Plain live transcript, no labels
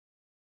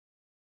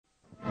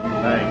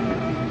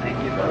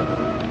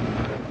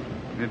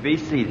Be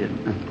seated.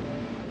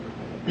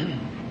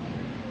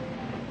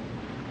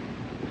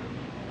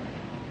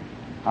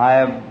 I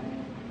have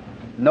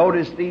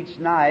noticed each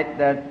night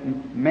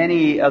that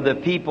many of the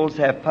peoples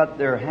have put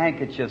their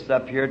handkerchiefs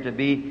up here to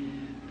be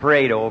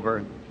prayed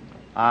over.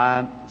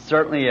 I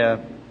certainly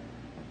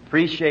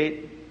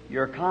appreciate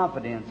your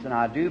confidence, and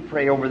I do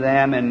pray over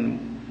them,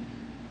 and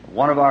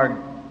one of our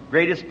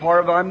greatest part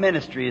of our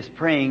ministry is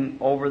praying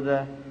over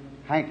the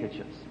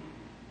handkerchiefs.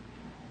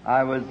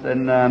 I was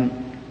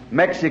in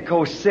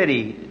Mexico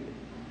City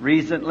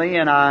recently,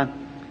 and I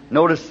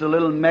noticed a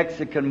little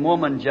Mexican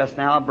woman just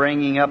now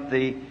bringing up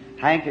the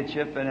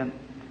handkerchief. And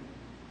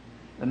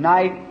the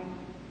night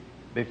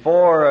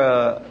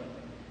before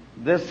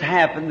this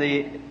happened,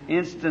 the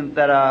instant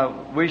that I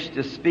wish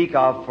to speak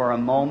of for a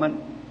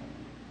moment,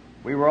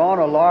 we were on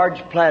a large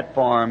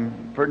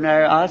platform, pretty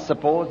near, I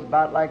suppose,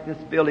 about like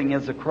this building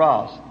is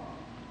across.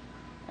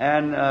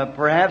 And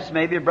perhaps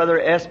maybe Brother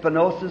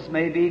Espinosa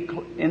may be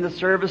in the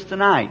service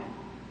tonight.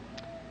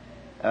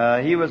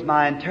 He was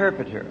my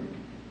interpreter.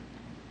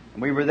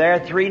 We were there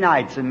 3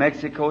 nights in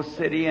Mexico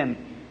City, and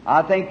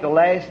I think the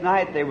last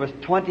night there was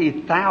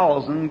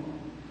 20,000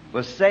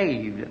 was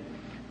saved.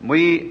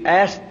 We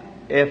asked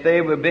if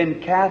they would have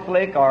been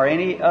Catholic or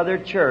any other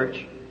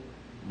church,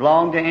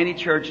 belonged to any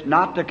church,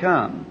 not to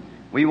come.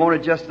 We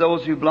wanted just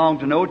those who belonged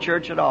to no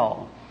church at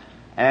all.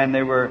 And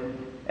there were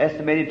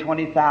estimated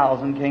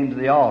 20,000 came to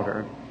the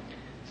altar.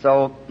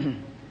 So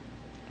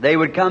they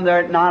would come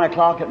there at 9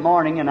 o'clock at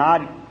morning, and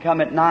I'd come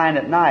at 9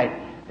 at night.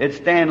 They'd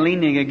stand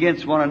leaning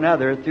against one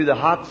another through the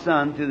hot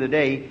sun through the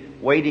day,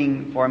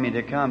 waiting for me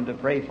to come to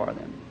pray for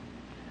them.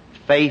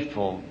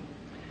 Faithful.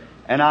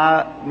 And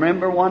I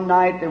remember one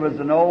night there was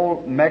an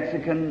old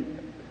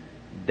Mexican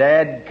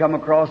dad come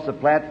across the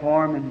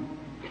platform, and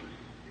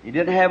he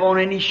didn't have on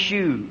any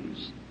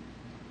shoes.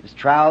 His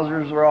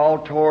trousers were all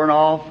torn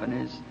off,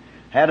 and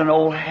had an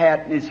old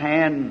hat in his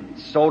hand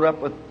sewed up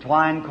with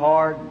twine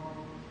cord.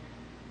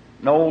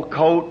 No old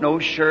coat, no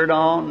shirt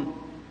on,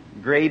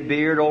 gray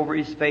beard over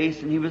his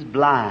face, and he was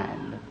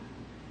blind.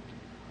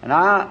 And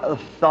I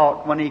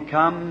thought when he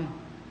come,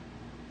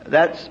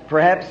 that's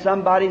perhaps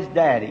somebody's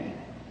daddy.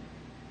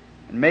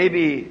 And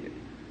maybe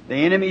the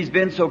enemy's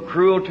been so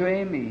cruel to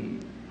him,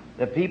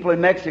 the people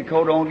in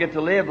Mexico don't get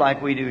to live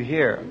like we do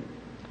here.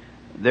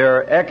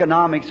 Their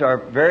economics are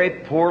very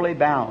poorly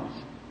balanced.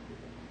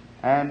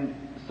 And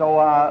so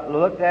I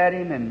looked at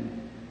him,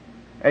 and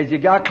as he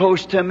got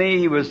close to me,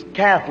 he was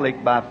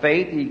Catholic by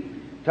faith. He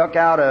took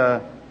out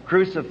a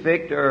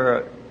crucifix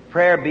or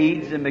prayer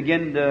beads and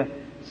began to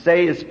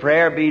say his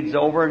prayer beads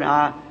over, and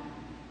I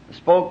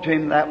spoke to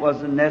him that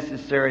wasn't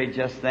necessary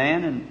just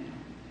then,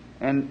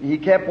 and he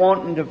kept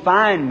wanting to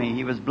find me.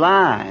 He was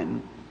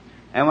blind.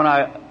 And when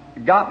I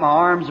got my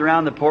arms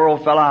around the poor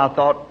old fellow, I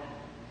thought,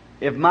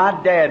 if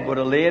my dad would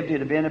have lived, he'd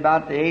have been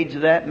about the age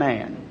of that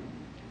man.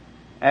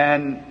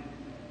 And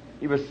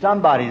he was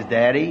somebody's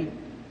daddy.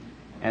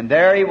 And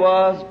there he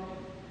was,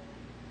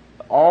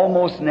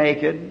 almost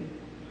naked.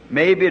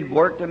 Maybe he'd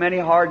worked a many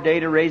hard day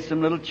to raise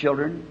some little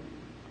children.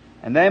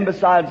 And then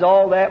besides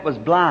all that, was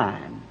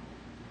blind.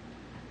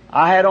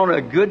 I had on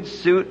a good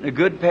suit and a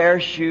good pair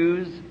of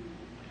shoes.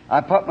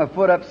 I put my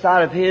foot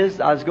upside of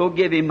his. I was going to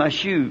give him my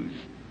shoes.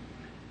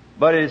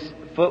 But his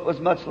foot was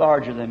much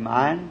larger than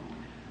mine.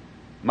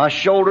 My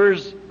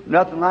shoulders,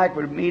 nothing like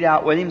would meet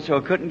out with him, so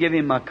I couldn't give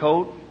him my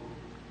coat.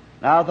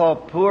 And I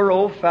thought, poor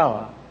old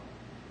fella.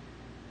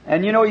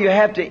 And you know, you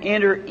have to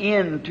enter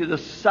into the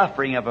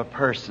suffering of a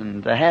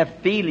person to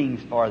have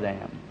feelings for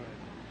them.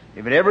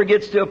 If it ever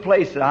gets to a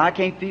place that I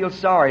can't feel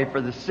sorry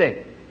for the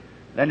sick,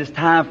 then it's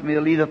time for me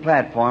to leave the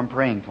platform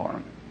praying for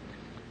them.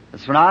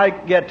 It's when I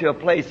get to a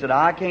place that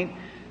I can't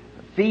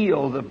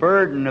feel the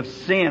burden of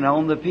sin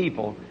on the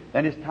people,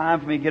 then it's time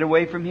for me to get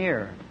away from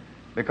here,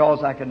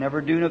 because I can never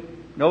do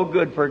no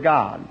good for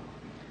God.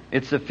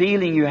 It's the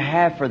feeling you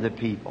have for the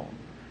people.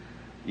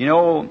 You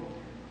know,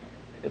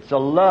 it's a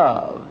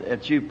love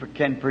that you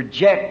can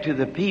project to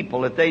the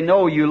people, that they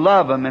know you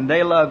love them and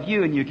they love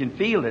you, and you can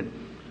feel it.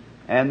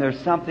 And there's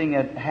something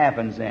that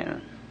happens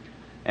then.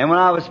 And when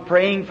I was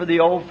praying for the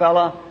old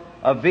fella,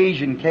 a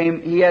vision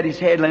came. He had his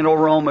head leaned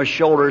over on my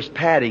shoulders,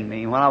 patting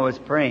me when I was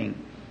praying.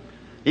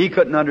 He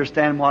couldn't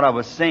understand what I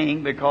was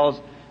saying because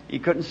he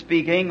couldn't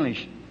speak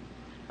English.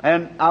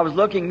 And I was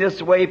looking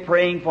this way,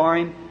 praying for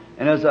him.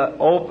 And as I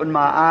opened my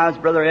eyes,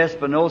 Brother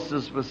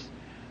Espinosa was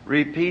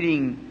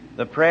repeating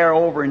the prayer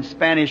over in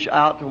Spanish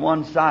out to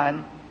one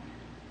side.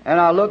 And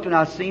I looked and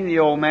I seen the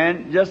old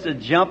man just a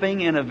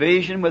jumping in a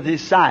vision with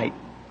his sight.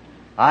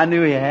 I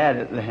knew he had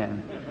it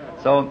then.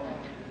 So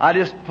I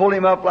just pulled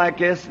him up like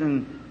this,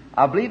 and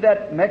I believe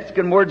that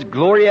Mexican word's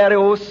gloria a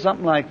Dios,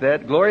 something like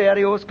that. Gloria a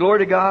Dios, glory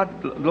to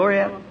God,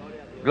 gloria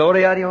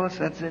a Dios,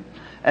 that's it.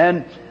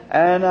 And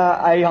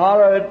I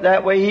hollered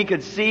that way he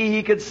could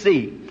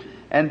see.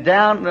 And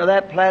down to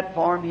that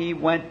platform he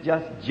went,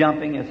 just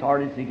jumping as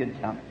hard as he could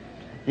jump.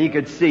 He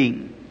could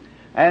see.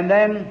 And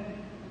then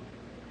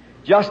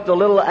just a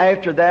little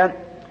after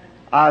that,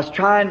 I was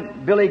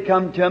trying, Billy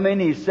come to me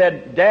and he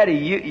said, Daddy,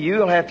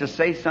 you'll have to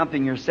say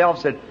something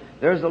yourself. Said,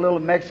 there's a little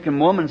Mexican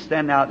woman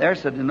standing out there,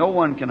 said, no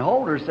one can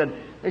hold her. Said,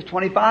 there's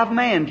 25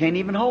 men can't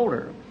even hold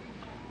her.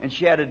 And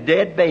she had a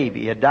dead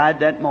baby, had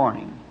died that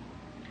morning.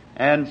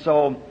 And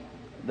so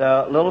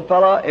the little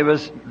fella, it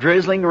was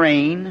drizzling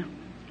rain,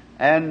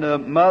 and the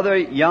mother,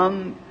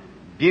 young,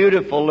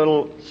 beautiful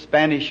little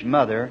Spanish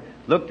mother,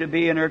 looked to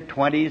be in her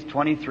 20s,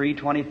 23,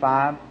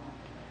 25.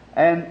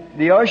 And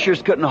the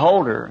ushers couldn't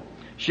hold her.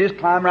 She was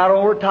climbing right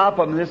over top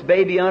of him, this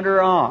baby under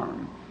her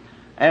arm.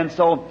 And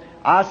so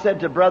I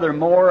said to Brother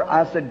Moore,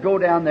 I said, go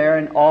down there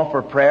and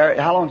offer prayer.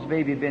 How long's the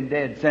baby been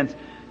dead? Since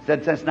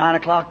 9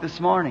 o'clock this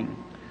morning.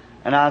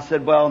 And I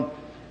said, well,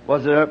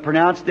 was it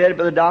pronounced dead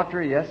by the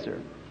doctor? Yes, sir.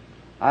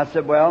 I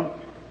said, well,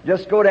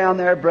 just go down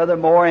there, Brother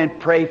Moore, and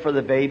pray for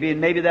the baby,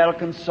 and maybe that'll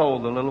console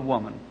the little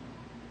woman.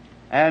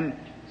 And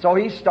so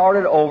he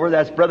started over.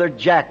 That's Brother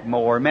Jack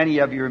Moore. Many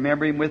of you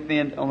remember him with me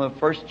on the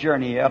first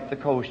journey up the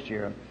coast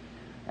here.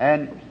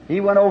 And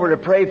he went over to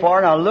pray for her,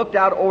 and I looked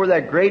out over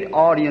that great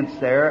audience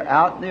there,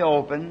 out in the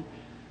open,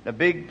 a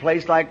big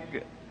place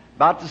like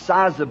about the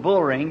size of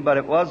Bullring, but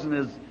it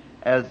wasn't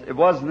as it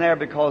wasn't there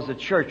because the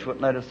church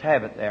wouldn't let us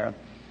have it there.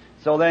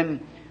 So then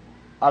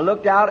I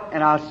looked out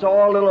and I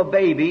saw a little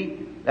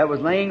baby that was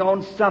laying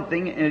on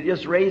something, and it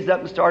just raised up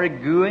and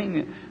started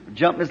gooing,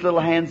 jumping its little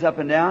hands up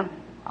and down.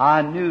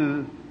 I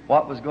knew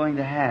what was going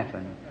to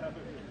happen.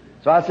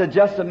 So I said,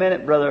 just a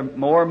minute, Brother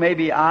Moore,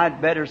 maybe I'd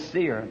better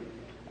see her.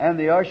 And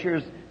the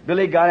ushers,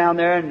 Billy got down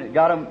there and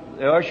got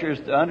the ushers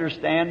to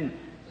understand,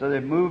 so they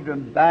moved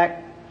them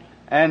back.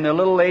 And the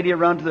little lady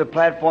run to the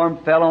platform,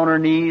 fell on her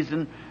knees,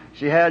 and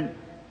she had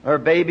her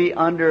baby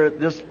under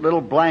this little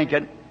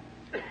blanket.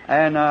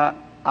 And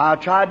I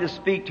tried to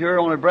speak to her,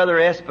 only Brother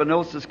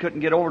Espinosa couldn't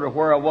get over to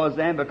where I was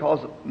then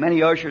because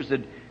many ushers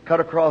had cut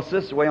across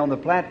this way on the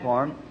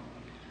platform.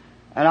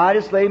 And I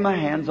just laid my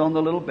hands on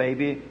the little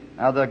baby.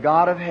 Now the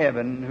God of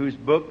heaven, whose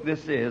book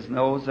this is,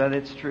 knows that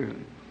it's true.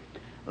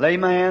 Lay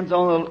my hands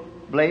on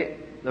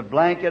the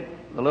blanket.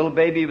 The little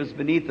baby was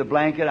beneath the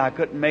blanket. I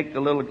couldn't make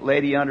the little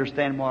lady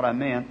understand what I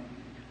meant.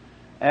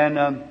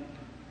 And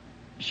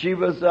she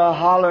was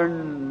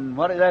hollering,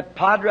 what is that,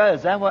 Padre?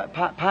 Is that what?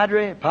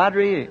 Padre?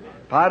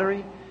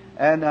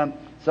 And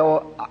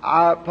so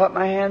I put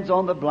my hands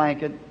on the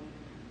blanket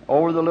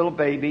over the little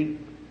baby.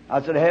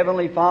 I said,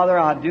 Heavenly Father,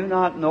 I do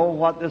not know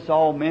what this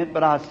all meant,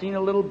 but I seen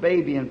a little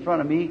baby in front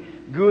of me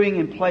gooing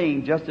and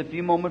playing just a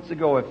few moments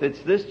ago. If it's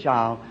this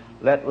child,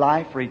 let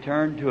life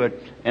return to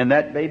it. And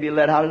that baby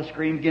let out a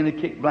scream, began to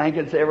kick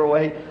blankets every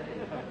way.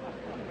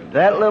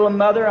 That little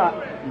mother,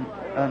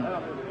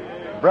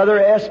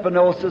 Brother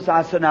Espinosa,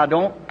 I said, now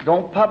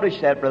don't publish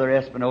that, Brother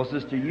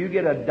Espinosa, till you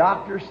get a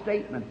doctor's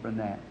statement from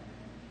that.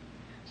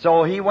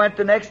 So he went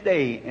the next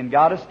day and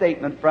got a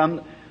statement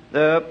from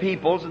the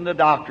peoples and the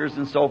doctors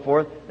and so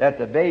forth that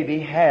the baby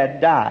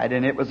had died,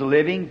 and it was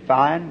living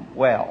fine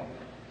well.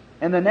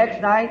 And the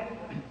next night,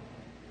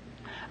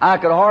 I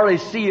could hardly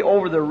see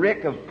over the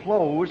rick of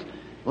clothes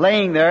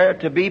laying there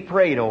to be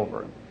prayed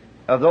over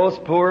of those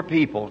poor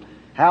people.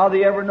 How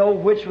they ever know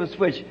which was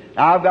which?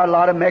 Now, I've got a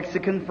lot of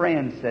Mexican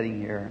friends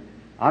sitting here.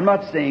 I'm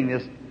not saying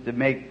this to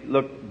make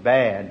look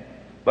bad,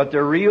 but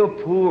they're real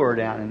poor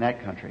down in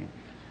that country.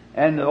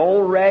 And the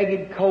old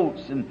ragged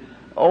coats and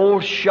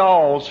old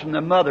shawls from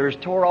the mothers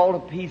tore all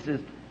to pieces,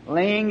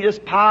 laying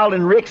just piled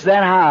in ricks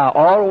that high,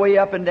 all the way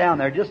up and down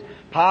there. Just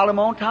piled them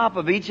on top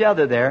of each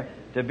other there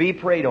to be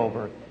prayed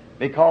over,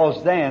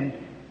 because then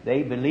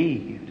they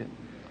believed.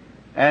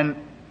 And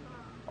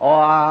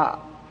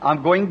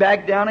I'm going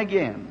back down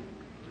again.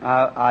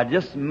 I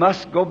just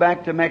must go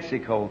back to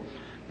Mexico.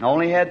 I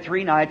only had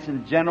 3 nights,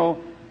 and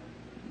General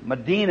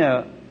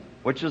Medina,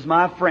 which was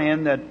my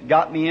friend that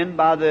got me in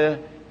by the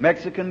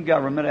Mexican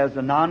government as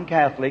a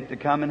non-Catholic to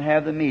come and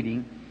have the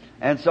meeting.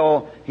 And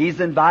so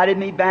he's invited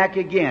me back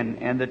again,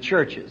 and the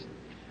churches.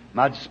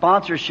 My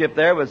sponsorship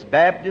there was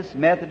Baptist,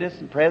 Methodist,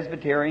 and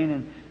Presbyterian,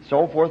 and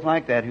so forth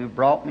like that, who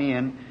brought me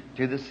in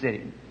to the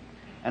city.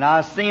 And I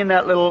was seeing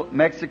that little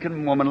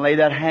Mexican woman lay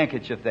that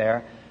handkerchief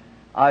there.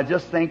 I was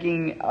just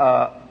thinking,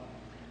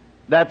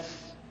 that's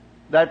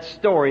that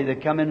story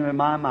that come into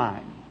my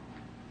mind.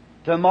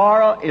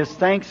 Tomorrow is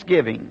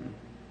Thanksgiving,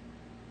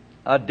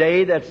 a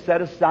day that's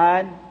set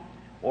aside,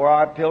 or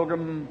our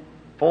pilgrim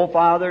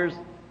forefathers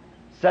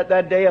set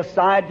that day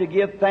aside to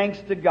give thanks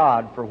to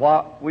God for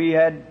what He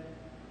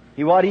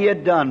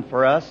had done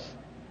for us,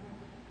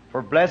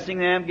 for blessing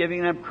them,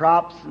 giving them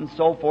crops and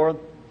so forth.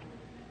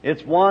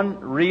 It's one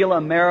real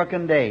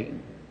American day.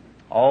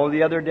 All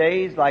the other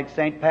days, like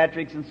St.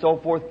 Patrick's and so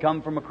forth,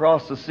 come from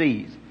across the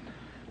seas.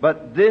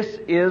 But this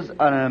is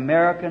an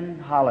American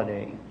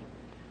holiday,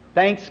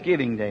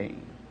 Thanksgiving Day.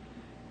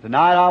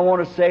 Tonight I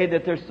want to say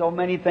that there's so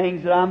many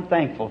things that I'm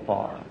thankful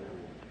for.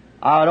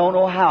 I don't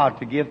know how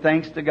to give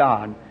thanks to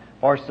God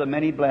for so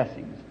many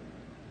blessings.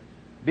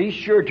 Be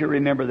sure to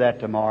remember that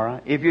tomorrow.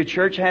 If your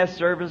church has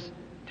service,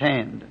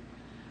 attend.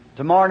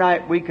 Tomorrow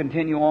night we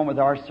continue on with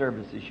our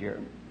services here.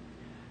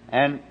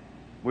 And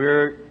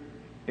we're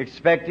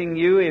expecting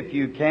you, if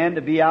you can,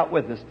 to be out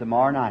with us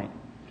tomorrow night.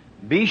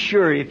 Be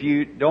sure if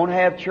you don't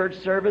have church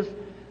service,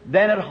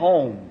 then at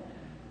home,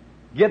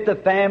 Get the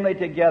family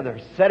together.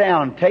 Sit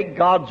down. Take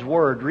God's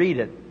Word. Read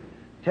it.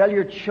 Tell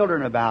your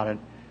children about it.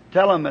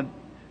 Tell them that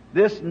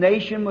this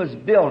nation was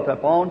built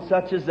upon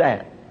such as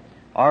that.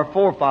 Our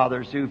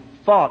forefathers who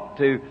fought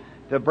to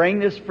bring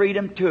this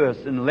freedom to us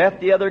and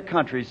left the other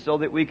countries so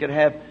that we could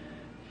have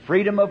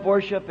freedom of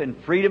worship and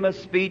freedom of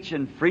speech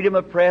and freedom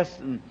of press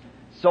and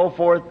so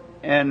forth.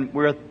 And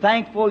we're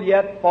thankful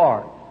yet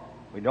for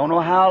it. We don't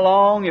know how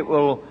long it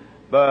will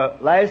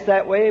last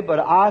that way, but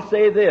I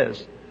say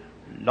this: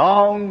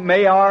 long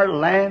may our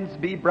lands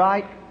be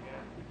bright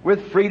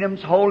with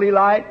freedom's holy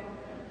light.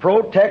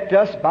 Protect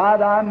us by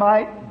Thy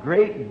might,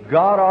 great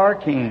God our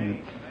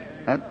King.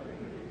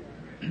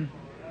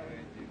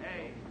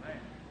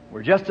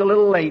 We're just a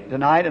little late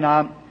tonight, and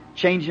I'm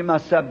changing my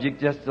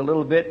subject just a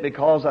little bit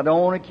because I don't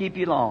want to keep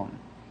you long.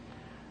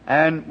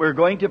 And we're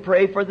going to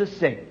pray for the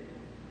sick.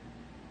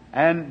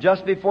 And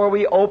just before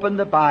we open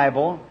the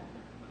Bible,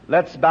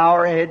 let's bow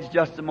our heads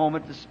just a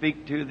moment to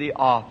speak to the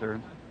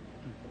author.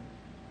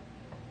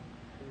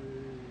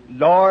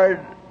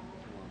 Lord,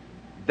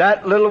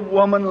 that little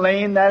woman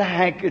laying that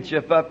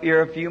handkerchief up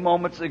here a few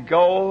moments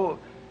ago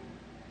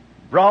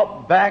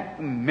brought back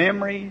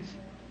memories.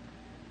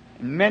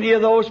 Many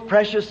of those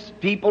precious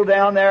people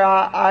down there,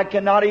 I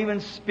cannot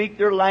even speak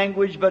their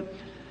language, but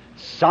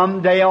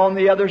someday on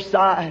the other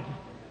side,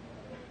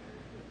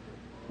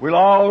 we'll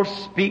all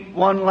speak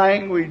one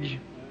language.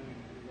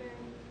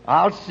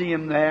 I'll see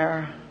them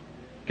there,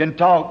 can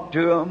talk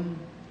to them.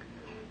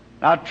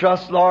 I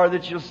trust, Lord,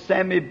 that You'll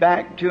send me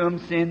back to them,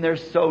 seeing they're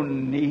so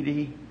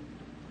needy.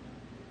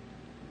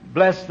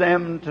 Bless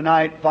them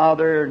tonight,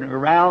 Father, and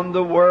around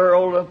the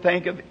world. I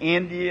think of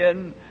India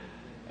and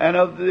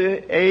of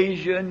the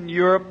Asia and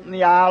Europe and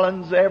the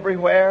islands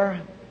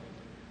everywhere.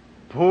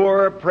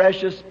 Poor,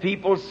 precious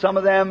people, some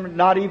of them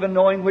not even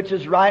knowing which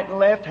is right and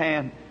left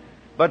hand.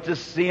 But to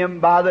see them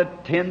by the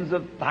tens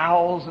of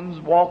thousands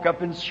walk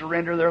up and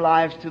surrender their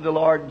lives to the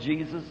Lord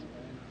Jesus,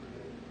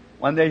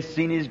 when they've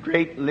seen His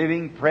great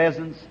living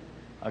presence,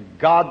 a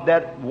God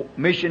that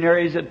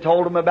missionaries had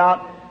told them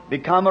about,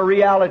 become a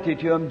reality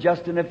to them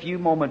just in a few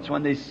moments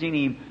when they've seen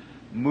Him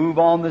move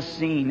on the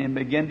scene and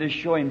begin to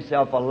show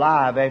Himself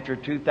alive after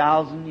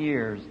 2,000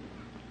 years,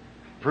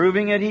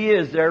 proving that He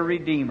is their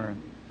Redeemer.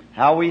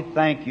 How we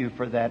thank You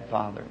for that,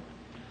 Father.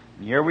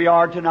 And here we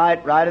are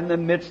tonight, right in the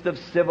midst of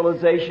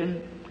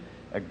civilization,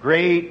 a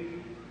great,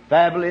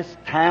 fabulous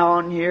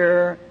town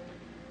here,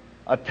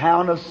 a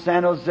town of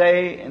San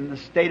Jose in the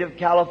state of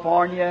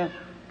California.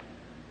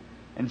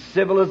 And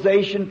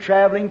civilization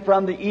traveling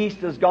from the east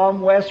has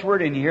gone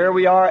westward, and here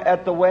we are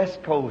at the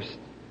west coast.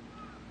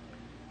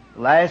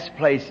 Last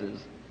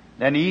places.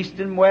 Then east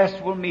and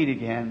west will meet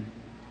again.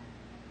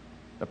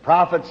 The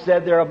prophet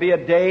said there will be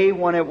a day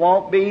when it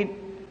won't be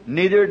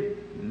neither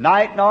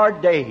night nor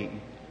day,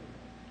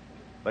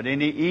 but in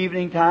the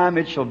evening time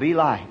it shall be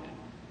light.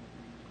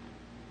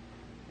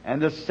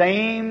 And the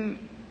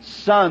same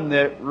sun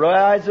that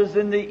rises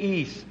in the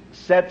east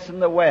sets in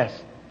the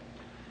west.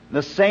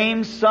 The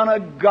same Son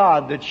of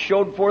God that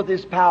showed forth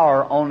His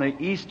power on the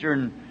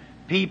eastern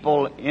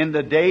people in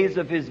the days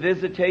of His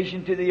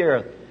visitation to the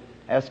earth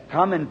has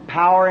come in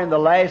power in the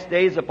last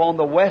days upon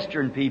the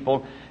western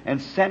people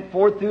and sent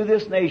forth through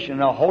this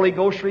nation a Holy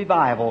Ghost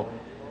revival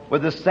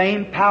with the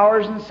same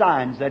powers and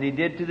signs that He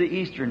did to the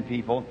eastern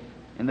people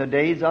in the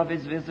days of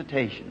His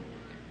visitation.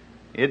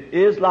 It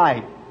is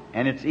light,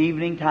 and it's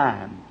evening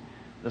time.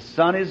 The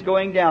sun is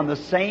going down, the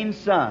same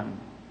sun,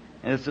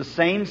 and it's the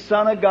same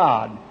Son of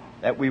God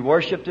that we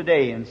worship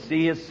today and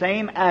see His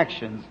same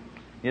actions,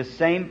 His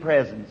same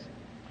presence,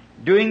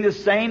 doing the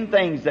same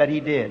things that He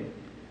did.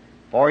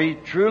 For He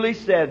truly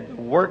said, the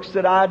works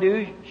that I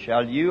do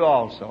shall you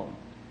also.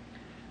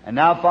 And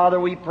now, Father,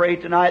 we pray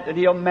tonight that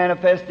He'll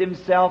manifest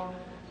Himself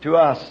to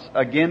us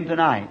again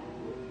tonight,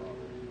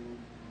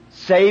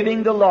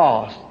 saving the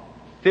lost,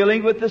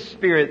 filling with the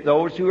Spirit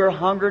those who are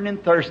hungering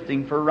and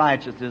thirsting for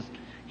righteousness,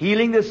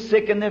 healing the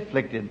sick and the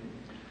afflicted.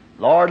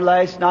 Lord,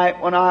 last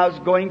night when I was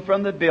going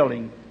from the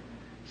building,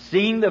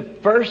 seeing the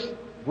first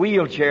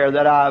wheelchair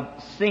that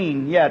I've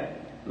seen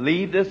yet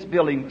leave this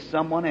building with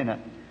someone in it,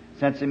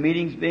 since the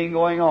meeting's been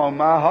going on,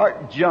 my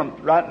heart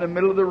jumped right in the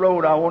middle of the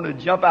road. I wanted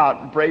to jump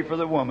out and pray for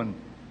the woman.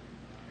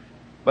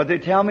 But they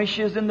tell me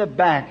she's in the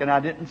back and I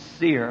didn't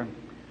see her.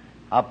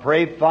 I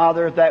pray,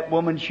 Father, if that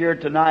woman's here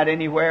tonight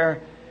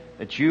anywhere,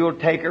 that You'll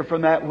take her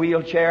from that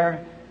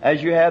wheelchair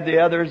as You have the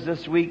others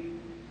this week.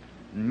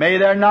 May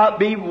there not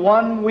be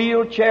one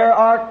wheelchair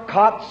or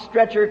cot,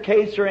 stretcher,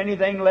 case or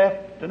anything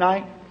left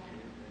tonight.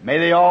 May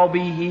they all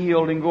be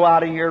healed and go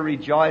out of here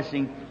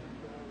rejoicing.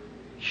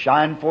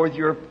 Shine forth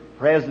Your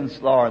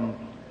presence, Lord.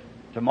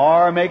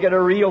 Tomorrow make it a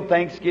real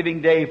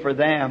Thanksgiving day for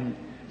them.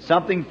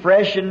 Something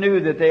fresh and new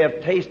that they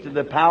have tasted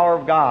the power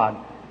of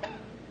God,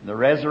 the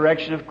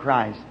resurrection of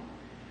Christ.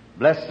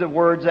 Bless the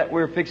words that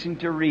we're fixing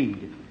to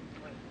read.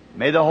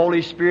 May the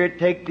Holy Spirit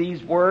take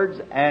these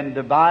words and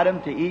divide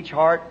them to each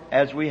heart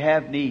as we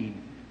have need.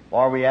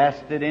 For we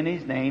ask it in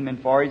His name and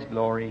for His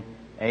glory.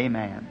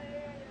 Amen.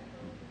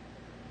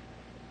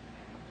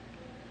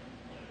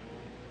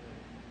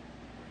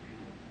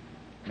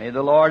 May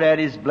the Lord add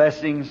His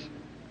blessings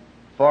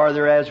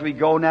farther as we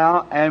go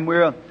now. And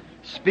we'll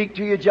speak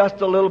to you just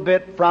a little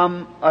bit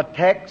from a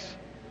text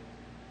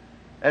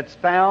that's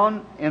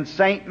found in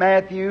St.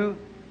 Matthew,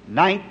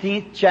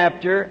 19th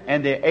chapter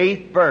and the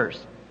 8th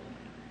verse.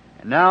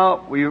 And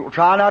now we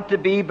try not to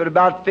be but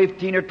about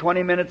 15 or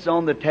 20 minutes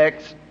on the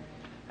text,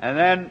 and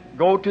then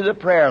go to the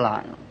prayer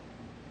line.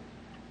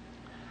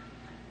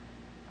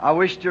 I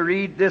wish to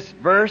read this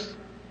verse.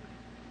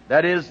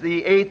 That is,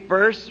 the 8th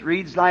verse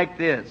reads like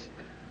this.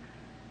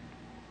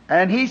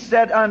 And He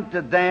said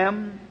unto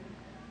them,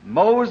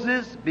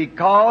 Moses,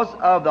 because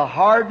of the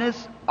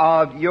hardness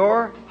of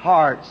your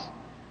hearts,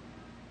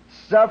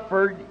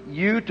 suffered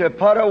you to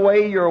put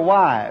away your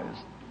wives.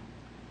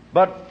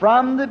 But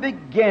from the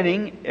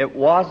beginning it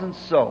wasn't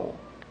so.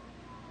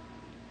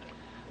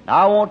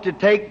 Now I want to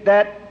take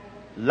that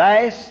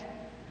last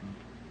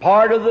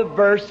part of the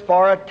verse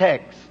for a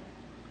text.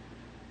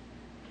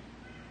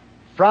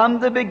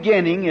 From the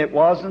beginning it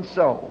wasn't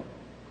so.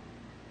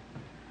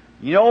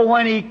 You know,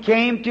 when He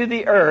came to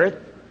the earth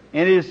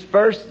in His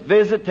first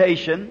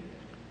visitation,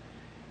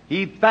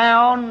 He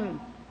found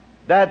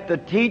that the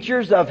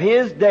teachers of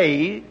His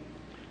day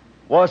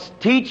was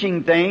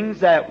teaching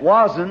things that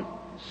wasn't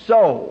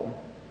so.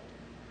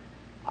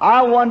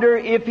 I wonder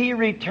if He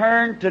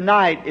returned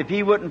tonight, if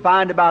He wouldn't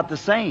find about the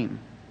same.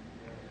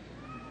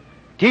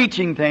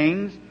 Teaching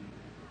things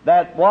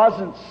that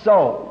wasn't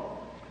so.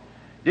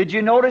 Did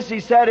you notice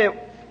He said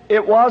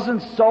it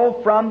wasn't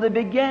so from the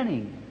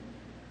beginning?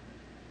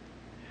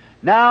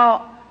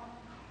 Now,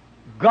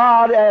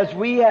 God, as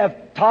we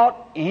have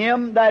taught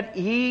Him that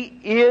He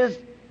is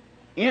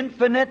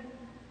infinite,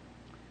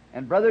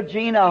 and Brother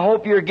Gene, I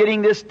hope you're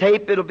getting this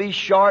tape. It'll be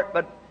short,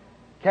 but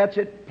catch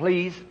it,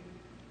 please.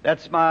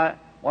 That's one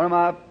of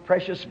my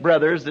precious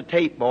brothers, the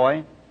tape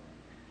boy.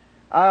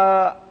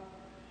 God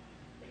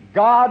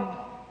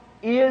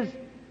is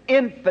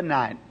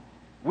infinite.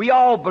 We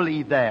all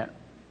believe that.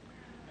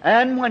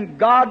 And when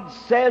God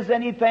says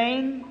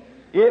anything,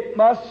 it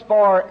must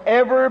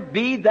forever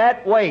be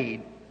that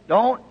way.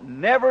 Don't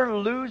never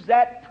lose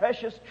that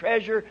precious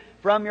treasure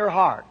from your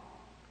heart.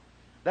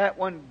 That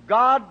when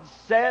God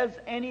says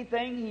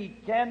anything, He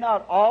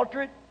cannot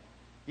alter it.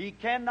 He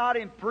cannot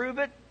improve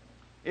it.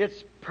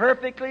 It's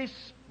perfectly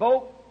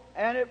spoke,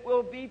 and it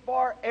will be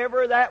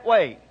forever that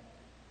way.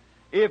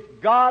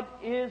 If God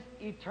is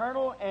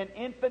eternal and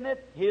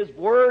infinite, His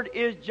Word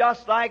is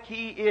just like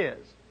He is.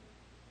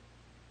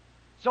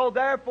 So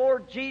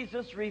therefore,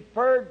 Jesus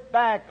referred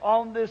back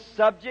on this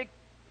subject.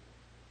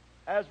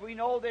 As we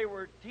know, they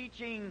were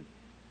teaching,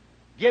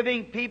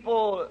 giving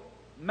people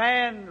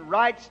man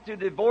rights to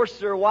divorce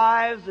their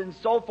wives and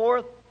so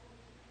forth.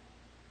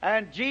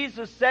 And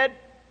Jesus said,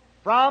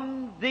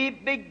 from the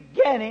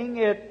beginning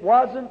it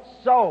wasn't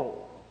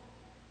so.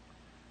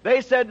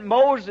 They said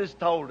Moses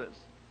told us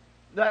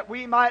that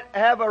we might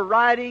have a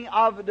writing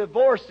of a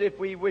divorce if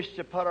we wish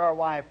to put our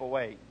wife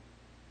away.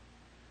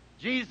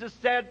 Jesus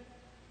said,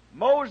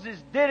 Moses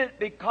did it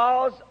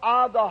because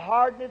of the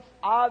hardness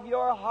of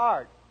your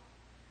heart.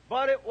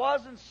 But it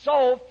wasn't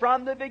so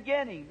from the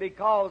beginning,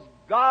 because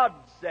God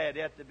said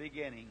at the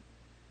beginning,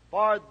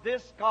 for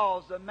this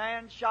cause a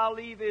man shall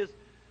leave his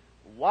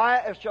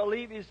wife, shall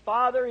leave his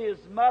father, his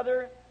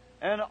mother,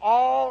 and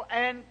all,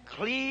 and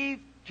cleave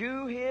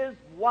to his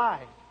wife.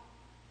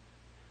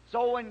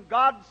 So when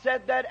God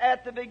said that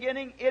at the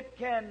beginning, it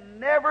can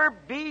never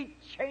be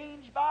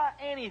changed by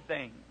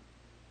anything.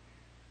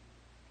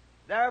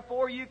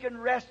 Therefore, you can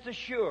rest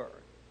assured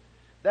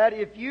that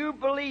if you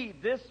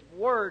believe this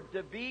Word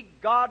to be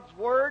God's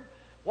Word,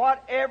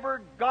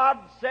 whatever God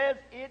says,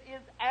 it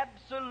is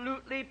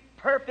absolutely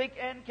perfect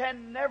and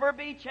can never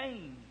be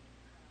changed.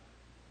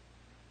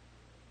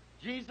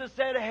 Jesus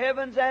said,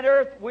 heavens and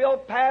earth will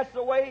pass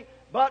away,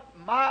 but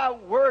my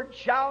Word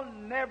shall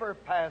never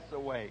pass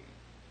away.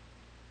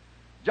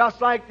 Just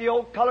like the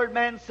old colored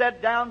man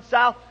said down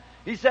south,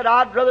 he said,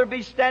 I'd rather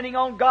be standing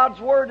on God's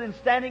Word than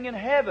standing in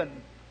heaven.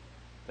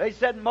 They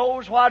said,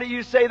 Moses, why do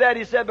you say that?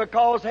 He said,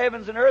 because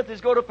heavens and earth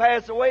is going to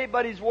pass away,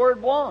 but His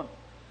Word won't.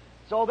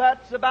 So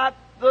that's about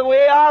the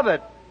way of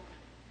it.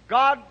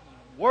 God's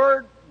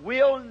Word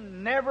will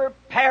never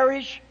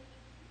perish,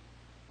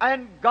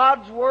 and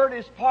God's Word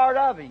is part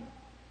of Him.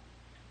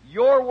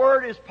 Your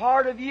Word is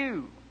part of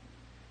you,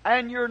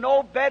 and you're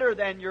no better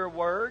than your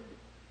Word,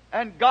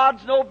 and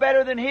God's no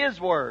better than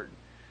His Word.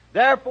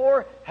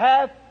 Therefore,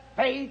 have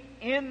faith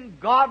in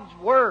God's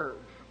Word.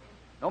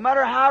 No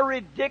matter how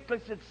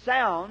ridiculous it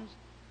sounds,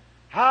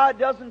 how it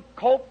doesn't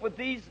cope with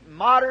these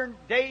modern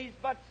days,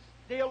 but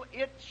still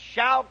it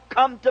shall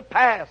come to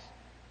pass.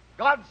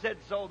 God said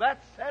so.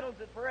 That settles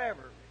it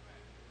forever.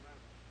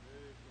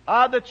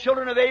 The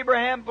children of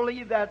Abraham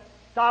believed that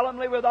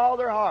solemnly with all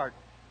their heart.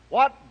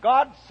 What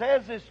God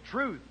says is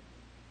truth.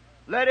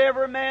 Let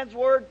every man's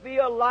word be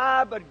a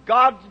lie, but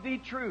God's be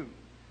true.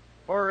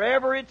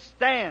 Forever it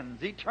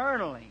stands,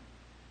 eternally.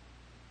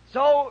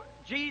 So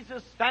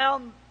Jesus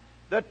found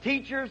the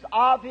teachers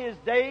of His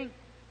day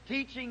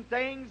teaching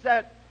things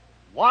that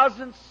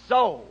wasn't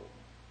so.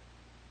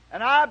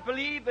 And I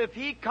believe if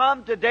he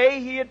come today,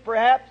 he'd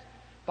perhaps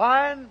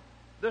find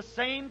the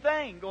same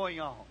thing going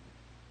on.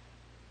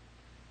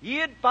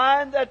 He'd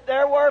find that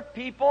there were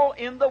people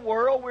in the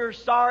world, we're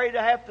sorry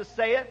to have to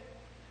say it,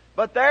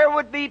 but there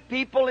would be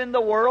people in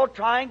the world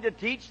trying to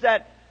teach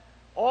that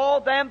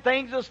all them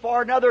things is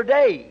for another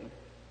day.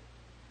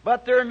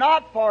 But they're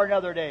not for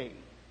another day.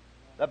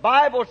 The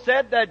Bible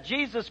said that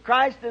Jesus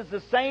Christ is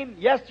the same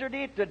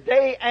yesterday,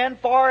 today, and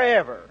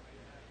forever.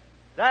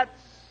 That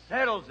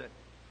settles it.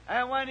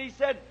 And when He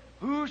said,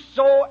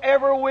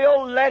 whosoever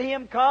will, let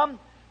him come,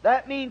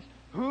 that means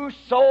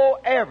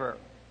whosoever.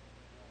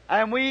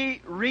 And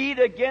we read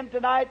again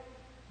tonight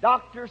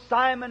Dr.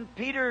 Simon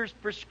Peter's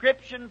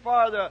prescription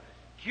for the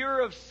cure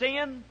of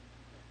sin.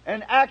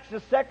 In Acts the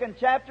 2nd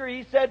chapter,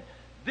 he said,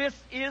 this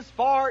is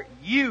for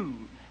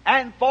you,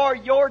 and for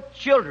your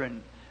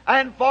children,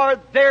 and for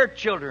their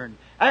children,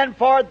 and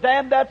for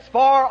them that's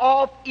far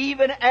off,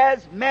 even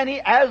as many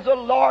as the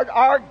Lord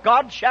our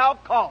God shall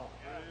call.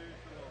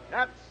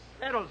 That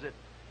settles it.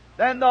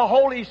 Then the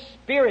Holy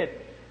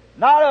Spirit,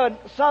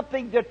 not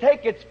something to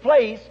take its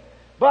place,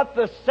 but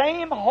the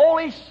same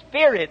Holy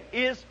Spirit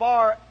is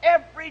for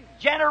every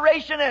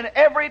generation and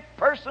every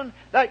person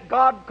that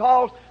God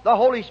calls. The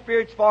Holy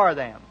Spirit's for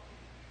them.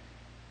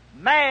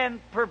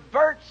 Man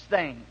perverts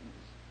things.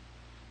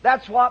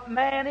 That's what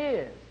man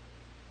is.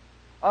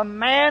 A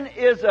man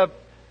is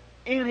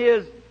in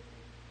his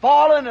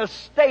fallen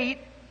estate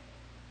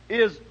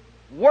is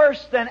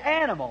worse than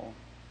animal.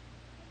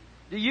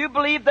 Do you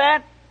believe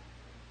that?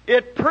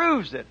 It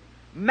proves it.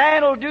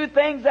 Man will do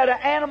things that an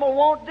animal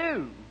won't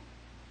do.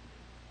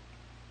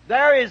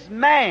 There is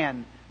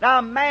man.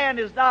 Now, man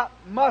is not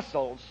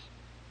muscles.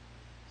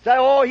 Say,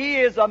 oh, he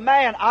is a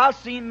man. I've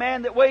seen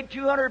men that weighed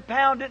 200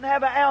 pounds, didn't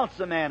have an ounce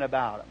of man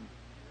about him.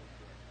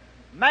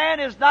 Man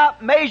is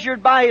not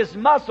measured by his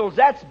muscles.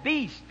 That's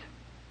beast.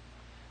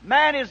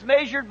 Man is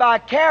measured by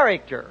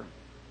character.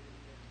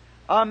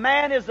 A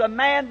man is a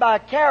man by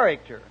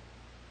character.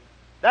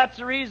 That's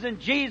the reason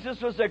Jesus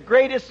was the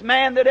greatest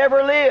man that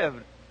ever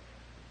lived.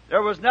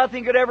 There was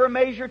nothing could ever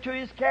measure to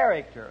his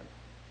character.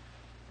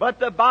 But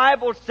the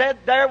Bible said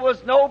there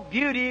was no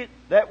beauty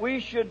that we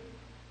should,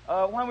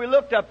 when we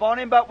looked upon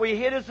him, but we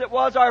hid as it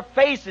was our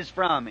faces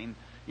from him.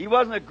 He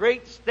wasn't a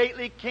great,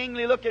 stately,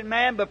 kingly-looking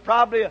man, but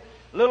probably a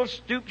little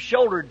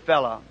stoop-shouldered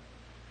fellow.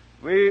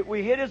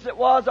 We hid as it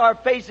was our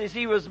faces.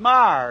 He was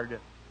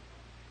marred.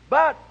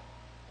 But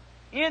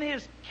in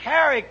his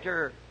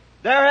character,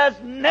 there has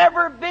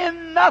never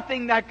been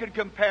nothing that could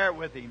compare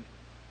with him.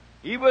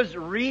 He was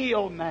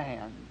real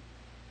man.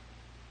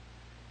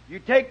 You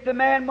take the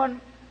man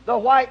when the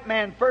white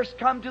man first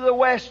come to the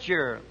west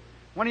here,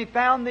 when he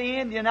found the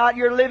Indian out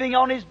here living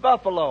on his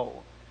buffalo.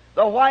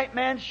 The white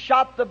man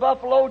shot the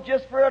buffalo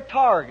just for a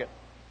target.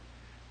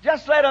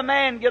 Just let a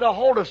man get a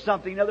hold of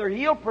something or other,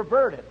 he'll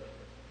pervert it.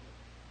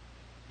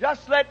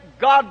 Just let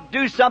God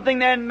do something,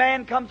 then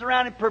man comes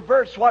around and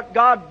perverts what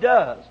God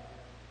does.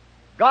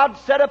 God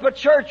set up a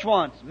church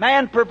once.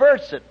 Man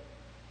perverts it.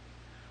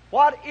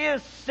 What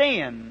is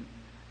sin?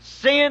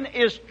 Sin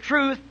is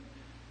truth.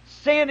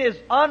 Sin is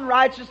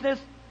unrighteousness.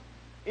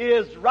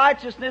 Is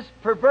righteousness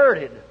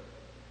perverted.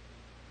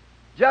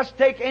 Just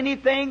take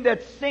anything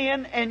that's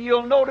sin and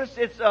you'll notice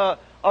it's a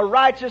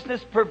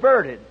righteousness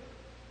perverted.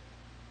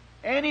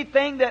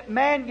 Anything that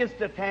man gets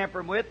to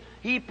tamper with,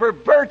 he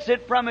perverts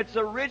it from its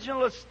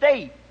original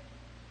estate.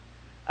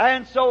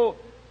 And so,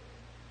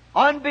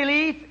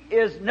 unbelief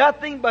is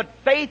nothing but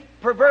faith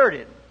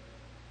perverted.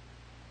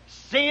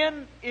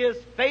 Sin is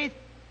faith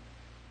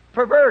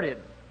perverted.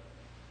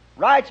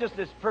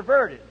 Righteousness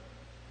perverted.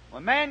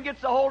 When man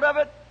gets a hold of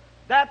it,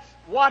 that's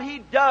what he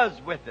does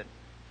with it.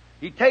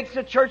 He takes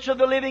the church of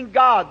the living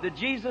God that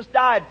Jesus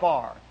died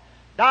for.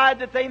 Died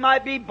that they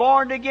might be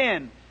born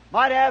again,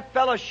 might have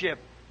fellowship,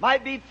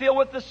 might be filled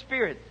with the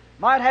Spirit,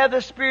 might have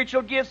the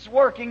spiritual gifts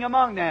working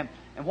among them.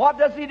 And what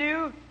does he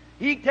do?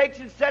 He takes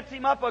and sets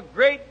him up a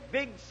great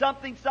big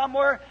something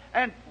somewhere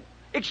and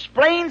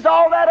explains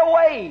all that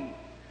away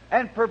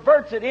and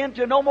perverts it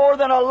into no more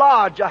than a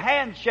lodge, a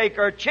handshake,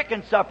 or a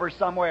chicken supper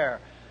somewhere.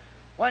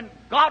 When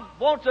God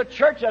wants a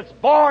church that's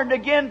born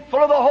again,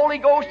 full of the Holy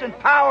Ghost and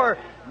power,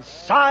 and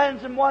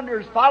signs and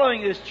wonders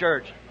following this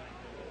church.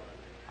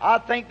 I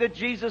think that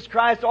Jesus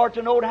Christ ought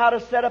to know how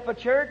to set up a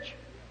church.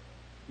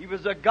 He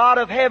was a God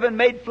of heaven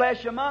made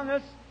flesh among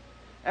us.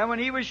 And when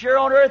He was here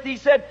on earth, He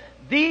said,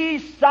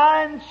 these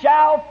signs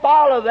shall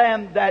follow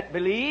them that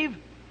believe.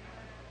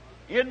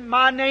 In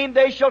my name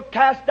they shall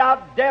cast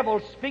out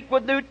devils, speak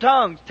with new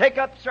tongues, take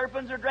up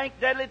serpents or drink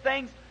deadly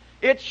things.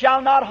 It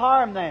shall not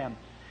harm them.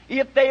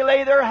 If they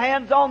lay their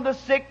hands on the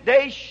sick,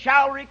 they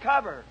shall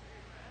recover.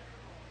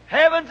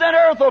 Heavens and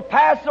earth will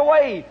pass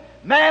away.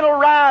 Man will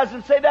rise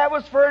and say that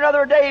was for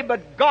another day,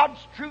 but God's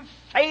truth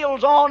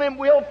sails on and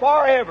will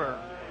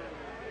forever.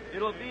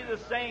 It'll be the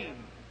same,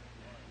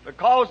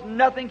 because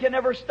nothing can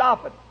ever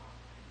stop it.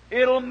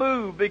 It'll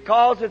move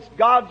because it's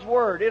God's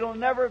Word. It'll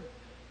never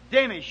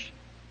diminish.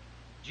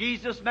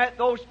 Jesus met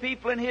those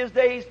people in His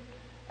days,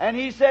 and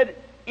He said,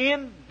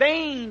 in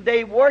vain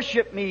they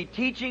worship me,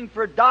 teaching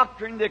for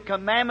doctrine the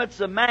commandments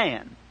of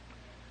man.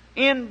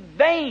 In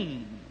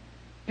vain.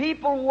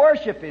 People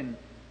worship Him.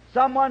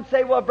 Someone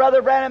say, well,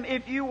 Brother Branham,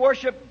 if you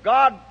worship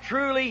God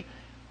truly,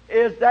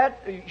 is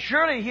that,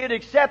 surely He'd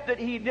accept that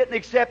He didn't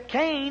accept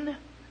Cain.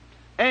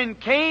 And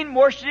Cain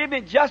worshipped Him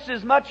in just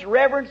as much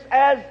reverence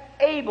as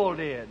Abel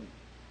did.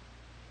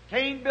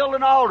 Cain built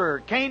an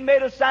altar. Cain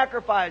made a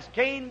sacrifice.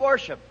 Cain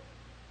worshiped.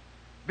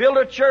 Built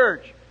a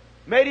church.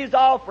 Made his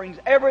offerings.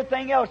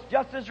 Everything else.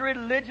 Just as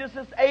religious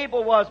as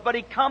Abel was. But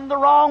he come the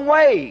wrong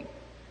way.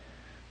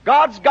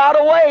 God's got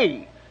a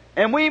way.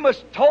 And we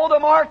must toe the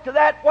mark to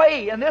that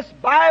way. And this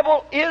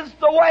Bible is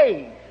the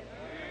way.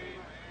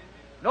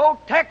 No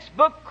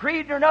textbook,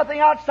 creed, or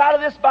nothing outside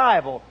of this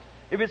Bible.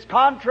 If it's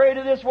contrary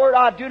to this Word,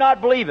 I do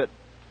not believe it.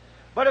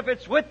 But if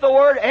it's with the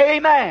Word,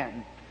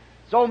 amen.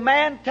 So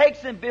man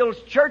takes and builds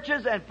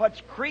churches and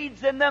puts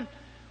creeds in them.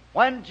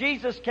 When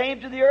Jesus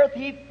came to the earth,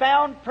 He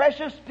found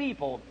precious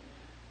people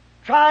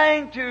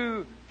trying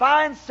to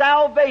find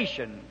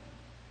salvation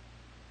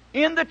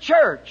in the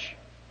church.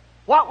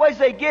 What was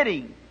they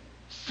getting?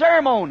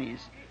 Ceremonies,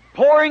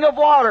 pouring of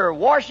water,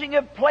 washing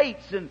of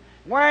plates, and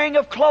wearing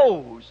of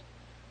clothes.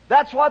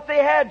 That's what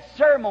they had,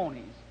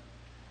 ceremonies.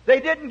 They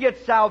didn't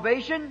get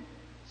salvation.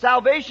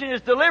 Salvation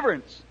is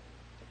deliverance.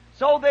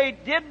 So they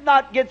did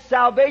not get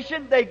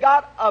salvation. They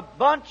got a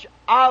bunch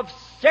of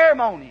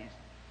ceremonies.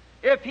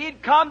 If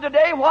He'd come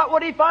today, what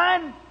would He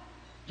find?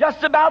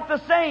 Just about the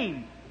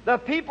same. The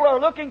people are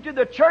looking to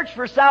the church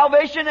for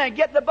salvation and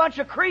getting a bunch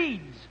of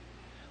creeds.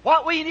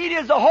 What we need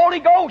is the Holy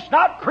Ghost,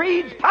 not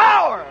creeds.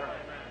 Power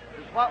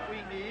is what we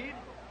need.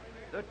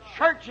 The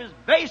church is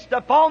based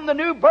upon the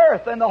new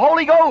birth and the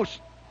Holy Ghost.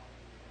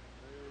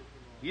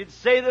 You'd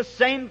say the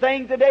same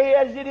thing today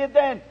as you did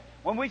then.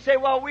 When we say,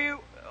 well, we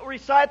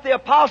recite the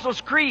Apostles'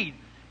 Creed,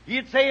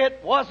 you'd say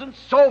it wasn't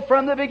so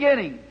from the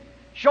beginning.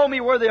 Show me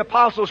where the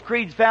Apostles'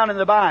 Creed's found in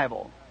the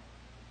Bible.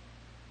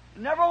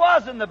 It never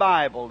was in the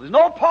Bible. There's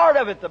no part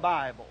of it the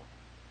Bible.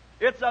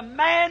 It's a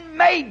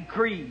man-made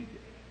creed.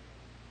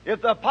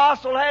 If the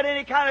apostle had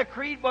any kind of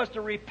creed, it was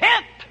to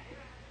repent.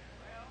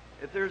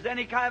 If there's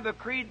any kind of a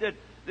creed that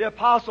the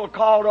apostle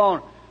called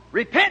on,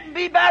 repent and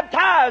be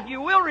baptized,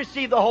 you will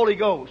receive the Holy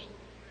Ghost.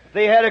 If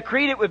they had a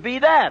creed, it would be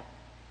that.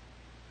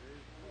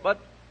 But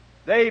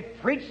they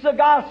preached the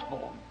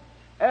gospel.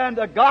 And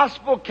the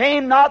gospel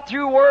came not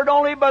through word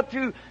only, but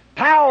through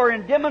power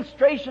and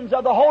demonstrations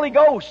of the Holy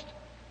Ghost.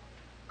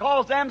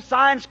 Because them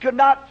signs could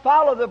not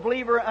follow the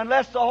believer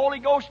unless the Holy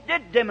Ghost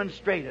did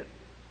demonstrate it.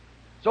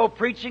 So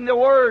preaching the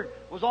Word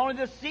was only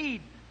the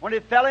seed. When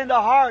it fell into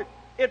the heart,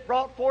 it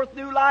brought forth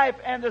new life,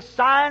 and the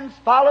signs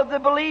followed the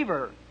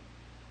believer.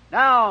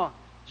 Now,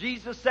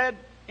 Jesus said,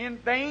 in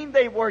vain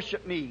they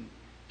worship me,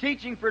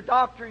 teaching for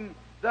doctrine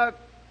the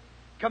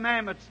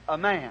commandments of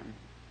man.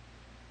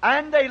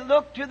 And they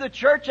looked to the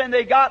church and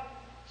they got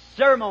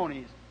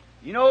ceremonies.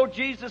 You know,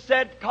 Jesus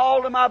said,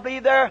 called them, I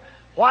believe, there,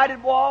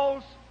 whited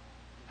walls.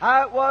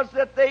 How it was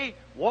that they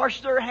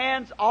washed their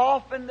hands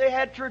off and they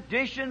had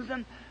traditions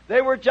and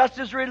they were just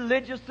as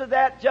religious to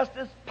that, just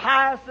as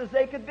pious as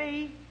they could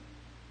be.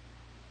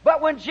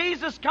 But when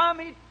Jesus come,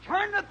 He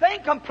turned the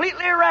thing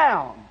completely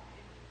around.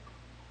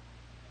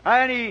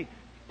 And He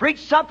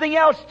preached something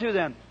else to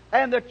them.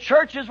 And the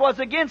churches was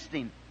against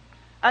Him.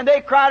 And they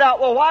cried out,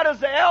 well, why does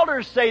the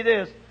elders say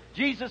this?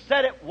 Jesus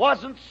said it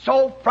wasn't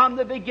so from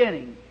the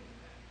beginning.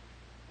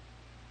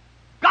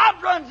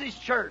 God runs His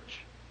church.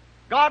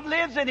 God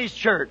lives in His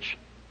church.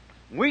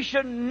 We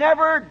should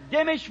never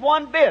diminish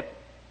one bit.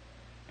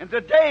 And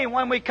today,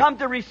 when we come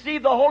to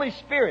receive the Holy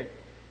Spirit,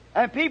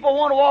 and people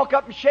want to walk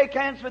up and shake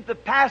hands with the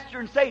pastor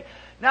and say,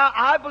 now,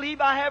 I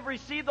believe I have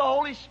received the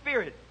Holy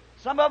Spirit.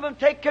 Some of them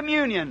take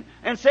communion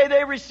and say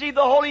they received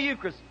the Holy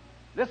Eucharist.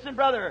 Listen,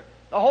 brother,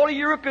 the Holy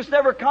Eucharist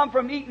never come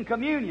from eating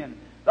communion.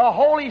 The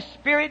Holy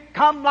Spirit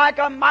come like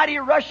a mighty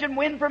rushing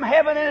wind from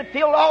heaven, and it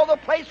filled all the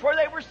place where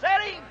they were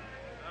sitting.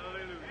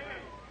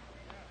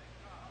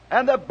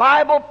 And the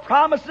Bible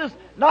promises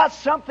not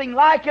something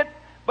like it,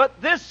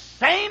 but this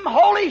same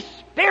Holy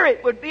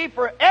Spirit would be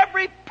for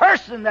every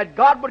person that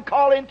God would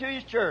call into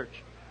His church.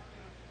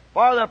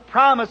 For the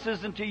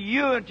promises unto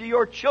you and to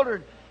your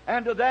children,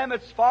 and to them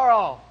it's far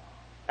off.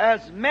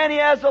 As many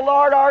as the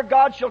Lord our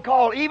God shall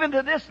call, even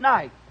to this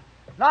night.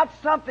 Not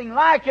something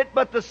like it,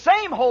 but the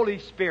same Holy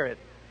Spirit.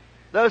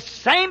 The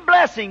same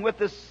blessing, with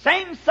the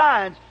same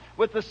signs,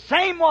 with the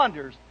same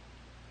wonders.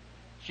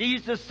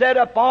 Jesus said,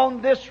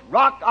 upon this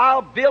rock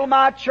I'll build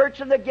my church,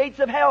 and the gates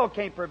of hell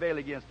can't prevail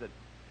against it.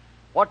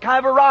 What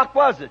kind of a rock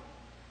was it?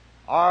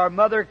 Our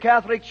Mother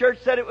Catholic Church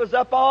said it was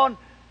up on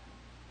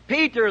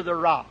Peter the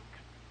rock.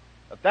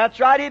 If that's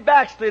right, he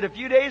backslid a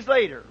few days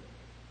later.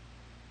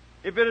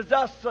 If it is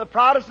us, the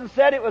Protestants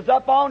said it was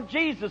up on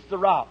Jesus the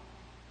rock.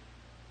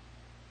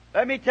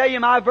 Let me tell you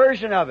my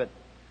version of it.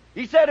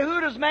 He said,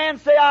 who does man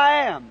say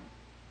I am?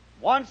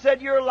 One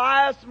said you're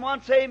Elias, and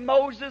one say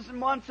Moses,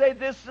 and one say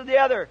this and the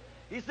other.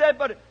 He said,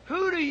 but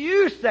who do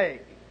you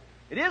say?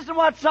 It isn't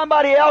what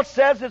somebody else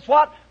says, it's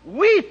what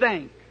we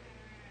think.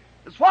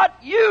 It's what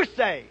you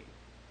say.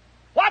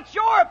 What's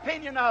your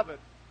opinion of it?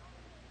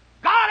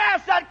 God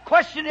asked that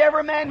question to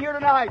every man here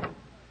tonight.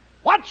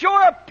 What's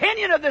your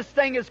opinion of this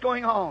thing that's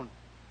going on?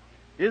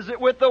 Is it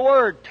with the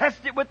Word?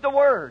 Test it with the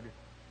Word.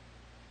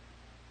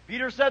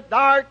 Peter said, Thou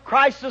art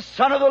Christ, the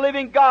Son of the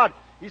living God.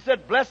 He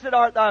said, Blessed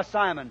art thou,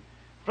 Simon.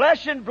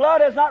 Flesh and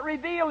blood has not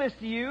revealed this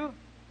to you,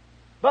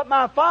 but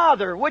my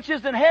Father, which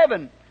is in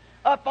heaven.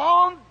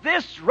 Upon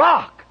this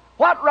rock.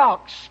 What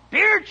rock?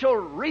 Spiritual,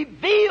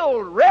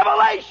 revealed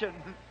revelation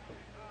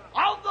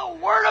of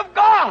the Word of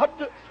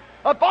God.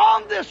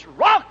 Upon this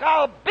rock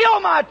I'll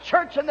build my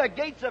church, and the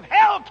gates of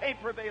hell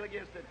can't prevail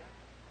against it.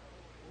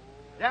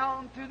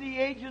 Down through the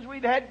ages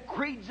we've had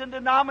creeds and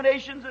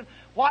denominations and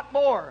what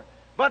more.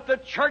 But the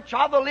church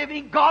of the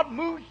living God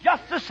moves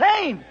just the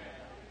same.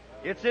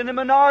 It's in the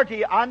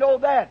minority, I know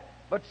that.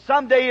 But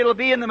someday it'll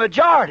be in the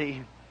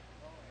majority.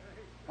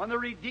 When the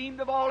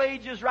redeemed of all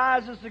ages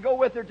rises to go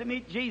with her to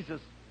meet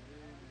Jesus.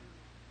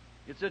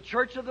 It's a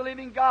church of the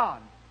living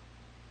God.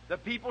 The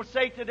people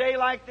say today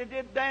like they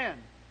did then.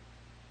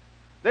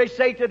 They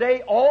say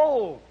today,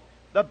 oh,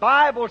 the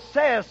Bible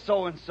says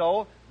so and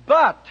so,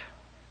 but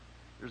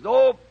there's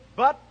no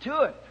but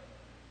to it.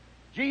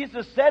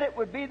 Jesus said it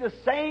would be the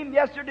same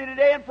yesterday,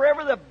 today, and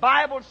forever. The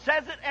Bible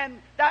says it, and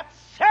that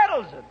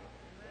settles it.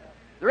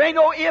 There ain't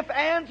no ifs,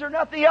 ands, or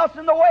nothing else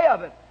in the way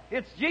of it.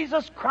 It's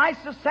Jesus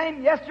Christ the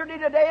same yesterday,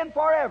 today, and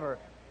forever.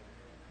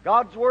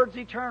 God's Word's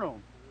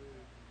eternal.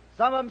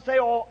 Some of them say,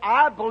 oh,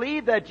 I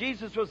believe that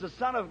Jesus was the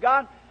Son of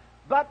God,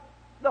 but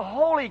the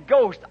Holy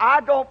Ghost,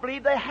 I don't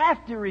believe they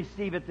have to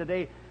receive it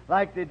today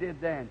like they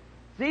did then.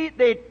 See,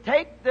 they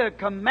take the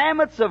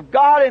commandments of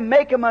God and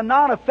make them a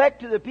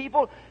non-effect to the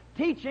people,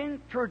 teaching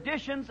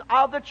traditions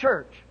of the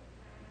church,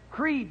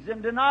 creeds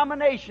and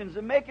denominations,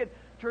 and make it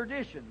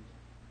traditions.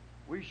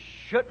 We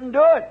shouldn't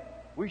do it.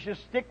 We should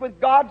stick with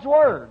God's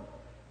Word.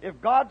 If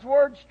God's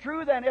Word's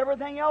true, then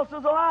everything else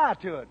is a lie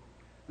to it.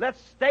 Let's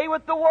stay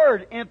with the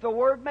Word. And if the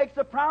Word makes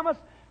a promise,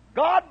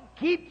 God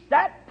keeps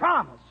that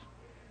promise.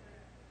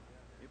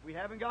 If we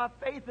haven't got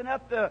faith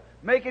enough to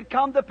make it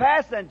come to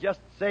pass, then just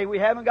say we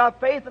haven't got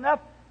faith enough,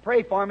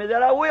 pray for me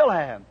that I will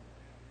have.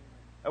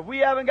 If we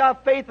haven't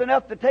got faith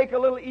enough to take a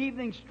little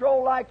evening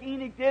stroll like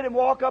Enoch did and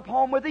walk up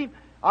home with him,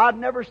 I'd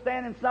never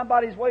stand in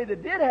somebody's way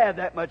that did have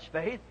that much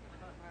faith.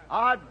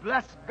 I'd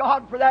bless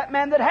God for that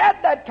man that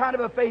had that kind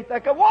of a faith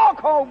that could walk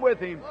home with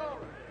him.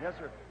 Yes,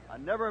 sir. I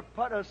never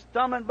put a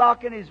stumbling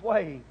block in his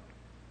way.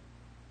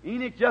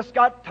 Enoch just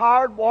got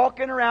tired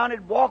walking around.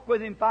 He'd walk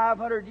with him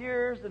 500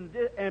 years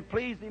and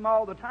pleased him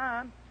all the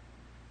time.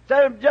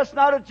 Said I'm just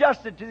not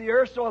adjusted to the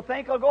earth, so I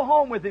think I'll go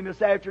home with him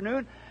this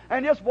afternoon,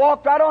 and just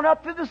walked right on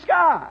up to the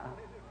sky.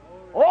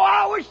 Oh,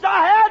 I wish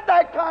I had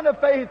that kind of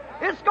faith.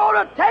 It's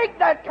going to take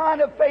that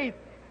kind of faith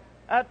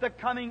at the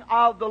coming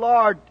of the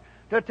Lord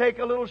to take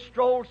a little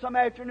stroll some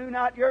afternoon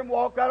out here and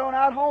walk right on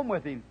out home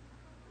with him.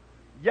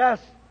 Yes,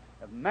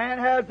 if man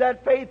has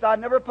that faith, I'd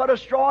never put a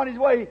straw in his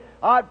way.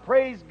 I'd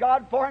praise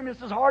God for him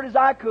just as hard as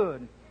I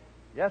could.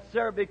 Yes,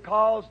 sir,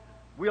 because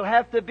we'll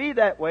have to be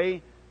that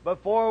way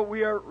before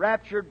we are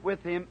raptured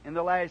with him in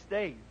the last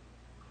days.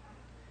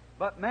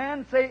 But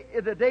man say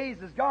the days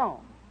is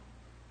gone.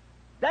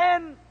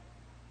 Then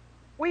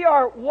we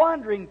are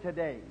wondering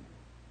today.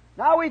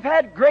 Now we've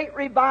had great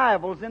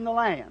revivals in the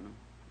land.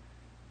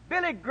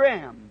 Billy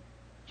Graham,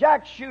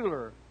 Jack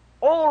Shuler,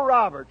 Oral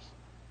Roberts,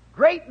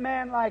 great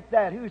men like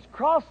that who's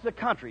crossed the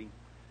country,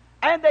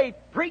 and they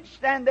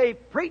preached and they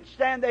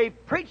preached and they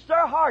preached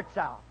their hearts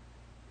out.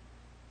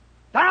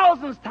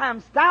 Thousands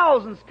times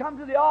thousands come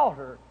to the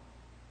altar,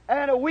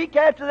 and a week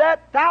after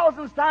that,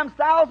 thousands times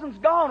thousands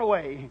gone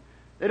away.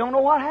 They don't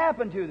know what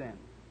happened to them.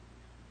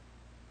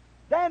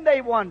 Then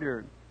they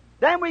wonder.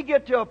 Then we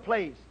get to a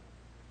place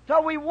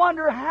so we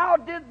wonder, how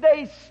did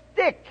they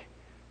stick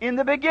in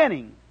the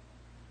beginning?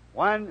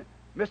 When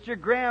Mr.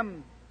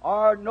 Graham,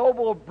 our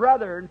noble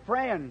brother and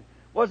friend,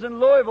 was in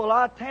Louisville,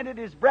 I attended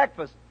his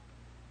breakfast.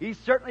 He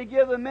certainly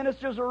gave the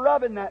ministers a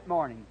rubbing that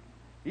morning.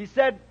 He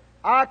said,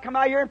 I come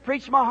out here and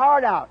preach my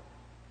heart out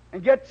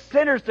and get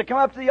sinners to come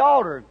up to the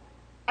altar,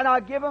 and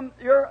I'll give them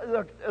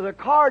the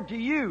card to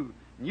you.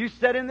 And you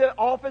sit in the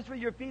office with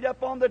your feet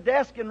up on the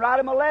desk and write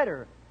them a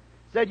letter.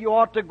 Said you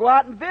ought to go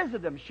out and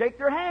visit them, shake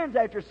their hands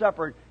after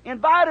supper,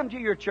 invite them to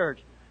your church.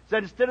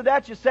 Said instead of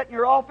that, you sit in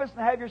your office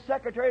and have your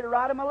secretary to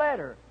write them a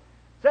letter.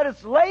 Said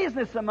it's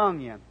laziness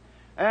among you.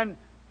 And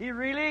he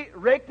really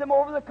raked them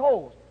over the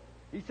coals.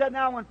 He said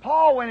now when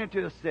Paul went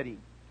into the city,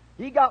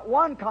 he got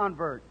one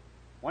convert.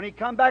 When he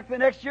come back the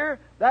next year,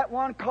 that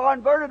one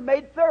converted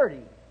made 30.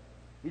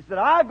 He said,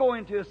 I go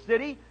into a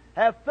city,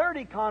 have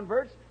 30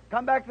 converts,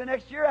 come back the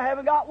next year, I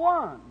haven't got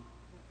one.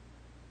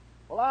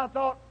 Well, I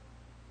thought,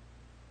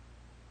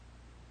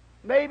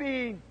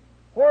 maybe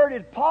where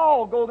did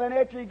Paul go then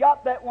after he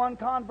got that one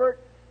convert?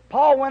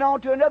 Paul went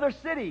on to another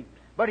city,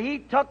 but he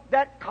took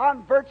that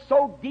convert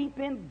so deep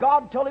in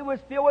God till he was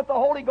filled with the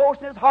Holy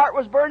Ghost and his heart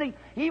was burning,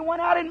 he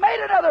went out and made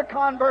another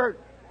convert.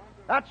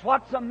 That's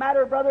what's the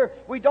matter, brother.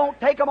 We don't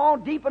take them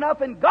on deep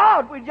enough in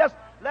God. We just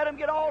let them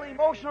get all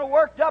emotional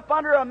worked up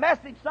under a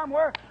message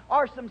somewhere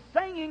or some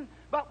singing.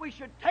 but we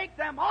should take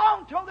them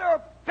on till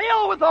they're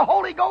filled with the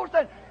Holy Ghost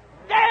and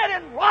dead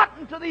and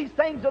rotten to these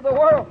things of the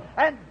world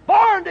and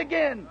born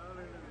again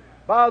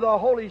by the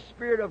Holy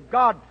Spirit of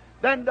God.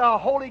 Then the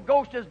Holy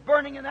Ghost is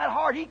burning in that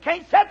heart. He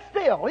can't sit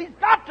still. He's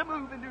got to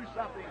move and do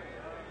something.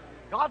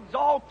 God's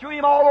all through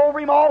him, all over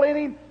him, all in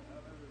him.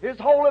 His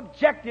whole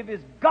objective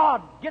is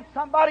God, get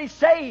somebody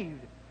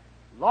saved.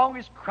 As long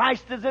as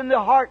Christ is in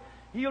the heart,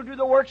 He'll do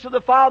the works of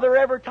the Father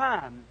every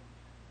time.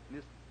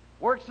 And the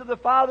works of the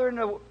Father and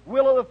the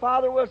will of the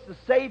Father was to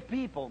save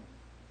people.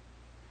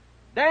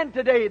 Then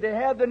today they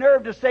have the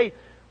nerve to say,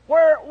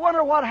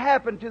 wonder what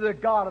happened to the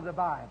God of the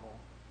Bible.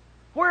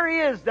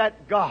 Where is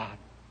that God?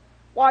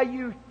 Why,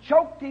 you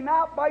choked Him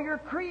out by your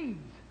creeds.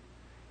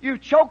 You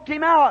choked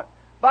Him out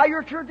by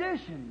your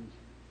traditions.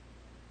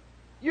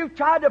 You've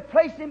tried to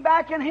place Him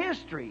back in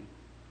history.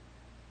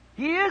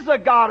 He is a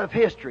God of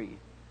history.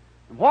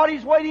 And what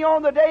He's waiting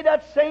on the day,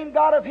 that same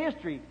God of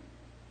history,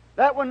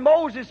 that when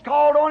Moses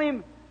called on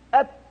Him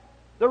at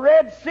the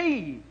Red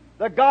Sea,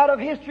 the God of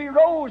history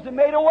rose and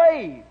made a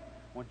way.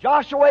 When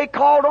Joshua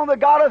called on the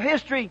God of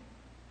history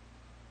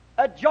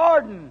at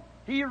Jordan,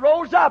 He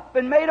rose up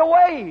and made a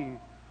way.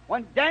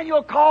 When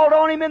Daniel called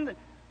on Him in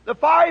the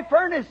fiery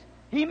furnace,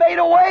 He made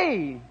a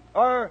way.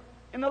 Or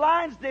in the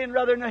lion's den,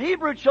 rather, in the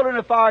Hebrew children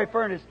of the fiery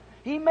furnace,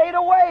 He made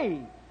a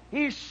way.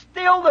 He's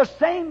still the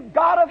same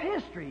God of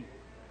history.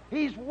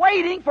 He's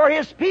waiting for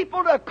His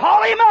people to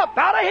call Him up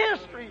out of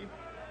history.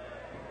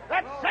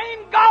 That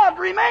same God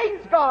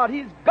remains God.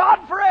 He's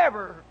God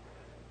forever.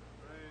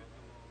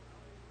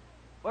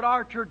 But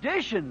our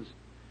traditions,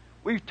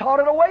 we've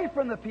taught it away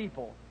from the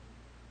people.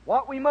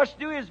 What we must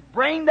do is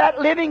bring that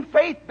living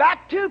faith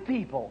back to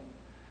people.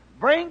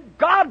 Bring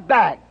God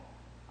back.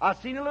 I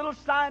seen a little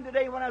sign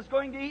today when I was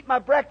going to eat my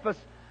breakfast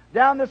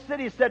down the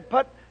city. It said,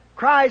 put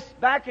Christ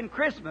back in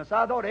Christmas.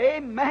 I thought,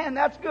 amen,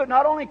 that's good.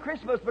 Not only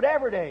Christmas, but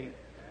every day.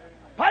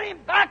 Put Him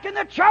back in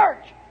the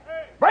church.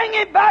 Bring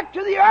Him back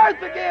to the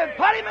earth again.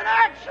 Put Him in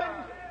action.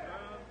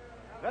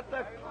 Let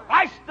the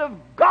Christ of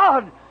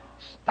God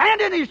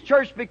stand in His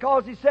church,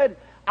 because He said,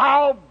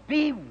 I'll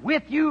be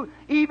with you,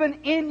 even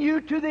in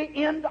you, to the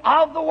end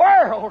of the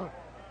world.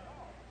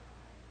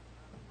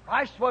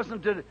 Christ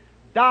wasn't to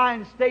die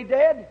and stay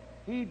dead.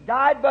 He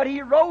died, but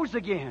He rose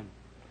again.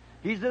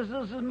 He's as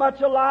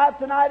much alive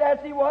tonight as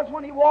He was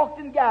when He walked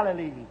in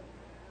Galilee.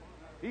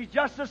 He's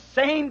just the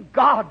same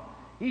God.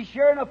 He's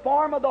sharing the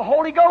form of the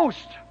Holy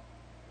Ghost.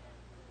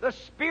 The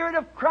Spirit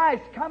of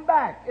Christ come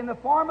back in the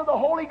form of the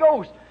Holy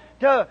Ghost.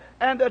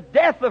 And the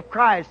death of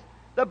Christ,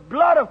 the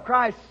blood of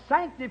Christ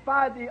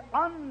sanctified the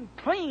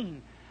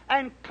unclean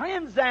and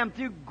cleanse them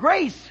through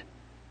grace,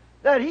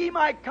 that He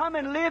might come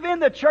and live in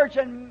the church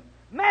and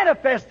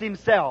manifest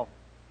Himself.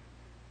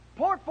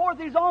 Pour forth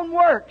His own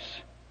works.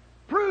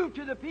 Prove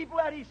to the people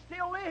that He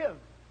still lives.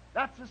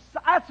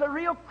 That's a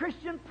real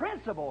Christian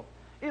principle,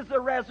 is the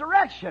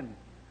resurrection.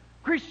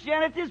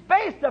 Christianity is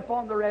based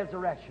upon the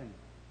resurrection,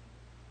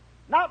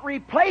 not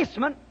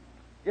replacement.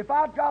 If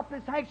I drop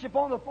this handkerchief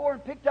on the floor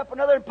and picked up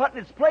another and put in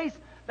its place,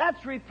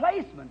 that's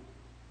replacement.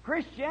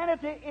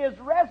 Christianity is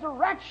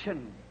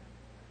resurrection.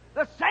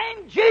 The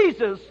same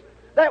Jesus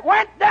that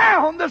went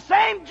down, the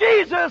same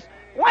Jesus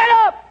went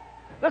up.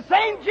 The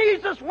same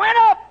Jesus went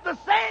up. The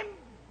same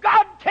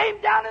God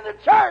came down in the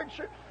church.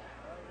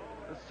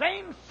 The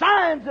same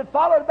signs that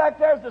followed back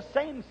there is the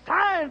same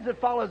signs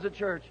that follows the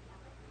church.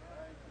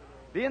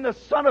 Being the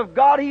Son of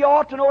God, He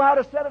ought to know how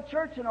to set a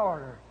church in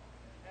order.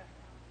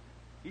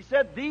 He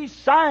said, these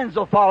signs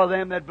will follow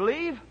them that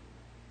believe.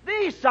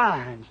 These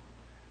signs.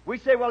 We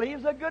say, well, he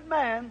was a good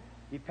man.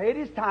 He paid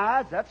his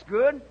tithes. That's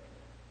good.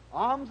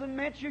 Alms and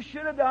mints you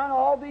should have done,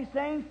 all these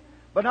things,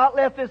 but not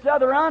left this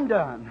other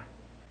undone.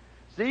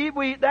 See,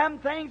 them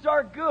things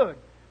are good.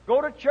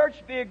 Go to church,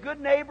 be a good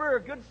neighbor,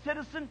 a good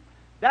citizen.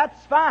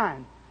 That's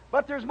fine.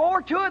 But there's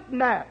more to it than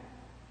that.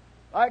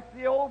 Like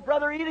the old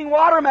brother eating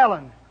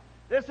watermelon.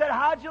 They said,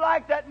 how'd you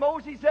like that,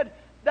 Moses? He said,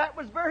 that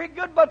was very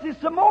good, but there's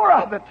some more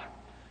of it.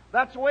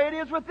 That's the way it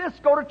is with this.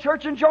 Go to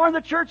church and join the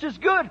church is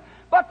good,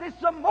 but there's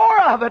some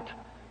more of it.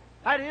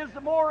 That is,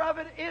 the more of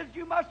it is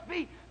you must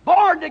be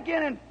born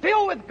again and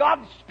filled with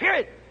God's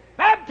Spirit,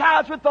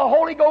 baptized with the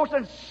Holy Ghost,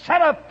 and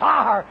set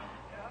afire.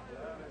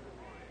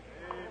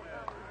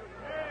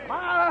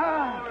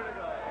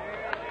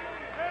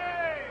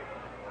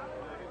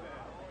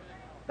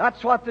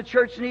 That's what the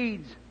church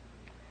needs.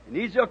 It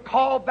needs a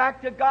call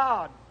back to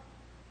God.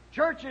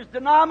 Churches,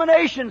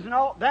 denominations, and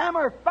all them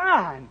are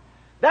fine.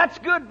 That's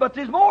good, but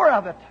there's more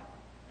of it.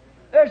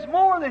 There's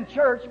more than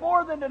church,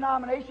 more than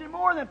denomination,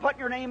 more than putting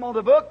your name on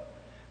the book,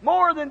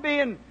 more than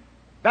being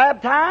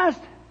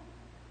baptized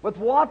with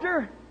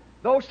water.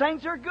 Those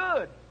things are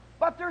good,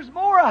 but there's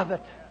more of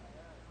it.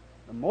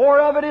 The more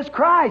of it is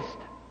Christ.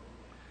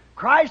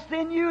 Christ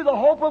in you, the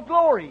hope of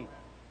glory.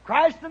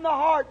 Christ in the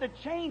heart that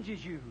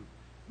changes you,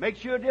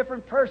 makes you a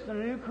different person,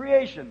 a new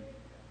creation.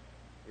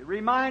 It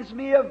reminds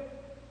me of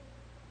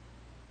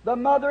the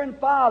mother and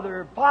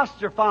father,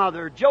 foster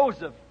father,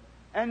 Joseph,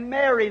 and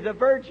Mary the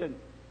Virgin.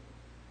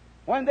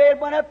 When they had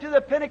went up to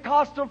the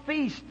Pentecostal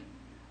feast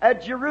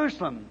at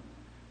Jerusalem,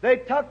 They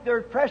took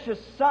their precious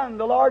Son,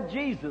 the Lord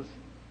Jesus.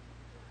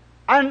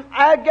 And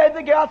I guess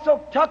they got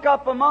so tucked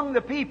up among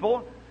the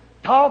people,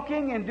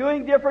 talking and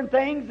doing different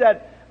things,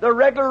 that the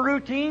regular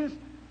routines,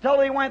 till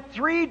they went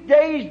 3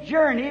 days'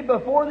 journey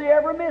before they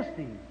ever missed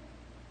Him.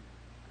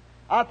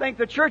 I think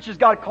the church has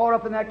got caught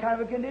up in that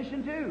kind of a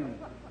condition too.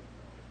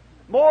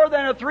 More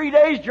than a 3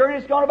 days' journey,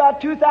 it's gone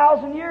about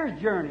 2,000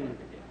 years' journey.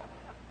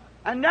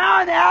 And now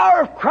in the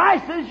hour of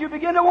crisis, you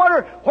begin to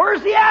wonder,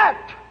 where's He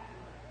at?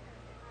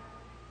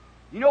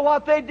 You know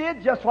what they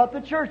did? Just what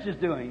the church is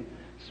doing.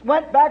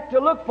 Went back to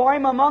look for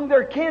Him among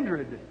their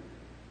kindred.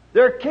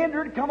 Their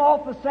kindred come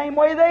off the same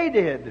way they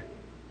did.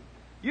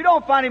 You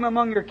don't find Him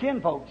among your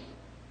kinfolks.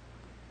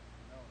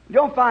 You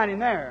don't find Him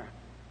there.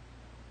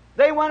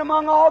 They went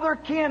among all their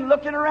kin,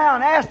 looking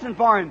around, asking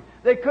for Him.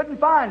 They couldn't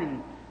find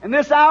Him. In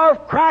this hour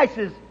of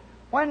crisis,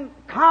 when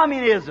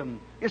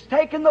communism is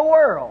taking the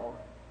world,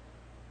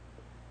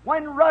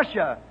 when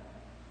Russia,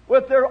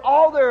 with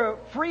all their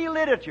free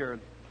literature,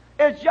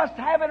 is just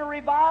having a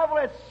revival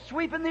that's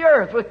sweeping the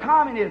earth with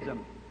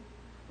communism,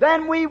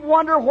 then we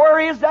wonder, where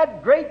is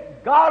that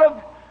great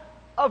God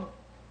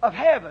of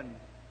heaven?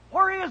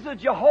 Where is the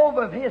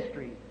Jehovah of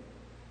history?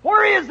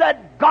 Where is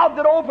that God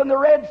that opened the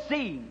Red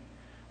Sea?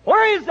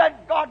 Where is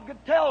that God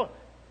could tell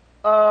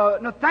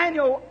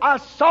Nathaniel, I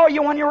saw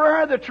you when you were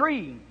under the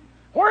tree?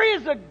 Where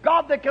is the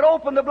God that could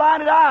open the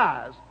blinded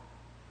eyes?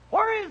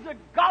 Where is the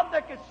God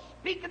that could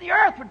speak and the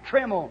earth would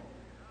tremble?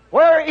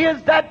 Where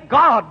is that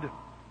God?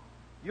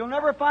 You'll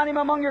never find Him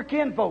among your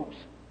kinfolks.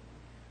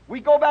 We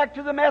go back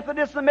to the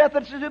Methodists, to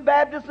the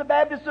Baptists,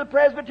 to the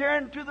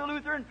Presbyterian, to the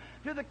Lutheran,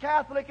 to the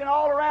Catholic, and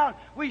all around.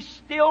 We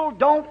still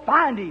don't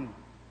find Him.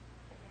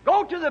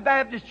 Go to the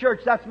Baptist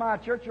church. That's my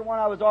church, the one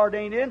I was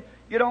ordained in.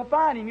 You don't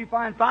find Him. You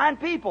find fine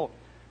people.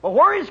 But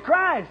where is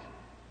Christ?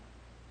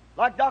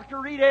 Like Dr.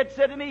 Reed had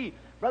said to me,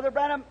 Brother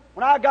Branham,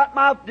 when I got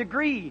my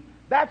degree,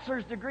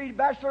 bachelor's degree,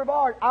 Bachelor of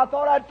Art, I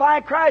thought I'd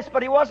find Christ,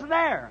 but He wasn't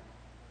there.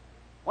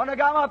 When I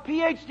got my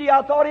PhD,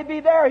 I thought He'd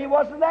be there. He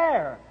wasn't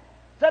there.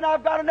 Said,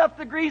 I've got enough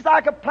degrees I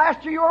could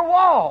plaster your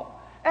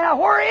wall. And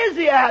now, where is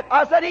He at?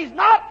 I said, He's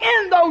not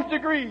in those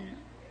degrees.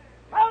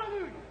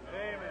 Hallelujah.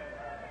 Amen.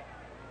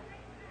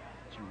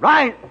 That's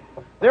right.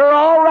 They're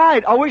all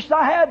right. I wish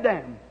I had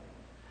them.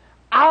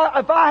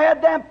 If I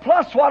had them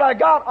plus what I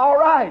got, all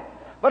right.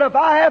 But if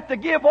I have to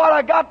give what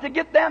I got to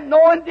get them,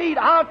 no indeed,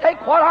 I'll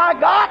take what I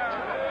got.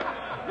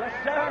 Yes,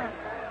 sir.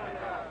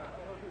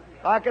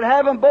 If I could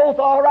have them both,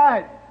 all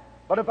right.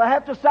 But if I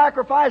have to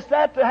sacrifice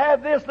that to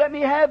have this, let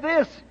me have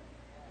this.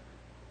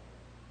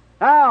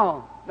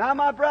 Now,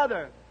 my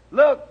brother,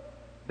 look,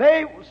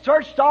 they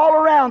searched all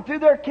around through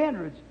their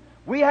kindreds.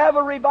 We have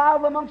a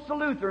revival amongst the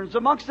Lutherans,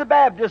 amongst the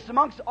Baptists,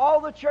 amongst all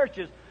the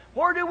churches.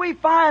 Where do we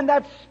find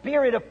that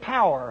spirit of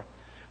power?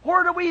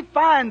 Where do we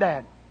find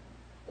that?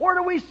 Where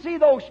do we see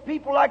those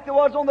people like there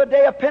was on the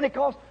day of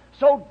Pentecost,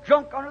 so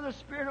drunk under the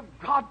Spirit of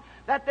God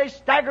that they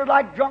staggered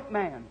like drunk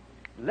men?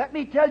 Let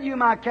me tell you,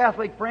 my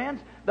Catholic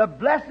friends, the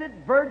Blessed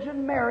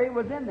Virgin Mary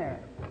was in there.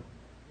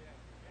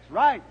 That's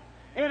right.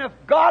 And if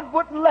God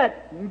wouldn't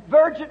let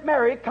Virgin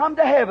Mary come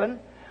to heaven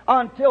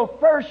until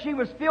first she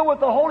was filled with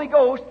the Holy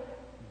Ghost,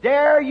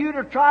 dare you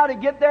to try to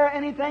get there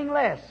anything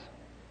less.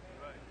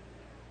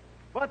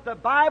 But the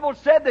Bible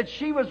said that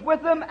she was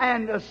with them,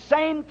 and the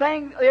same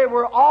thing they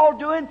were all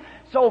doing,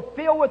 so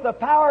filled with the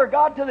power of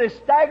God till they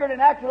staggered and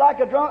acted like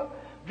a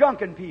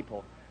drunken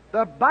people.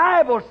 The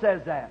Bible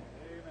says that.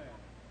 Amen.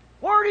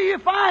 Where do you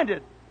find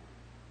it?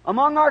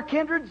 Among our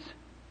kindreds?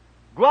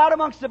 Go out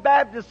amongst the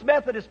Baptists,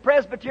 Methodists,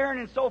 Presbyterian,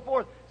 and so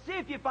forth. See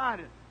if you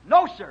find it.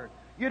 No, sir.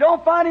 You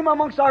don't find Him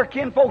amongst our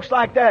kinfolks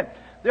like that.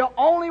 The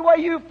only way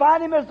you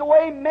find Him is the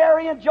way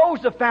Mary and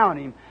Joseph found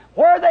Him.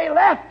 Where they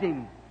left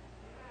Him.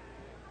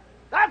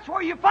 That's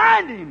where you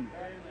find Him.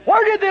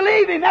 Where did they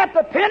leave Him? At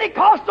the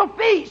Pentecostal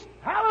feast.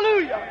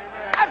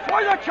 Hallelujah. That's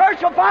where the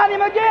church will find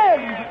Him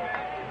again.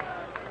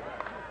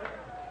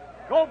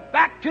 Go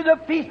back to the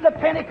Feast of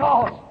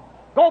Pentecost.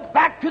 Go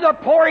back to the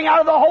pouring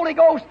out of the Holy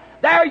Ghost.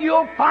 There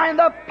you'll find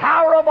the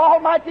power of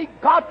Almighty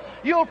God.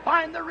 You'll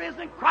find the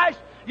risen Christ.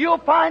 You'll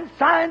find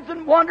signs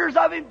and wonders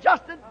of Him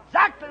just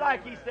exactly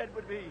like He said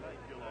would be.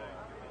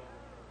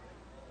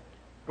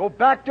 Go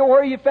back to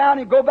where you found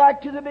Him. Go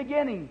back to the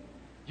beginning.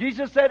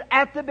 Jesus said,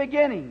 at the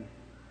beginning.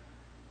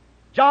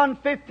 John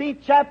 15th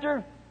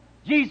chapter,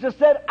 Jesus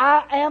said,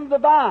 I am the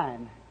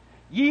vine.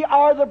 Ye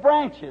are the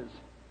branches.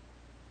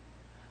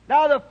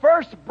 Now the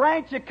first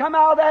branch that come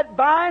out of that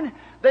vine,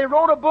 they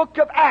wrote a book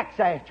of Acts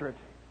after it.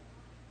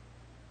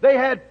 They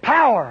had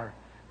power.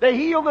 They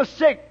healed the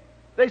sick.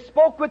 They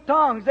spoke with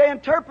tongues. They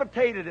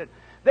interpreted it.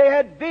 They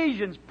had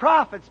visions,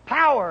 prophets,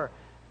 power.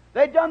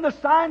 They'd done the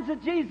signs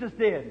that Jesus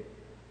did.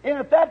 And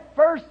if that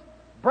first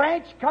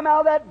branch come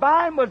out of that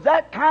vine was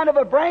that kind of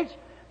a branch,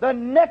 the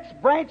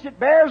next branch it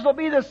bears will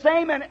be the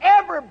same, and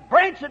every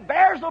branch it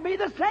bears will be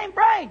the same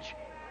branch.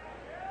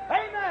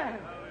 Amen.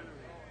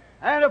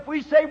 And if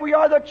we say we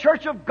are the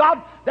church of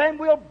God, then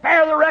we'll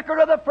bear the record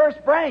of the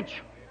first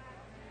branch.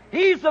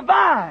 He's the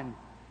vine.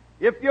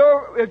 If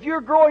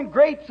you're growing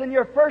grapes and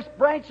your first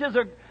branches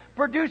are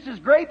produces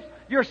grapes,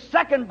 your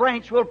second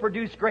branch will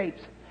produce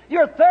grapes.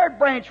 Your third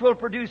branch will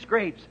produce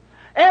grapes.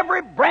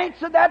 Every branch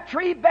that that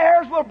tree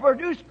bears will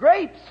produce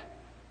grapes.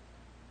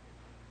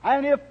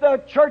 And if the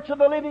Church of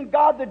the Living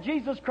God that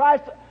Jesus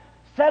Christ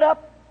set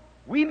up,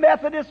 we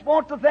Methodists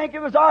want to think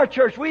it was our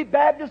church. We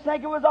Baptists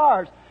think it was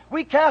ours.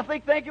 We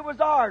Catholic think it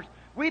was ours.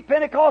 We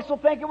Pentecostal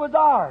think it was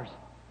ours.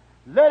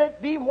 Let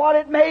it be what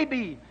it may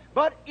be.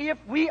 But if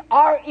we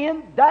are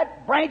in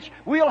that branch,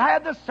 we'll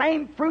have the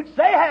same fruits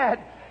they had.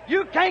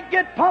 You can't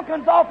get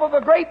pumpkins off of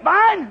a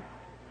grapevine.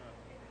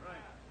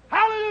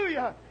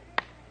 Hallelujah!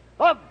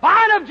 The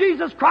vine of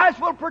Jesus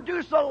Christ will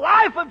produce the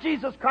life of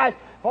Jesus Christ,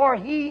 for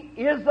He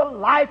is the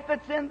life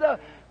that's in the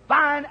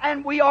vine,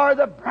 and we are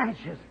the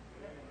branches.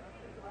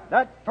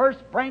 That first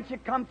branch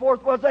that come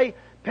forth was a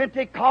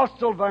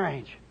Pentecostal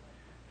branch,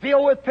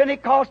 filled with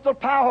Pentecostal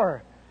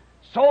power,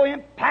 so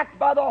impacted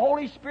by the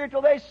Holy Spirit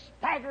till they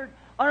staggered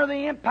under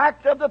the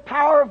impact of the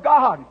power of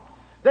God.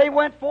 They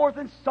went forth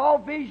and saw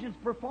visions,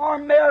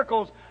 performed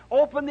miracles,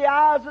 opened the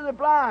eyes of the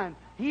blind,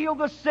 healed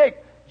the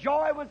sick.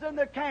 Joy was in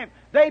the camp.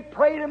 They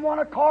prayed in one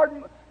accord,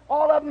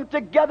 all of them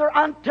together,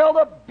 until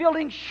the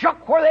building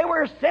shook where they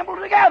were assembled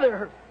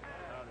together.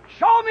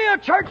 Show me a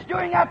church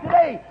doing that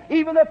today.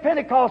 Even the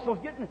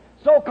Pentecostals getting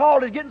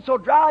so-called is getting so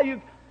dry,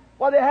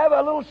 they have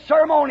a little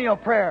ceremonial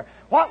prayer.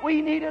 What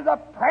we need is a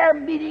prayer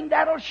meeting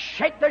that'll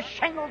shake the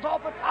shingles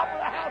off the top of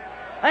the house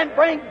and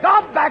bring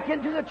God back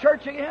into the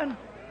church again.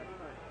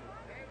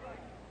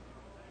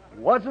 It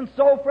wasn't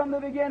so from the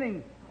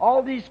beginning.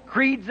 All these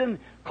creeds and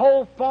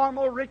cold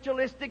formal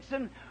ritualistics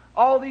and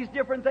all these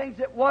different things,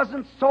 it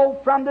wasn't so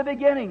from the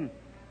beginning.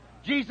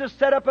 Jesus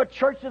set up a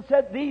church that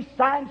said, "These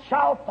signs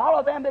shall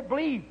follow them that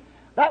believe."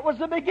 That was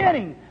the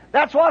beginning.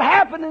 That's what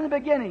happened in the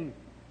beginning.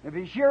 If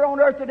He's here on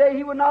earth today,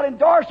 He would not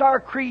endorse our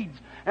creeds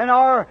and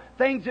our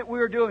things that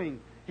we're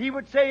doing. He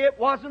would say it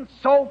wasn't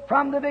so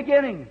from the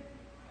beginning.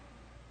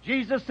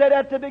 Jesus said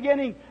at the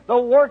beginning, "The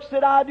works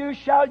that I do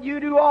shall you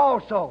do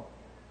also."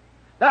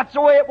 That's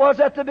the way it was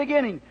at the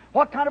beginning.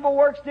 What kind of a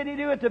works did He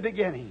do at the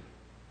beginning?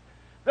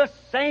 The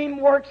same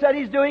works that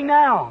He's doing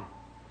now.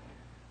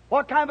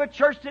 What kind of a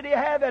church did He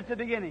have at the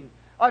beginning?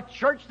 A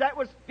church that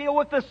was filled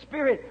with the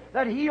Spirit,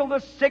 that healed the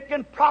sick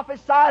and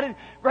prophesied and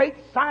great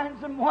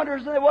signs and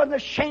wonders, and they wasn't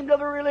ashamed of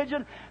their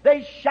religion.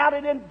 They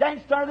shouted and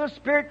danced under the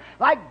Spirit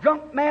like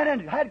drunk men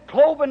and had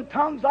cloven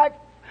tongues like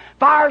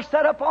fire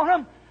set upon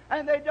them.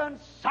 And they done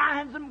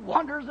signs and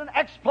wonders and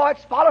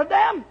exploits followed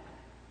them.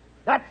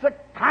 That's the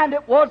kind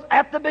it was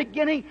at the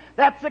beginning.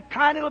 That's the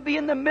kind it'll be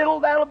in the middle.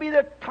 That'll be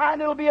the kind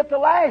it'll be at the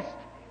last.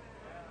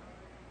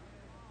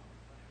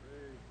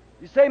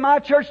 You say, "My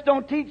church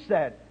don't teach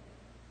that."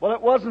 Well,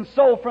 it wasn't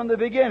so from the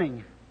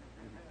beginning.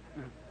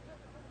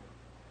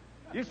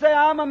 You say,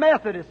 "I'm a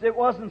Methodist." It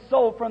wasn't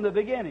so from the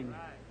beginning.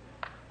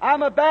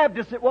 I'm a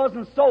Baptist. It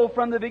wasn't so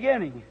from the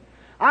beginning.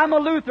 I'm a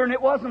Lutheran.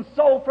 It wasn't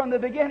so from the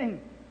beginning.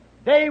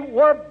 They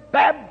were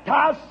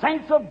baptized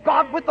saints of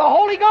God with the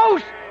Holy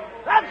Ghost.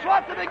 That's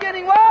what the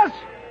beginning was.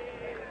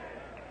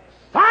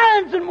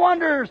 Signs and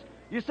wonders.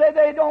 You say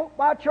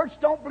my church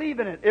don't believe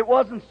in it. It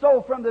wasn't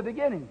so from the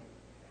beginning.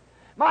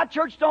 My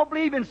church don't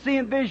believe in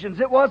seeing visions.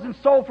 It wasn't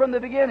so from the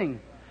beginning.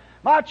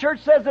 My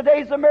church says the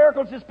days of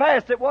miracles is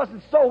past. It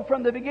wasn't so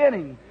from the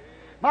beginning.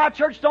 My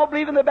church don't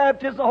believe in the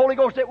baptism of the Holy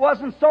Ghost. It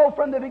wasn't so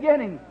from the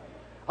beginning.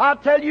 I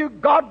tell you,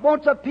 God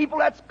wants a people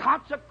that's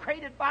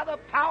consecrated by the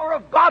power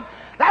of God,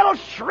 that'll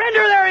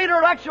surrender their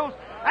intellectuals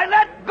and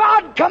let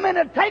God come in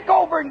and take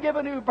over and give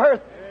a new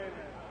birth.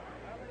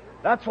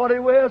 That's what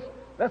it was.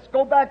 Let's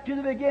go back to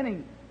the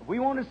beginning. We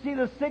want to see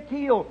the sick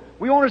healed.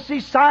 We want to see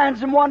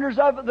signs and wonders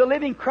of the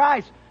living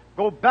Christ.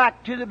 Go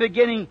back to the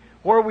beginning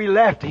where we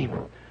left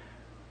Him.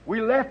 We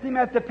left Him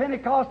at the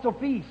Pentecostal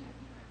feast.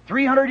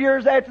 300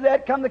 years after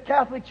that come the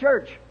Catholic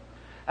Church.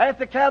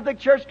 After the Catholic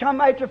Church come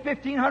after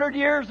 1,500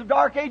 years of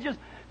Dark Ages,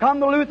 come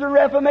the Lutheran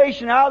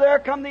Reformation. Out there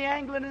come the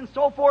Anglican and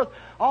so forth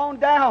on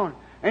down.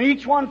 And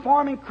each one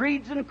forming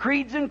creeds and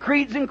creeds and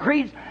creeds and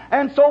creeds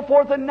and so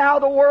forth. And now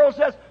the world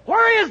says,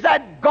 "Where is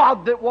that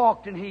God that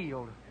walked and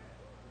healed?"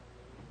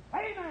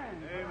 Amen.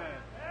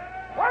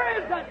 Amen.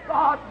 Where is that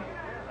God?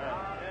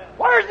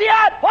 Where's He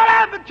at? What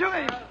happened to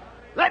Him?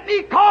 Let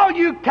me call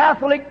you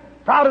Catholic,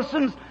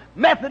 Protestants,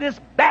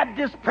 Methodists,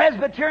 Baptists,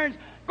 Presbyterians.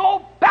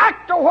 Go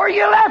back to where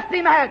you left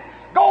Him at.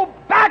 Go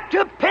back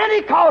to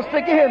Pentecost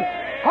again.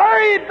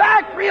 Hurry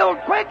back real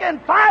quick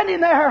and find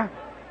Him there.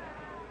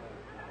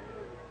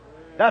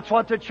 That's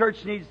what the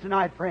church needs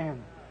tonight,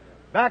 friend.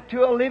 Back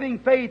to a living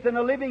faith and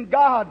a living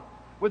God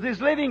with His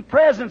living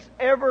presence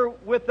ever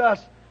with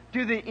us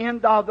to the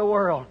end of the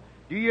world.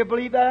 Do you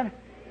believe that? Amen.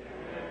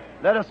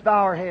 Let us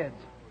bow our heads.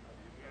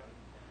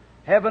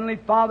 Heavenly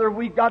Father,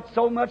 we've got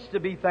so much to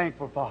be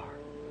thankful for.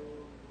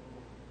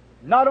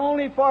 Not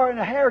only for an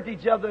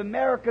heritage of the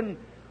American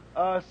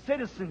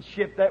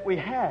citizenship that we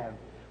have,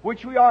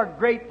 which we are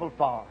grateful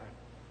for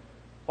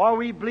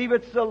we believe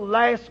it's the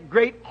last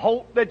great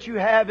hope that you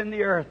have in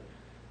the earth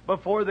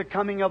before the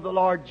coming of the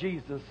Lord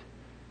Jesus.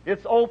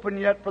 It's open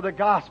yet for the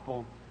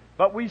gospel,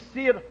 but we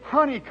see it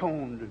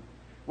honeycombed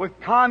with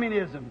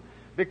communism,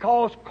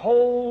 Because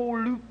cold,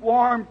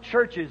 lukewarm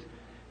churches,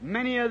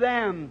 many of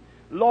them,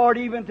 Lord,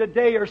 even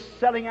today are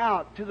selling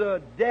out to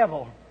the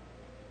devil,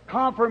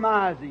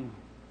 compromising.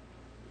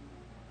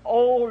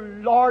 Oh,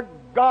 Lord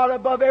God,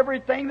 above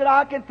everything that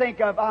I can think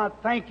of, I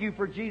thank You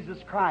for Jesus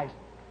Christ,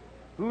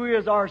 who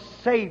is our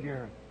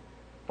Savior,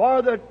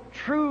 for the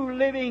true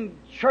living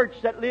church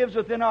that lives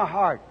within our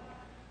heart.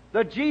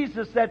 The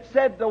Jesus that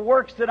said, the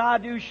works that I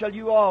do shall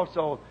you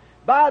also.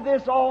 By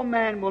this all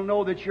men will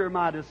know that You're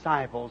My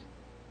disciples.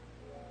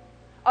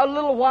 A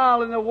little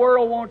while and the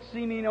world won't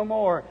see Me no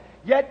more.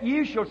 Yet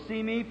you shall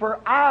see Me,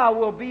 for I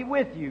will be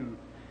with you.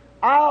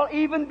 I'll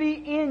even be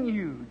in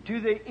you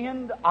to the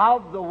end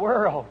of the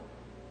world.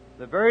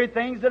 The very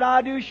things that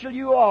I do shall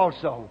you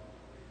also.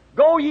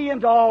 Go ye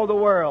into all the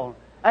world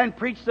and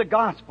preach the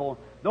gospel.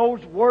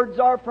 Those words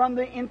are from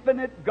the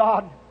infinite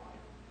God.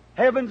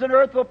 Heavens and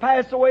earth will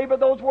pass away, but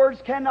those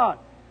words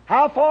cannot.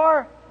 How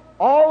far?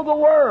 All the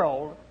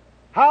world.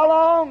 How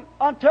long?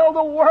 Until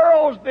the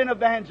world's been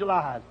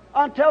evangelized.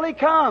 Until He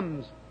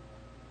comes.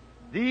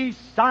 These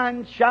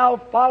signs shall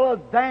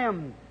follow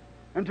them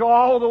into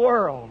all the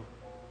world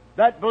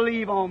that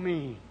believe on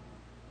Me.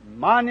 In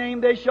My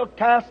name they shall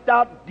cast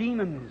out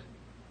demons,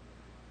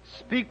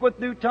 speak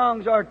with new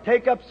tongues, or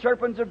take up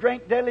serpents, or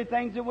drink deadly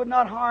things that would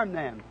not harm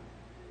them.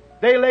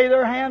 They lay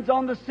their hands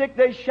on the sick,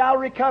 they shall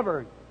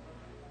recover.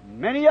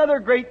 Many other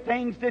great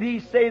things did He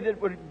say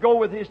that would go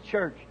with His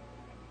church.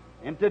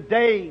 And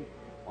today,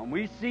 when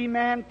we see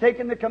man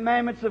taking the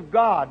commandments of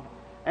God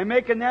and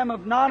making them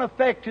of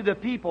non-effect to the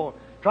people,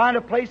 trying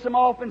to place them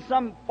off in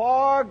some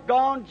far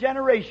gone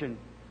generation,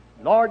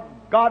 Lord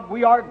God,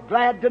 we are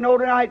glad to know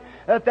tonight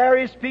that there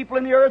is people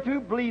in the earth who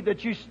believe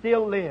that You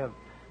still live,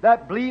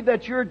 that believe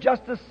that You're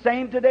just the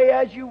same today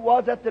as You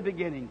was at the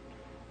beginning.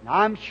 And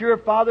I'm sure,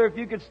 Father, if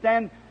You could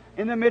stand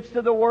in the midst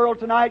of the world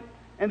tonight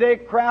and they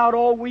crowd,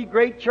 oh, we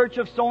great church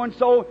of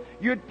so-and-so,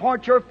 You'd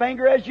point Your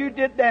finger as You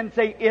did then and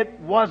say, it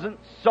wasn't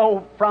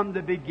so from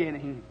the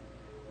beginning.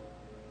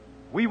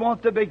 We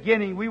want the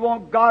beginning. We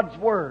want God's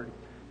Word.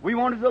 We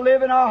want it to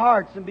live in our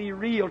hearts and be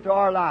real to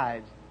our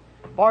lives.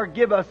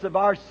 Forgive us of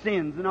our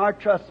sins and our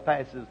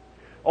trespasses.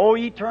 O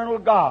eternal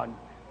God,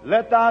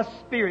 let Thy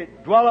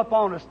Spirit dwell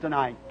upon us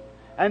tonight.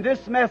 And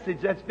this message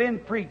that's been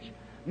preached,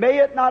 may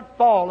it not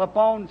fall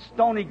upon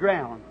stony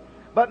ground,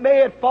 but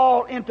may it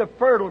fall into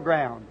fertile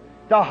ground,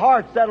 to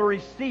hearts that'll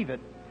receive it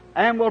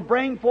and will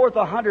bring forth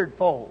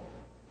 100-fold.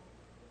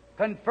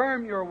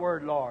 Confirm Your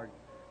Word, Lord,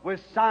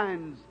 with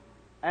signs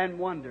and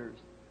wonders.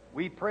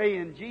 We pray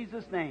in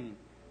Jesus' name.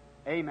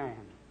 Amen.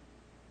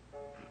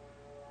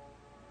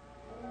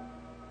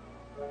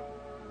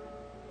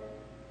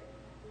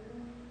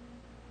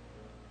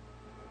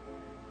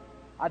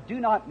 I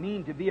do not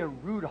mean to be a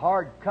rude,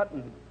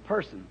 hard-cutting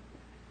person,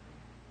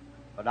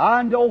 but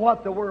I know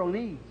what the world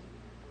needs.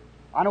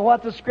 I know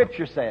what the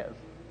Scripture says.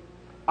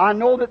 I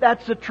know that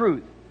that's the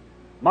truth.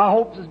 My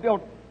hopes is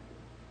built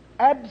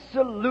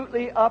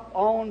absolutely up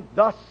on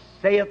thus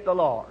saith the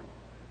Lord.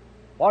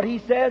 What He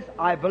says,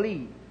 I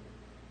believe.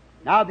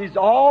 Now, there's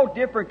all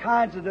different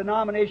kinds of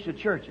denominational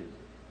churches.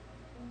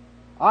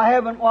 I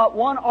haven't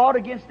one ought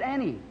against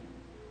any.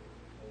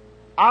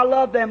 I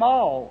love them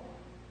all.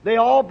 They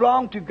all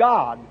belong to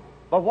God.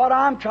 But what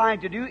I'm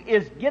trying to do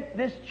is get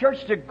this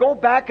church to go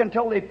back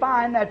until they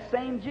find that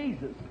same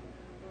Jesus.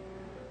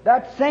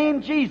 That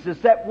same Jesus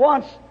that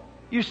once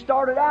you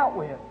started out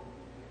with.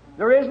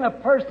 There isn't a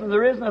person,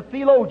 there isn't a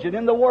theologian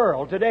in the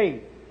world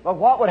today, but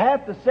what would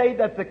have to say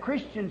that the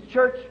Christian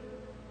church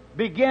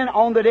began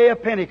on the day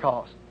of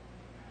Pentecost.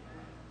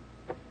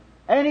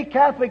 Any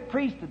Catholic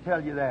priest would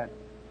tell you that.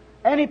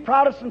 Any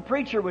Protestant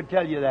preacher would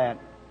tell you that.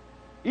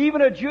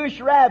 Even a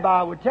Jewish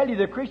rabbi would tell you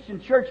the Christian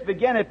church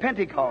began at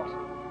Pentecost.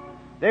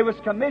 They was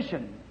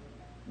commissioned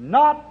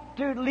not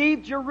to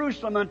leave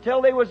Jerusalem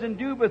until they was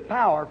endued with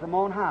power from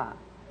on high.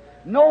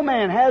 No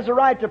man has a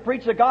right to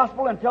preach the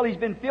gospel until he's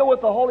been filled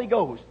with the Holy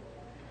Ghost.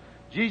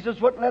 Jesus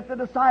wouldn't let the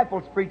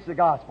disciples preach the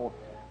gospel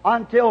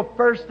until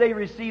first they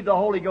received the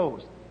Holy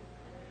Ghost.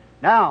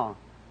 Now,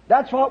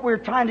 that's what we're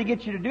trying to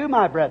get you to do,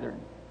 my brethren.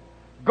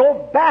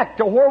 Go back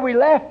to where we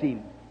left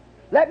Him.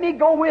 Let me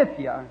go with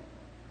you.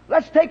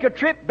 Let's take a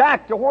trip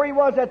back to where He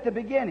was at the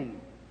beginning.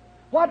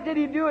 What did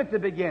He do at the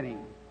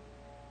beginning?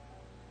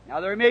 Now,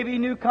 there may be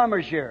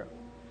newcomers here.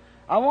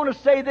 I want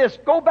to say this.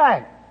 Go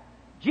back.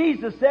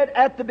 Jesus said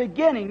at the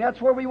beginning,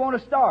 that's where we want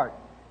to start.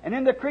 And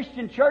in the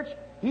Christian church,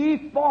 He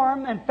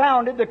formed and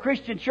founded the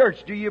Christian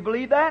church. Do you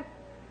believe that?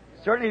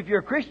 Certainly if you're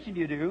a Christian,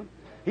 you do.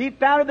 He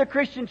founded the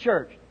Christian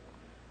church.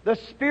 The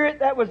Spirit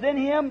that was in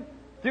Him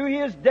through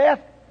His death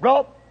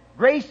brought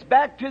grace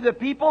back to the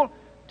people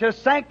to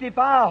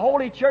sanctify a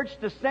holy church,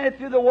 to send it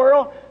through the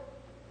world,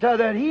 so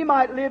that He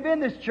might live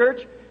in this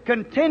church,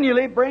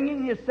 continually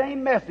bringing His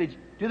same message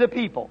to the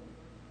people.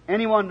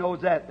 Anyone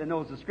knows that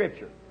knows the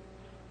Scripture.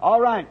 All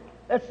right,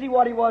 let's see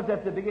what He was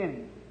at the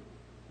beginning.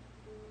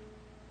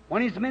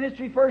 When His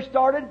ministry first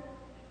started,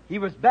 He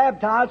was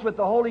baptized with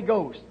the Holy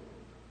Ghost.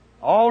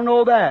 All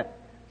know that.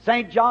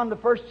 St. John, the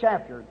 1st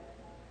chapter.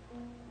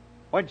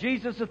 When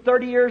Jesus was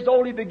 30 years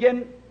old, He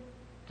began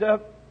to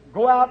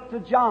go out to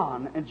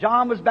John, and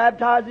John was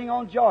baptizing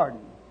on Jordan.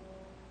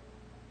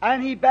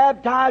 And he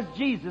baptized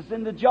Jesus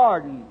in the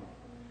Jordan.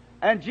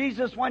 And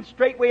Jesus went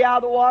straightway out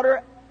of the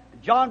water.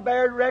 John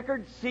bared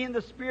record, seeing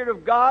the Spirit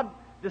of God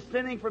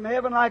descending from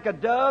heaven like a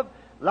dove,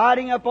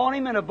 lighting upon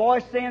him, and a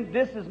voice saying,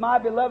 "This is my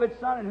beloved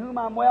Son, in whom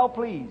I'm well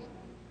pleased."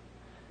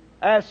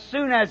 As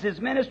soon as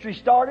his ministry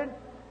started,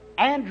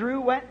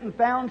 Andrew went and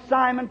found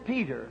Simon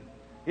Peter.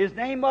 His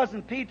name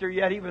wasn't Peter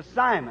yet, he was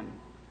Simon.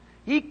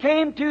 He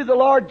came to the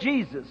Lord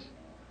Jesus.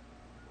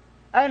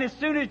 And as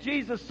soon as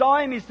Jesus saw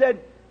him, he said,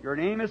 "Your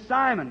name is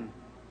Simon,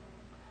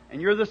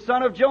 and you're the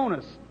son of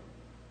Jonas."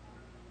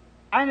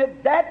 And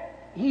at that,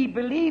 he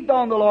believed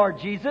on the Lord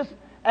Jesus,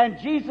 and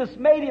Jesus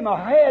made him a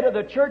head of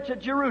the church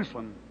at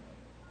Jerusalem.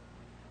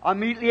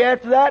 Immediately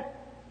after that,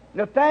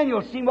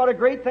 Nathanael seen what a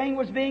great thing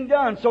was being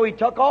done. So he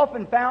took off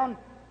and found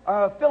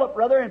Philip,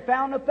 and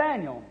found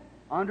Nathanael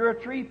under a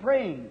tree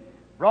praying.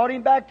 Brought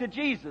him back to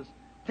Jesus,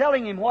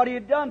 telling him what he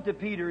had done to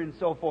Peter and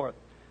so forth.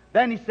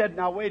 Then he said,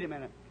 "Now wait a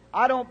minute.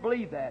 I don't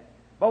believe that."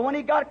 But when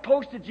he got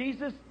close to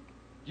Jesus,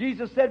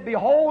 Jesus said,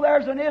 "Behold,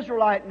 there's an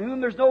Israelite in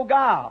whom there's no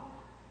guile."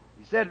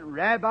 He said,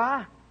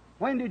 "Rabbi,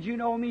 when did you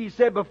know me?" He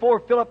said, "Before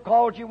Philip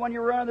called you, when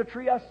you were under the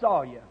tree, I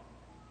saw you."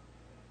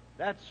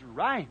 That's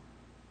right.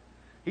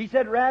 He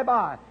said,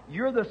 "Rabbi,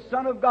 you're the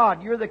Son of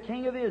God. You're the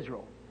King of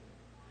Israel."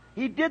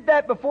 He did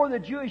that before the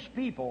Jewish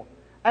people.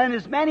 And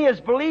as many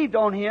as believed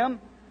on Him,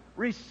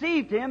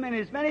 received Him, and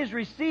as many as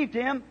received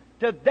Him,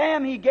 to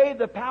them He gave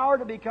the power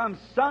to become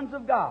sons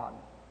of God.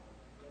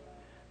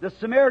 The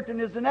Samaritan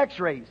is the next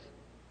race.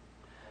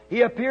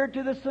 He appeared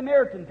to the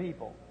Samaritan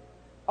people,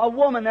 a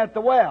woman at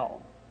the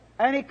well,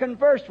 and He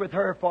conversed with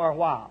her for a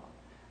while.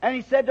 And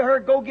He said to her,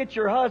 "Go get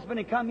your husband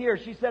and come here."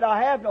 She said,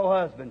 "I have no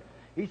husband."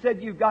 He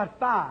said, "You've got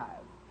 5.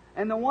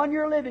 And the one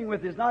you're living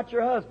with is not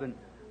your husband."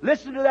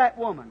 Listen to that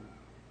woman.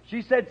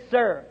 She said,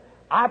 "Sir,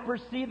 I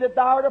perceive that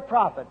thou art a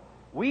prophet.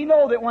 We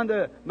know that when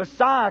the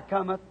Messiah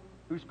cometh,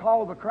 who's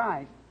called the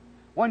Christ,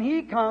 when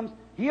He comes,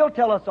 He'll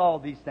tell us all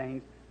these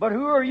things. But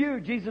who are you?"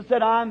 Jesus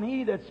said, "I'm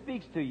He that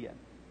speaks to you."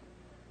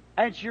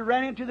 And she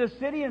ran into the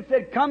city and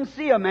said, "Come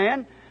see a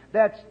man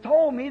that's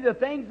told me the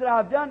things that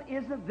I've done.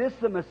 Isn't this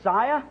the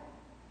Messiah?"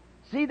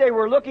 See, they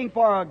were looking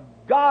for a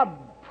God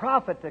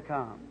prophet to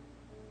come.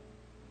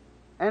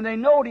 And they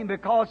knowed Him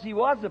because He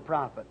was a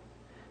prophet.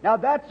 Now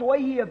that's the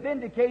way He had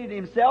vindicated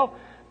Himself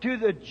to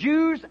the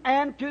Jews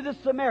and to the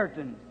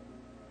Samaritans.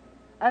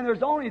 And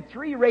there's only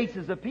 3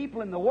 races of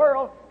people in the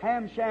world: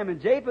 Ham, Shem,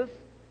 and Japheth.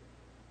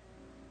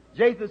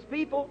 Japheth's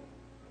people.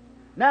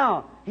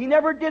 Now, He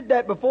never did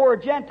that before a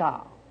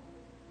Gentile.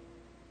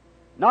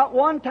 Not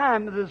one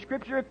time is the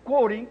Scripture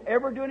quoting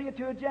ever doing it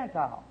to a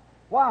Gentile.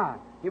 Why?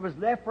 It was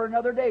left for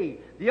another day.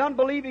 The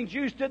unbelieving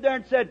Jews stood there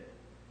and said,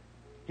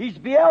 "He's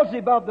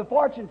Beelzebub, the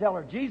fortune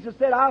teller." Jesus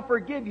said, "I'll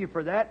forgive you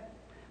for that.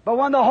 But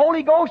when the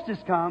Holy Ghost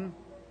has come,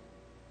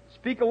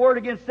 speak a word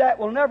against that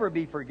will never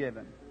be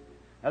forgiven."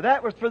 Now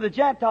that was for the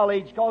Gentile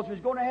age, because we was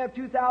going to have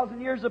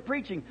 2,000 years of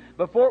preaching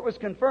before it was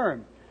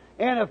confirmed.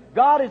 And if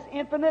God is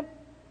infinite,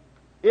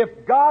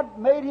 if God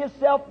made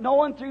Himself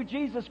known through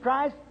Jesus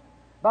Christ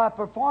by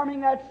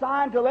performing that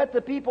sign to let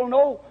the people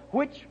know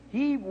which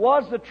He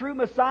was the true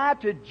Messiah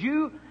to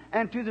Jew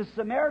and to the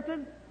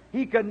Samaritan,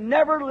 He could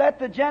never let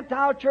the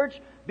Gentile church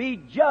be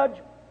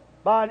judged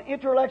by an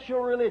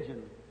intellectual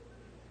religion.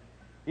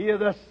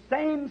 The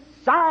same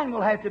sign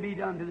will have to be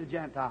done to the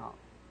Gentile.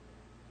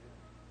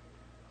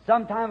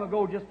 Some time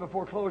ago, just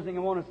before closing,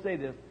 I want to say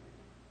this.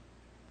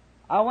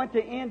 I went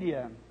to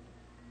India.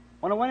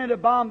 When I went into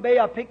Bombay,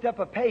 I picked up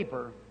a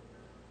paper.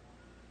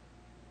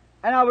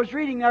 And I was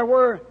reading there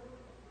where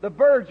the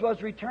birds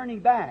was returning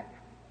back.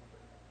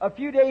 A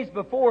few days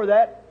before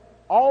that,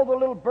 all the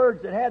little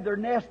birds that had their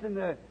nest in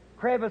the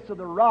crevice of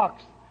the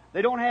rocks,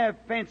 they don't have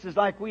fences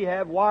like we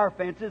have, wire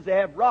fences. They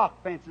have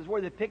rock fences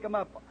where they pick them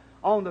up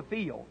on the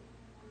field.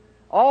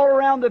 All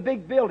around the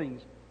big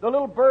buildings, the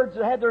little birds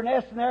that had their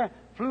nest in there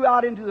flew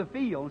out into the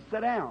field and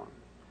sat down.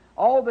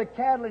 All the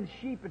cattle and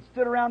sheep had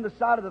stood around the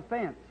side of the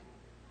fence.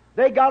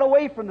 They got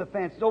away from the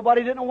fence.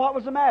 Nobody didn't know what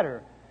was the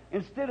matter.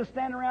 Instead of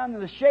standing around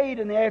in the shade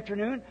in the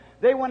afternoon,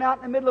 they went out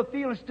in the middle of the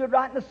field and stood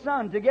right in the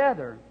sun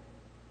together.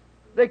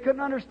 They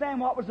couldn't understand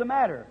what was the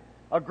matter.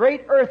 A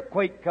great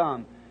earthquake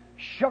come,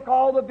 shook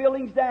all the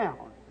buildings down.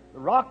 The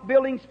rock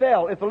buildings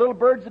fell. If the little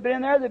birds had been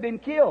in there, they'd been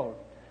killed.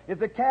 If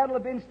the cattle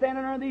had been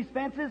standing under these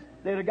fences,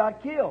 they'd have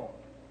got killed.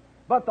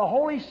 But the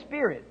Holy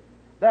Spirit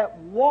that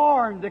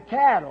warned the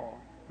cattle,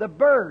 the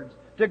birds,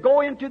 to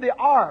go into the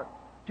ark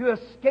to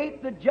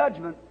escape the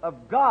judgment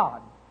of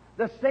God,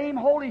 the same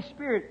Holy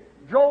Spirit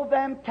drove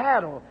them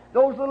cattle,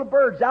 those little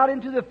birds, out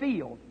into the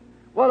field.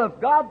 Well, if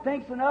God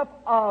thinks enough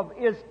of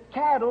His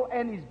cattle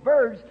and His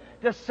birds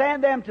to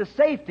send them to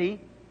safety,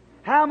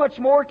 how much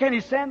more can He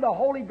send the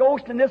Holy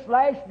Ghost in this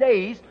last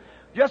days,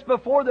 just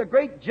before the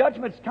great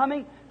judgment's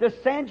coming, to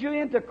send you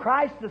into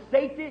Christ to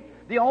safety,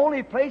 the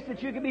only place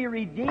that you can be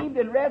redeemed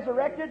and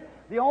resurrected,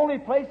 the only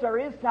place there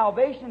is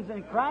salvation is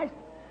in Christ.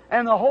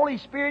 And the Holy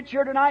Spirit's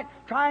here tonight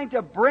trying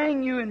to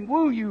bring you and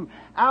woo you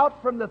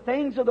out from the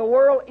things of the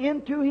world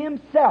into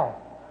Himself.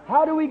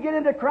 How do we get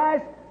into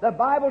Christ? The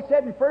Bible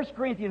said in 1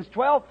 Corinthians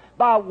 12,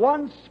 by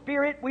one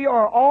Spirit we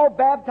are all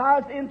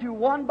baptized into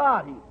one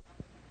body.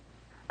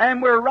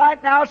 And we're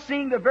right now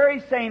seeing the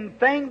very same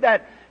thing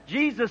that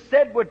Jesus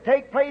said would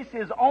take place.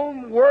 His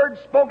own word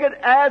spoken,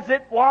 as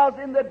it was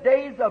in the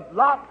days of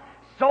Lot,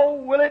 so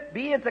will it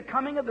be at the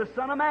coming of the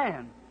Son of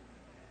Man.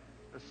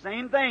 The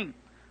same thing.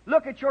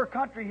 Look at your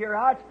country here,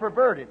 how it's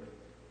perverted.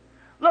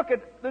 Look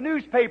at the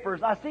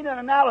newspapers. I've seen an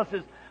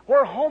analysis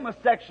where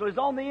homosexual is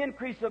on the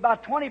increase of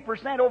about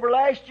 20% over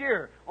last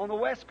year on the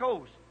West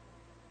Coast.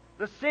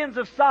 The sins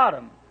of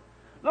Sodom.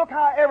 Look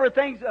how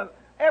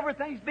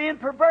everything's being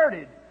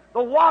perverted.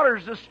 The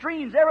waters, the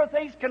streams,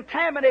 everything's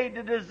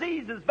contaminated, the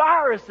diseases,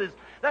 viruses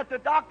that the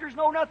doctors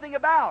know nothing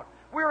about.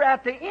 We're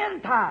at the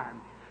end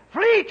time.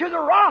 Flee to the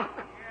rock.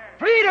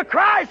 Flee to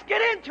Christ.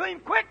 Get into Him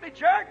quickly,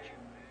 church.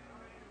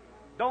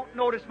 Don't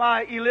notice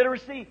my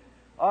illiteracy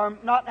or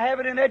not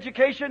having an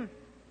education.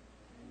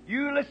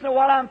 You listen to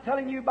what I'm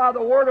telling you by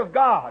the Word of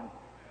God.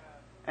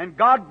 And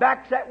God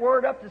backs that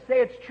Word up to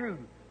say it's true.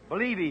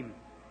 Believe Him,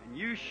 and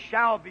you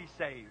shall be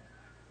saved.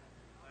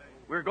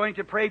 We're going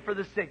to pray for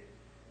the sick.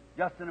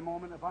 Just in a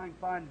moment, if I can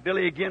find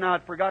Billy again, I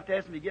forgot to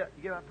ask him to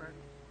give out prayer.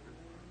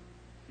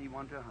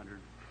 C1 to 100.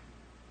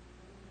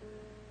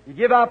 You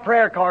give out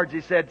prayer cards,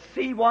 he said,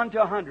 C1 to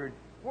 100.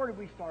 Where did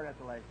we start at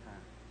the last time?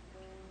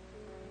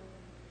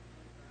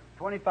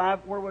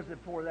 25, where was it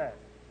before that?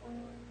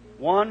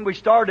 1, we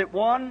started at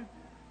 1.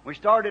 We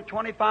started at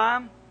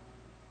 25.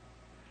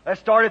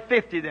 Let's start at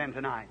 50 then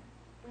tonight.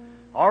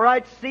 All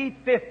right,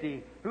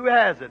 C50. Who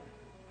has it?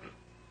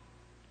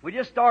 We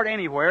just start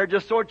anywhere,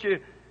 just so you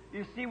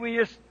see, we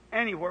just,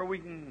 anywhere we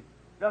can,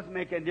 doesn't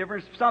make any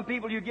difference. Some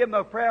people, you give them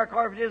a prayer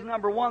card, if it is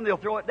number 1, they'll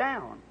throw it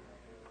down.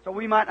 So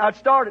we might not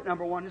start at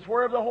number 1. It's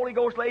wherever the Holy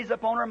Ghost lays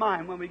upon our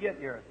mind when we get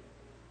here.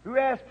 Who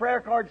has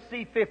prayer card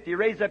C50?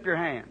 Raise up your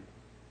hand.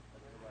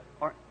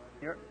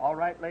 Here, all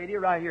right, lady,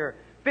 right here.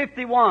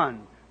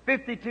 51,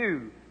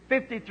 52,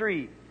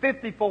 53,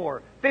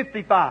 54,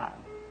 55.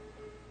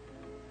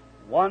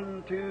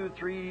 1, 2,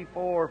 3,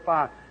 4,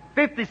 5.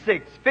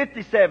 56,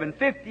 57,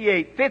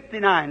 58,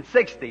 59,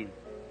 60.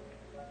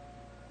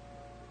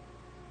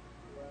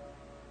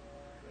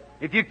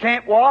 If you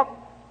can't walk,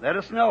 let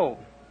us know.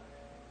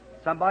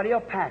 Somebody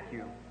will pack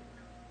you.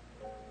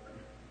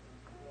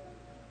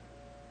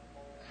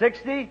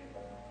 60?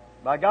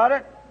 I got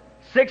it?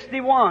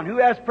 61. Who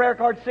has prayer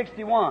card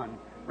 61?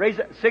 Raise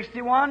it.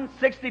 61,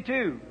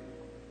 62.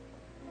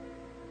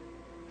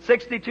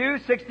 62,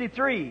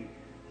 63,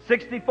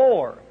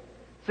 64,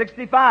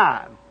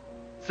 65,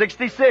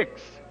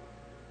 66,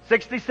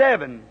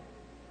 67.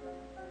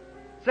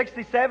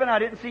 67, I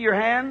didn't see your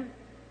hand.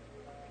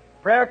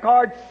 Prayer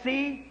card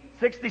C,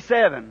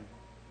 67.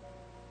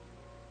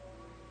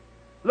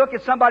 Look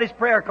at somebody's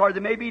prayer card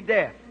that may be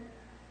deaf.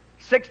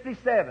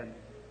 67.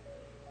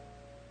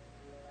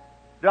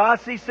 Do I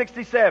see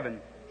 67?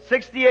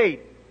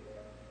 68.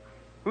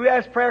 Who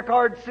has prayer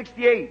card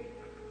 68?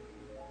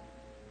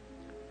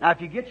 Now, if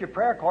you get your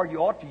prayer card, you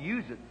ought to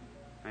use it.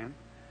 Man.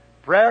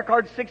 Prayer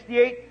card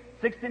 68,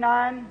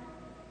 69,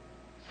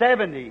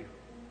 70. Did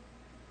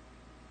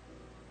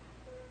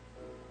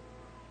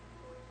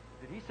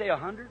he say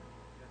 100?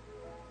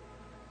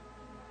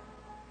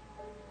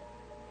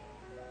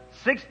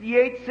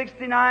 68,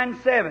 69,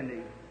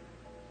 70.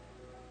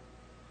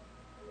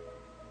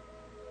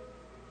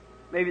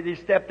 Maybe they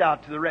stepped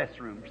out to the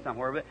restroom or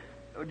somewhere. But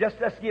just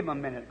let's give them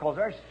a minute, because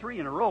there's 3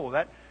 in a row.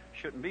 That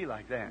shouldn't be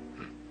like that.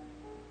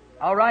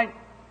 All right?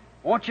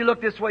 Won't you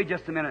look this way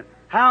just a minute?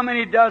 How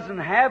many doesn't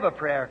have a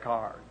prayer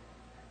card?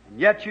 And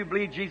yet you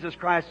believe Jesus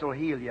Christ will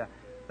heal you.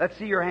 Let's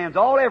see your hands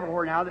all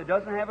everywhere now that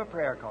doesn't have a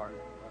prayer card.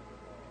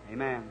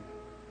 Amen.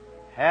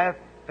 Have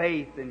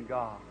faith in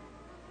God.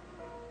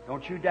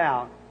 Don't you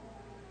doubt,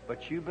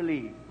 but you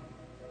believe.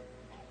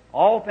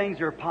 All things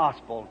are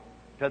possible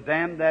to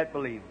them that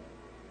believe.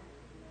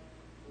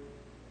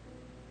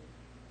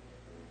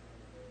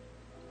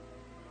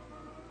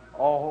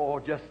 Oh,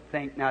 just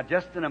think now,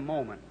 just in a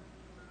moment.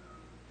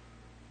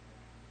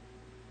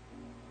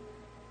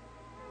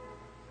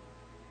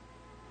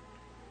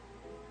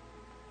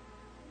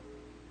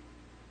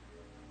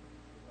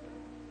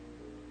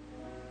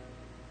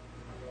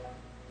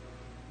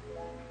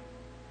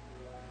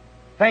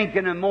 Think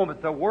in a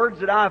moment, the words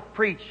that I've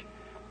preached,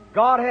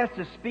 God has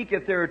to speak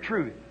if they're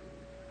truth.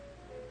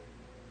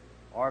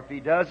 Or if He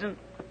doesn't,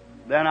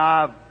 then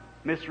I've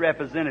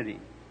misrepresented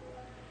Him.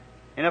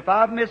 And if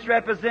I've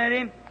misrepresented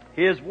Him,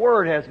 His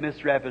Word has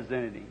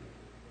misrepresented Him.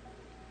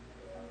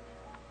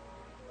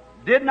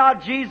 Did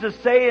not Jesus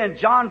say in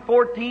John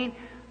 14,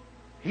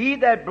 He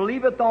that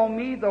believeth on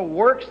me, the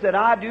works that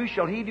I do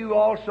shall he do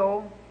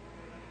also?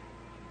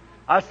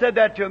 I said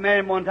that to a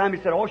man one time.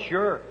 He said, oh,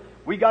 sure.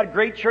 We got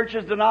great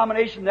churches,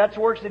 denomination, that's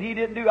works that he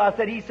didn't do. I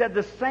said, He said,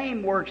 the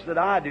same works that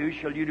I do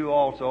shall you do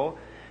also.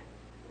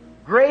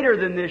 Greater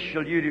than this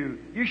shall you do.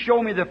 You show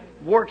me the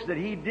works that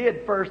He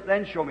did first,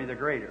 then show me the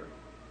greater.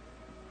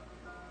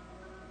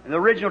 And the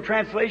original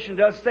translation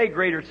does say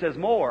greater. It says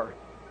more.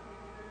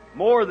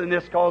 More than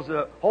this, because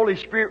the Holy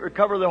Spirit would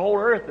cover the whole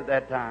earth at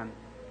that time.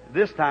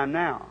 This time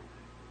now.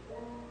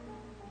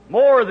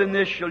 More than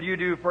this shall you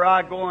do, for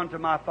I go unto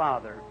my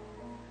Father.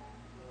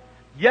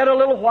 Yet a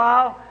little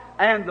while,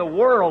 and the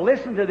world,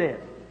 listen to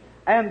this,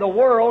 and the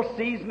world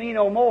sees me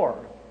no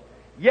more.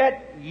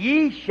 Yet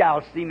ye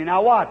shall see me.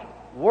 Now watch.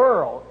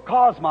 World,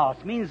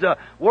 cosmos, means the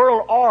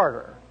world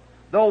order.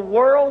 The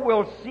world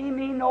will see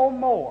me no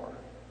more.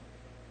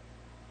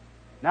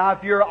 Now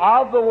if you're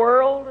of the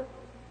world,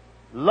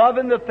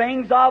 loving the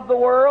things of the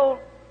world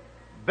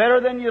better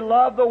than you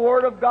love the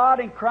Word of God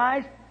in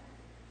Christ,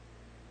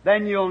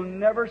 then you'll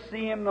never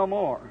see Him no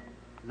more.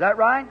 Is that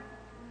right?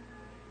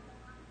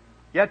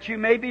 Yet you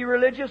may be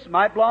religious,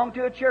 might belong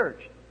to a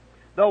church.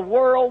 The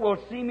world will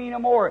see me no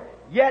more.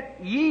 Yet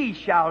ye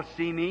shall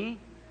see me.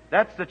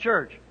 That's the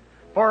church.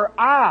 For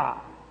I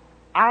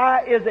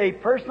is a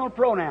personal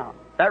pronoun.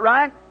 Is that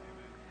right?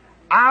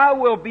 I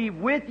will be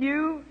with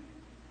you,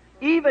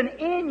 even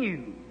in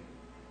you,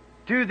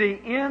 to the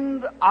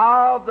end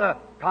of the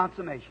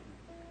consummation.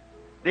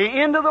 The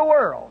end of the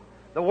world.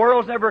 The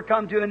world's never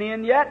come to an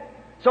end yet.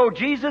 So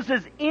Jesus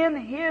is in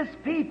His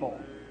people.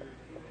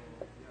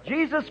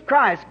 Jesus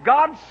Christ,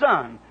 God's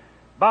Son,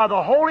 by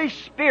the Holy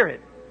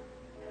Spirit,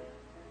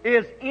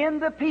 is in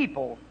the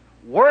people,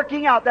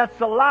 working out. That's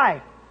the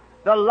life.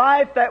 The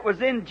life that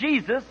was in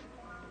Jesus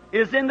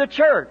is in the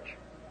church.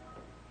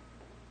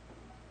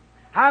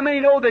 How many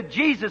know that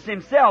Jesus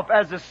Himself,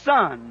 as the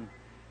Son,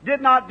 did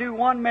not do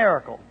one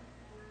miracle?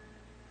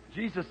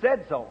 Jesus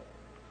said so.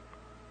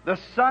 The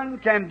Son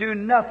can do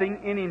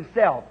nothing in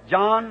Himself.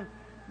 John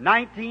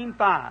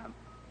 19:5.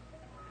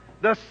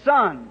 The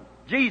Son,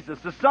 Jesus,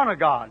 the Son of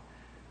God,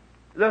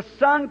 the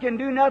Son can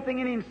do nothing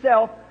in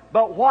Himself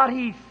but what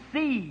He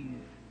sees,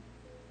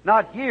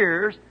 not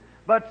hears,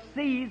 but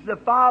sees the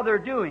Father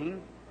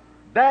doing,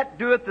 that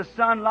doeth the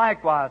Son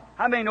likewise.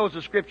 How many knows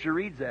the Scripture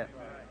reads that?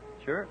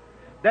 Sure.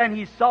 Then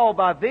He saw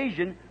by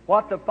vision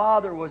what the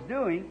Father was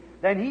doing.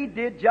 Then He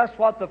did just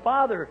what the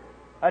Father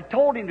had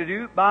told Him to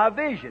do by a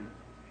vision.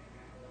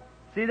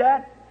 See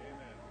that? Amen.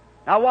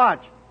 Now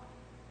watch.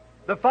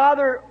 The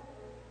Father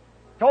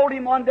told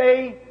Him one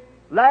day,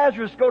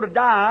 Lazarus go to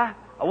die.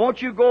 I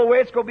want you to go away.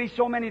 It's going to be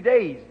so many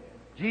days.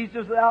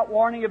 Jesus, without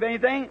warning of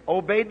anything,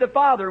 obeyed the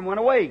Father and went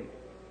away.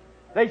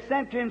 They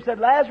sent to Him and said,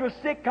 Lazarus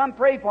is sick, come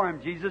pray for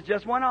him. Jesus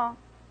just went on.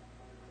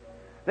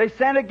 They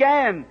sent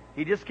again.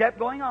 He just kept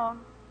going on.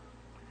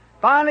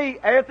 Finally,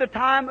 at the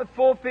time of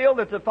fulfilled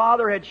that the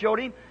Father had showed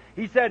Him,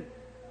 He said,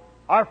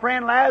 our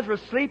friend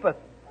Lazarus sleepeth.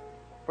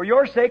 For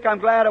your sake, I'm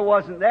glad I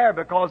wasn't there,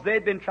 because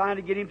they'd been trying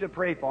to get him to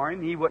pray for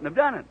him. He wouldn't have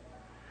done it.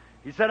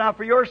 He said, now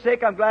for your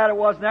sake, I'm glad I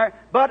wasn't there,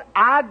 but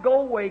I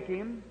go wake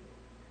him.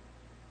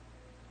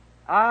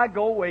 I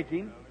go wake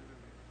him.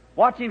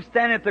 Watch him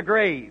stand at the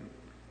grave.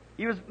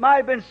 He might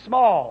have been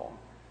small,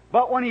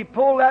 but when he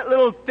pulled that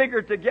little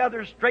figure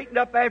together, straightened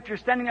up after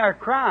standing there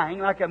crying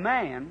like a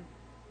man,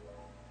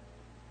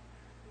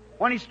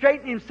 when he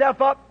straightened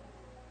himself up,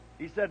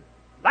 he said,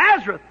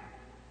 Lazarus,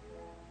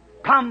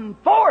 come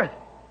forth.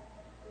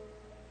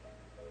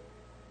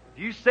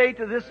 If you say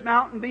to this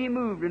mountain, be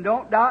moved, and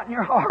don't doubt in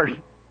your heart.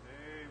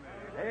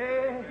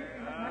 Amen.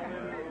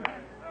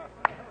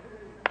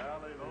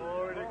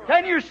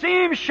 Can you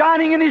see Him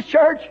shining in His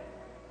church?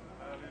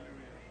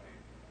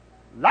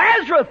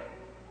 Lazarus,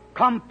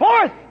 come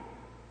forth.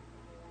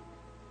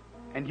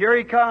 And here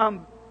he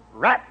come,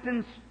 wrapped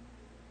in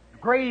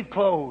grave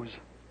clothes.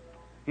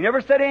 He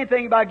never said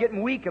anything about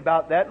getting weak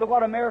about that. Look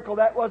what a miracle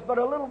that was. But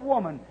a little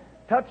woman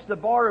touched the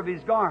bar of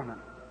His garment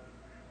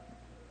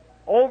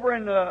over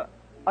in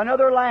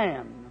another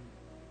land.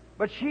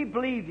 But she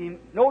believed Him.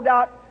 No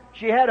doubt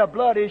she had a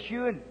blood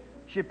issue, and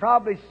she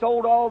probably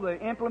sold all the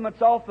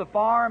implements off the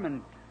farm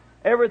and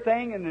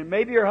everything, and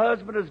maybe her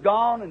husband is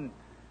gone, and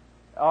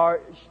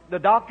the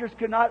doctors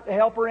could not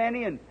help her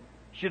any, and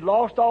she'd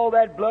lost all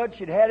that blood.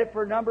 She'd had it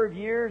for a number of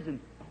years, and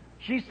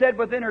she said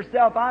within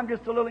herself, I'm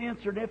just a little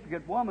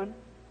insignificant woman,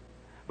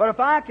 but if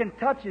I can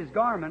touch His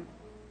garment,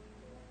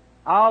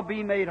 I'll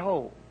be made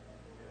whole.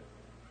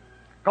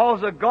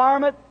 Because the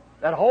garment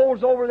that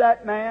holds over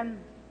that man,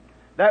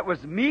 that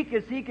was meek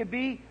as he could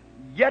be,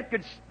 yet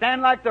could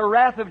stand like the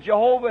wrath of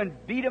Jehovah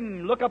and beat him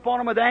and look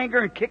upon him with anger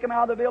and kick him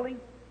out of the building,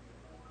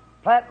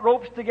 plait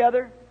ropes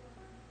together.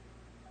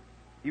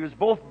 He was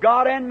both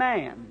God and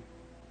man.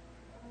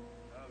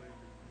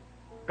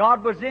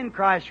 God was in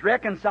Christ,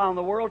 reconciling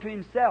the world to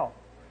Himself.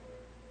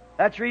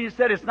 That's the reason He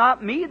said, it's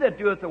not me that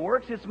doeth the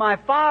works, it's my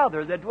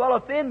Father that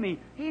dwelleth in me.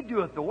 He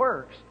doeth the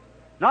works.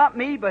 Not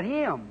me, but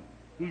Him.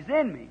 He's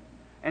in me.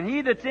 And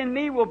He that's in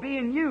me will be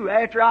in you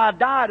after I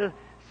die to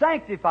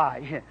sanctify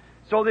you,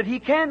 so that He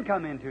can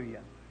come into you.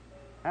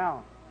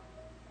 Now,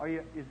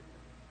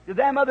 did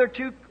them other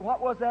two, what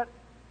was that?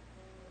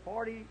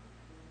 40,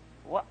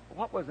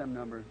 what was them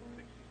numbers?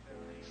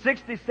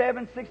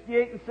 67,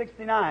 68, and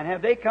 69.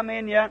 Have they come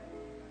in yet?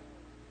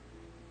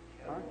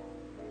 Huh?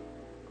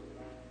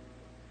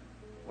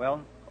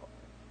 Well,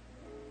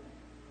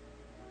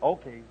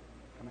 okay.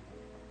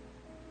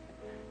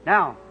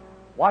 Now,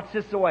 watch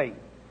this away.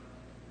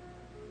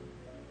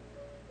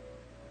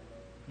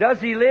 Does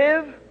he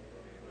live?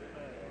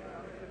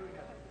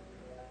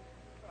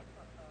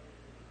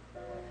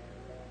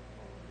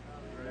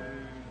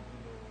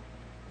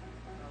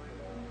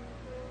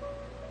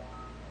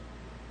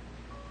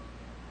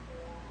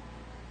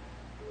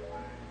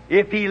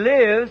 If he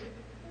lives,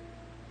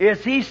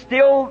 is he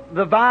still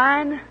the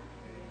vine?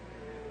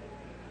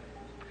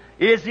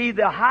 Is he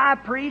the high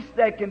priest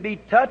that can be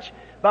touched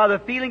by the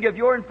feeling of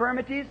your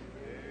infirmities?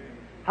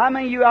 How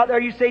many of you out there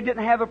you say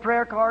didn't have a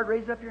prayer card?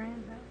 Raise up your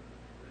hands now.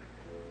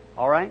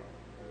 All right.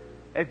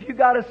 If you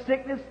got a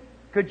sickness,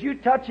 could you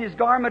touch his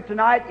garment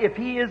tonight if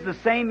he is the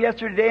same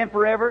yesterday, today, and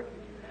forever?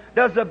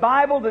 Does the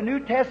Bible, the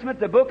New Testament,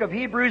 the book of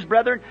Hebrews,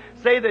 brethren,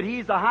 say that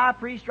he's the high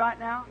priest right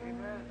now?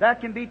 Amen.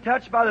 That can be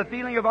touched by the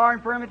feeling of our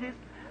infirmities?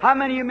 How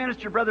many of you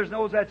minister brothers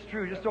knows that's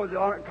true? Just so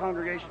the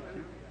congregation.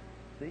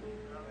 See?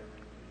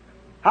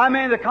 How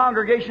many of the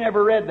congregation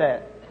ever read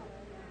that?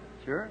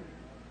 Sure.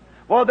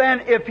 Well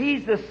then, if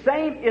he's the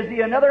same, is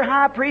he another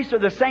high priest or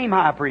the same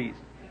high priest?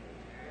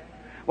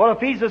 Well, if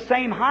he's the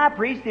same high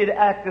priest, he'd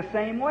act the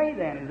same way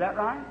then. Is that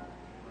right?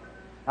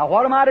 Now,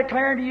 what am I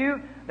declaring to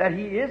you? That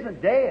he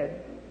isn't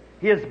dead.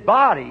 His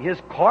body, his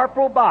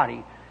corporal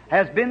body,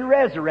 has been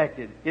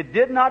resurrected. It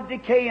did not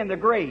decay in the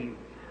grave.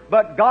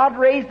 But God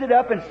raised it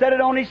up and set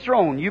it on His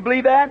throne. You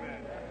believe that?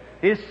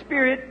 His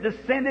Spirit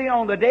descending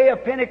on the day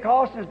of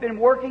Pentecost has been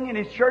working in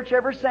His church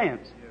ever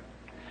since.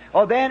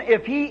 Well then,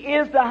 if He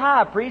is the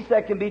high priest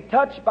that can be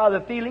touched by the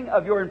feeling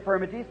of your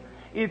infirmities,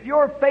 if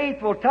your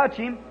faith will touch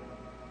Him,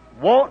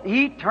 won't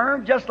He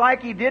turn just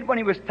like He did when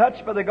He was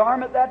touched by the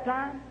garment that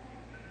time?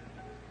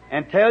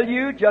 And tell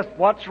you just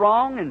what's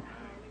wrong and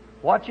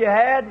what you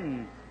had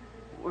and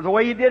the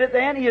way you did it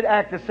then, He'd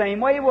act the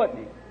same way, wouldn't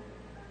He?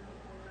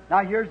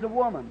 Now here's the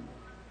woman.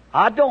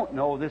 I don't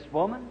know this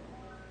woman.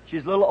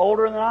 She's a little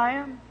older than I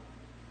am.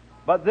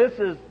 But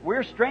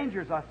we're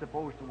strangers, I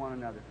suppose, to one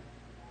another.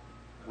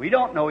 We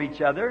don't know each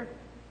other.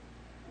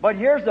 But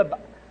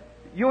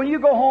when you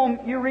go home,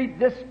 you read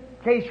this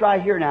case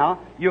right here now.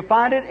 You'll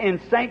find it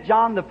in St.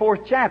 John, the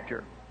 4th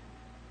chapter.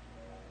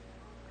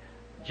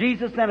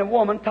 Jesus and a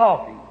woman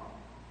talking.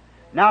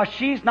 Now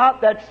she's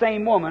not that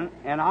same woman,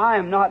 and I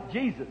am not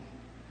Jesus.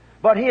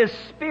 But His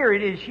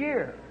Spirit is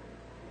here.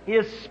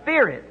 His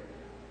Spirit.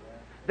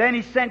 Then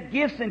He sent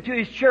gifts into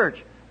His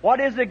church. What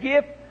is a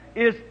gift?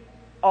 Is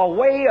a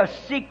way, a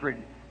secret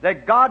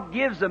that God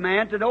gives a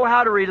man to know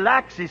how to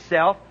relax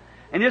himself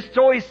and just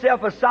throw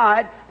himself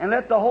aside and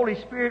let the Holy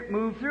Spirit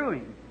move through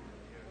him.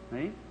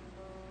 See?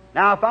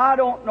 Now, if I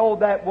don't know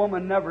that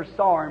woman, never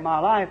saw her in my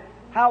life,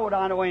 how would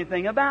I know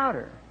anything about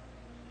her?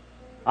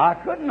 I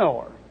couldn't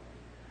know her.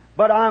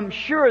 But I'm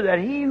sure that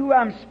He who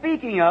I'm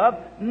speaking of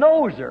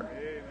knows her.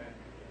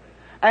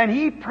 And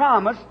He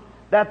promised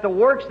that the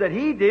works that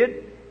He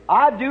did,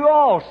 I do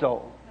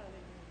also.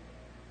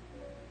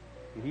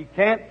 He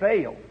can't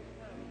fail.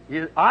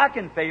 I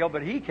can fail,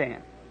 but He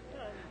can't.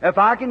 If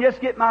I can just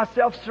get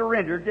myself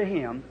surrendered to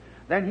Him,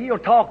 then He'll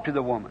talk to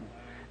the woman.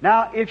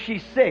 Now, if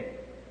she's sick,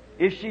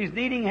 if she's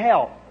needing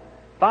help,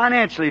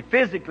 financially,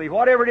 physically,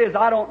 whatever it is,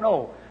 I don't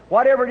know.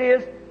 Whatever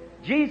it is,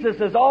 Jesus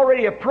has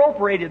already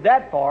appropriated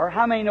that far.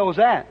 How many knows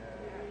that?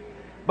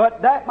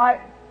 But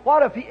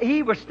what if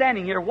he was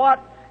standing here?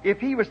 What if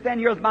He was standing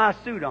here with my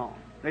suit on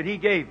that He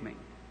gave me?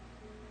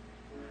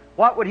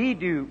 What would He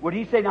do? Would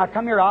He say, now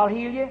come here, I'll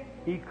heal you?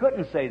 He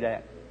couldn't say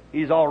that.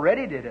 He's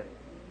already did it.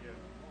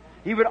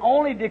 He would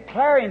only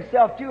declare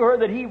Himself to her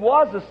that He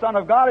was the Son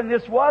of God and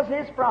this was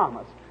His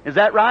promise. Is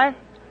that right?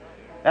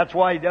 That's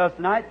why He does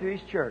tonight through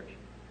His church.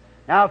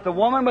 Now if the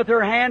woman with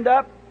her hand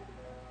up,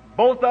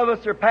 both of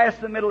us are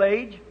past the middle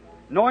age,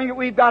 knowing that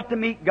we've got to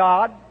meet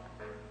God,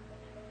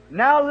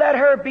 now let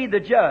her be the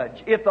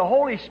judge. If the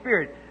Holy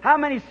Spirit, how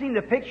many seen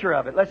the picture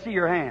of it? Let's see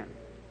your hand.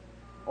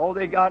 Oh,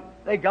 they got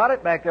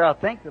it back there. I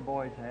think the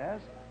boys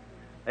has.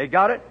 They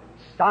got it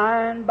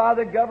signed by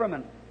the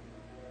government.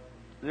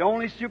 The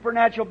only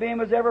supernatural being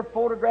was ever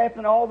photographed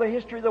in all the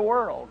history of the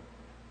world.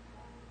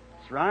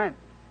 That's right.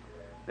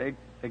 They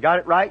got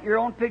it right, your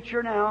own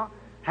picture now,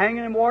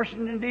 hanging in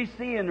Washington,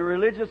 D.C. in the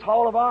Religious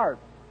Hall of Art.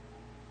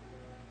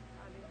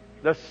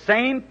 The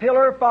same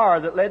pillar of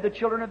fire that led the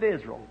children of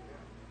Israel.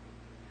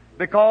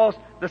 Because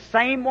the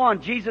same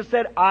one, Jesus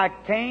said, I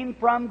came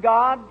from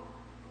God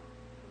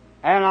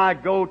and I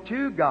go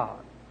to God.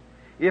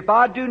 If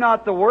I do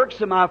not the works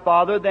of my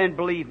Father, then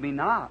believe me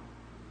not.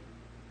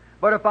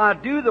 But if I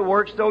do the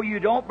works, though you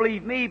don't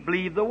believe me,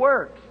 believe the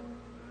works.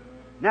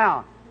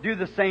 Now, do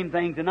the same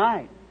thing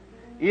tonight.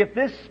 If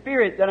this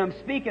Spirit that I'm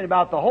speaking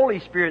about, the Holy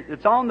Spirit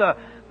that's on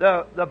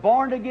the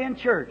born-again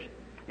church,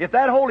 if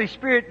that Holy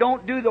Spirit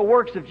don't do the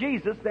works of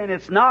Jesus, then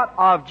it's not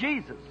of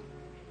Jesus.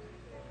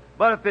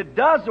 But if it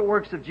does the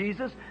works of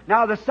Jesus,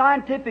 now the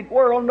scientific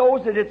world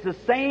knows that it's the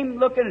same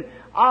looking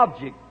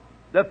object,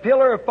 the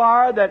pillar of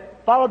fire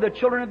that followed the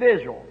children of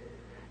Israel.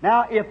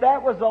 Now, if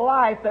that was the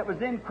life that was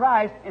in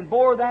Christ and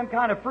bore them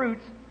kind of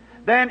fruits,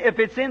 then if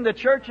it's in the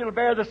church, it'll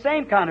bear the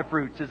same kind of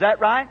fruits. Is that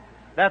right?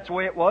 That's the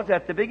way it was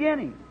at the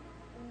beginning.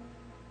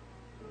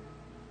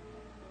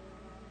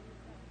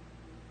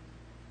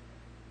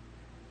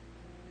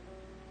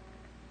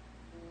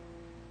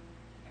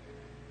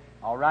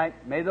 All right?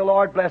 May the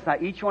Lord bless. Now,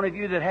 each one of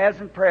you that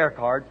hasn't prayer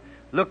cards,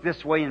 look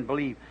this way and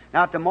believe.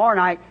 Now, tomorrow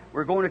night,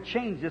 we're going to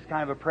change this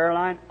kind of a prayer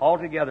line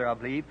altogether, I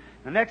believe.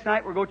 The next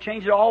night, we're going to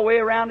change it all the way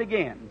around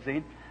again,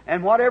 see?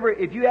 And whatever,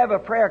 if you have a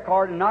prayer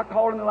card and not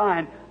called in the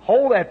line,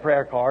 hold that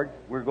prayer card.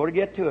 We're going to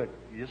get to it.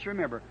 You just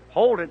remember,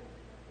 hold it.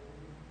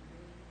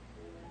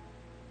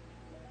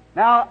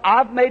 Now,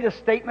 I've made a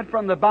statement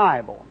from the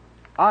Bible.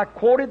 I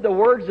quoted the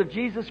words of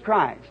Jesus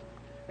Christ,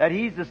 that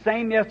He's the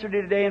same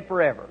yesterday, today, and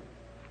forever.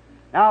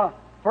 Now,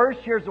 first,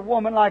 here's a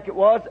woman like it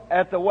was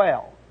at the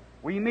well.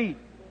 We meet,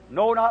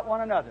 know not one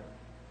another.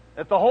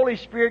 If the Holy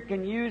Spirit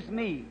can use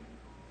me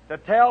to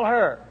tell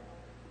her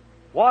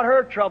what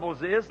her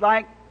troubles is,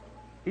 like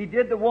He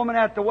did the woman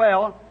at the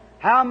well,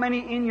 how many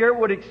in here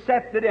would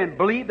accept it and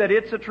believe that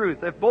it's the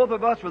truth? If both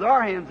of us with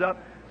our hands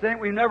up saying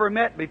we've never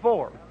met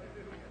before.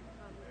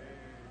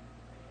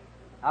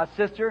 Now,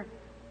 sister,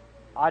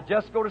 I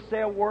just go to say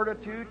a word or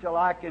two till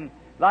I can,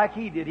 like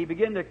he did. He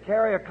began to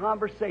carry a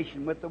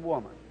conversation with the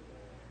woman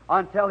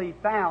until he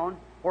found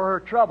where her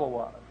trouble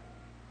was.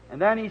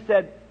 And then he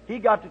said, he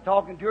got to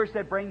talking to her,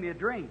 said, bring me a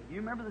drink. You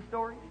remember the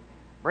story?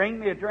 Bring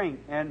me a drink.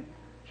 And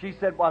she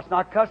said, well, it's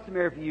not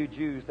customary for you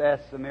Jews to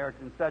ask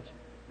Samaritans such.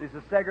 There's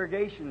a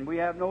segregation. We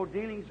have no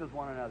dealings with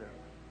one another.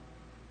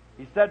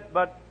 He said,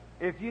 but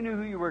if you knew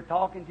who you were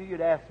talking to,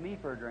 you'd ask me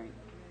for a drink.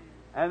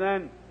 And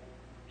then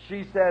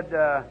she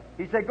said,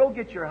 he said, go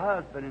get your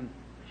husband. And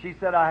she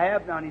said, I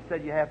have none. He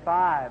said, you have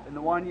 5. And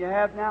the one you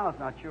have now is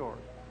not yours.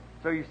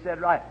 So you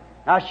said, right.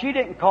 Now, she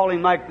didn't call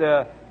him like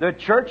the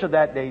church of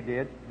that day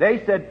did.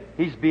 They said,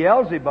 he's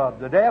Beelzebub,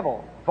 the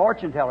devil,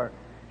 fortune teller.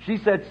 She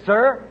said,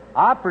 sir,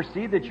 I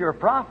perceive that you're a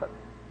prophet.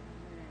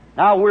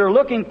 Now, we're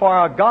looking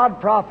for a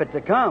God prophet to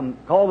come,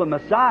 called the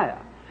Messiah.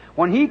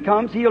 When He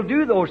comes, He'll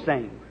do those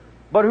things.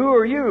 But who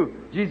are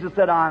you? Jesus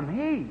said, I'm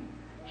He.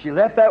 She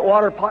left that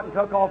water pot and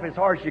took off as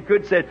hard as she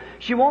could, said,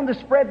 she wanted to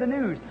spread the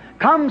news.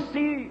 Come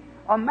see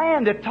a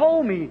man that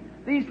told me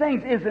these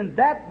things. Isn't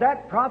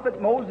that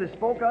prophet Moses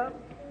spoke of?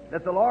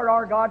 That the Lord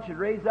our God should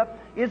raise up?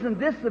 Isn't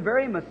this the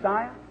very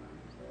Messiah?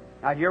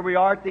 Now here we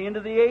are at the end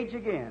of the age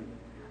again.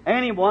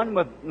 Anyone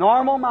with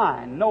normal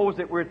mind knows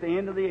that we're at the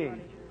end of the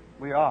age.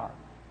 We are.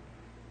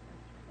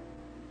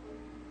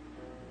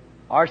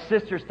 Our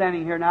sister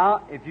standing here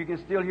now, if you can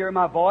still hear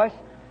my voice,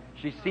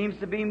 she seems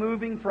to be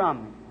moving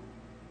from me.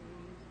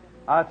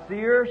 I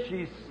see her,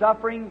 she's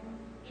suffering,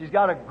 she's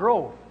got a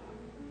growth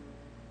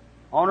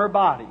on her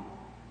body.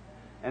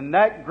 And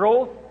that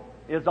growth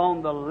is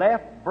on the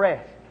left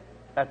breast.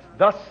 That's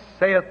thus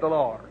saith the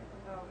Lord.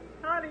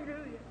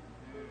 Hallelujah.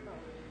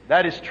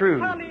 That is true.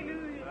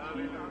 Hallelujah.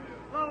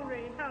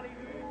 Glory.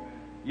 Hallelujah.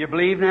 You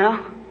believe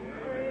now?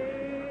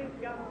 Praise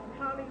God.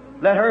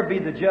 Hallelujah. Let her be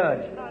the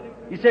judge. Hallelujah.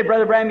 You say,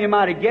 Brother Branham, you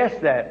might have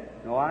guessed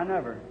that. No, I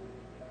never.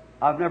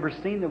 I've never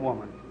seen the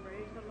woman.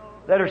 Praise the Lord.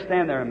 Let her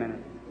stand there a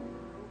minute.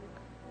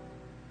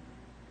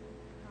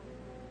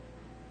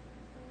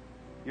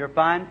 You're a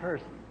fine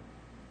person.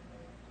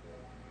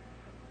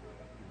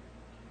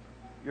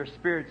 Your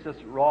spirit's just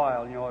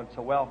royal, you know, it's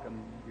a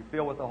welcome. You're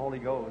filled with the Holy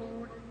Ghost.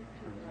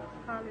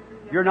 Hallelujah.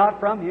 You're not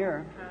from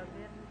here.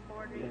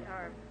 I've been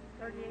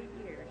 38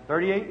 years.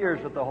 38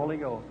 years with the Holy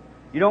Ghost.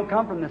 You don't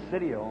come from this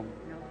city, oh.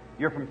 No.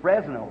 You're from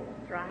Fresno.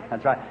 That's right.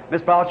 That's right.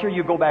 Miss Boucher,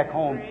 you go back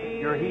home.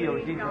 Praise You're healed.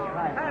 Jesus God.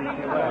 Christ. Make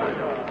you well.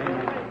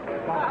 Amen.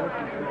 God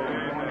bless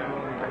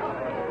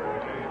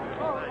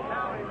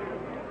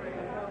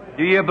you.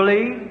 Do you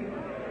believe?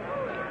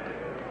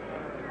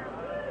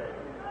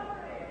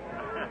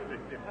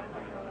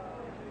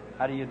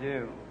 How do you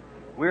do?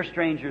 We're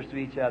strangers to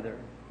each other.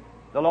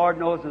 The Lord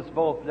knows us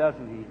both,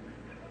 doesn't He?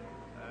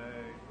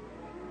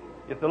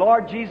 If the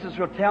Lord Jesus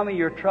will tell me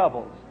your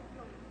troubles,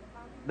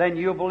 then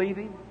you'll believe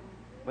Him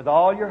with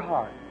all your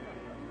heart.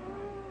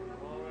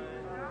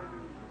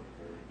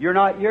 You're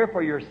not here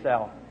for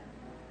yourself.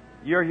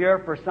 You're here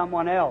for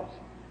someone else.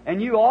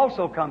 And you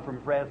also come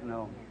from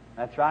Fresno.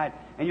 That's right.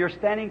 And you're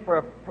standing for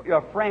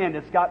a friend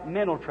that's got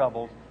mental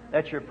troubles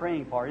that you're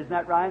praying for. Isn't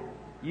that right?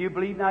 You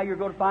believe now you're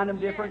going to find them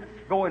different?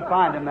 Go and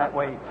find them that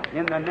way.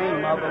 In the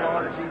name of the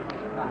Lord Jesus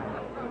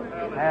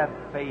Christ. Have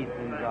faith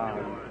in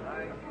God.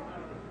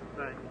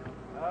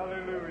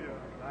 Hallelujah.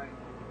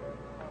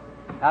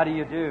 How do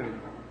you do?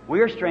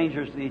 We're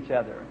strangers to each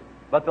other.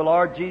 But the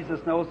Lord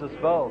Jesus knows us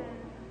both.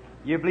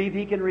 You believe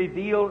He can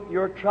reveal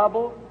your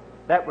trouble?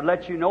 That would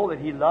let you know that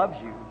He loves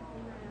you.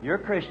 You're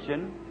a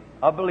Christian,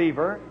 a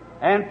believer,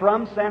 and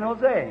from San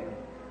Jose.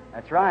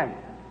 That's right.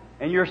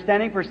 And you're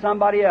standing for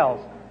somebody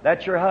else.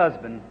 That's your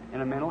husband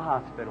in a mental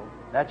hospital.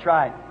 That's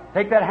right.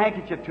 Take that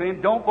handkerchief to him.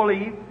 Don't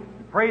believe.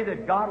 Pray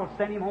that God will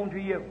send him home to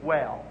you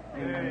well.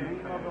 In the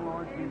name of the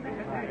Lord Jesus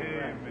Christ.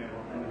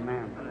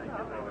 Amen.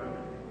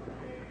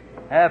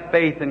 Have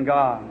faith in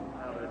God.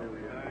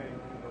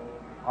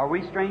 Are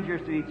we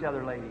strangers to each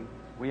other, lady?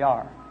 We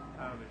are.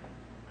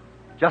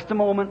 Just a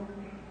moment.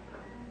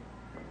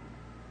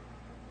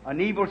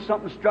 An evil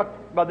something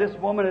struck by this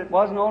woman. It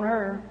wasn't on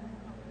her.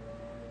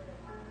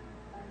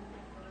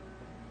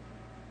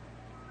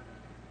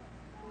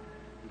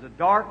 It was a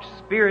dark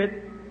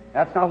spirit.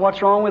 That's not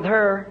what's wrong with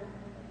her.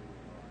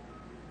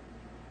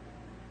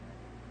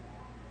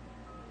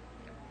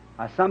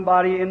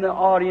 Somebody in the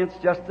audience,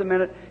 just a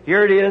minute.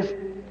 Here it is.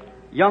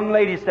 Young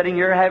lady sitting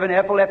here having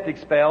epileptic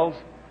spells.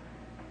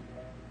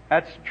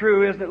 That's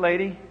true, isn't it,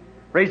 lady?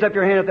 Raise up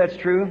your hand if that's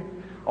true.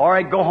 All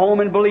right, go home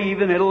and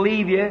believe, and it'll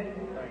leave you.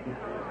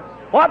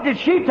 What did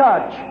she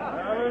touch?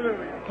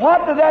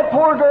 What did that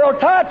poor girl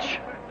touch?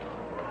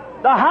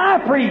 The high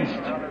priest.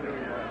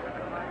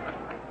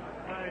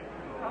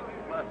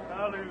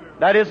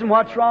 That isn't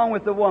what's wrong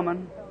with the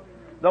woman.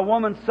 The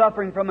woman's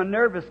suffering from a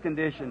nervous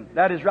condition.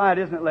 That is right,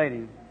 isn't it,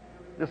 lady?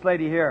 This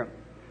lady here.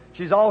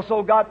 She's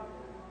also got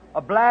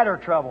a bladder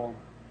trouble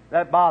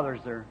that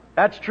bothers her.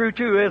 That's true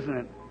too, isn't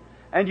it?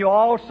 And you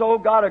also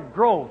got a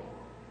growth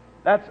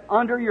that's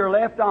under your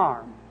left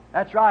arm.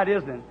 That's right,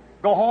 isn't it?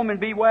 Go home and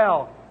be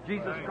well.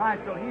 Jesus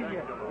Christ will heal you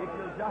if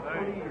you'll just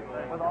believe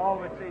with all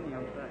that's in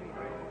you.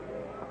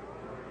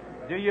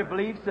 Do you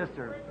believe,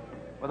 sister?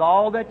 With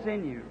all that's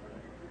in you.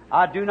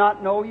 I do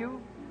not know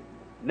you.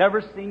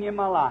 Never seen you in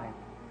my life.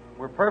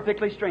 We're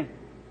perfectly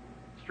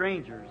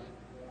strangers.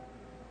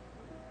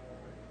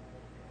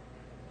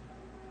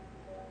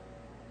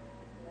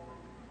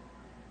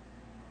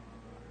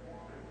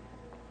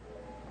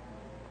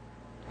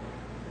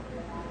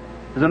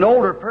 There's an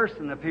older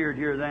person appeared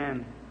here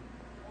then.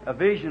 A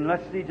vision.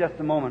 Let's see just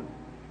a moment.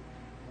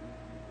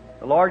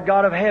 The Lord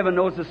God of heaven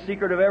knows the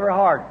secret of every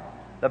heart.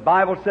 The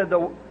Bible said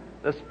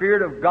the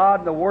Spirit of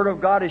God, the Word of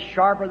God is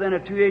sharper than a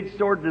two-edged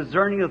sword,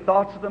 discerning the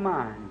thoughts of the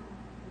mind.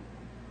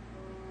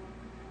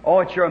 Oh,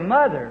 it's your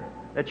mother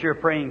that you're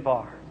praying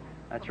for.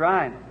 That's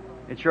right.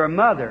 It's your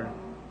mother.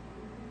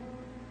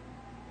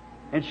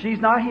 And she's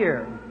not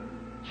here.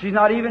 She's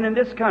not even in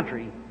this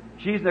country.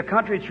 She's in a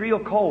country that's real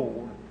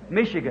cold.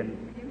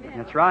 Michigan.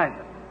 That's right.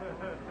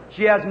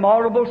 She has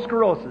multiple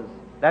sclerosis.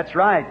 That's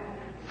right.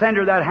 Send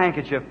her that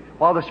handkerchief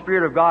while the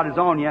Spirit of God is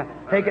on you.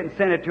 Take it and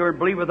send it to her.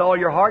 Believe with all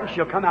your heart, and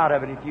she'll come out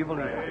of it if you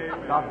believe.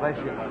 God bless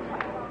you.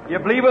 You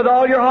believe with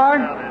all your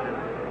heart?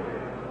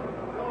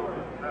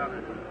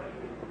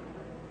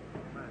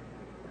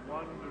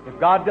 If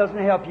God doesn't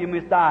help you, you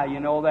must die. You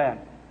know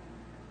that.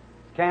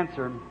 It's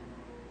cancer.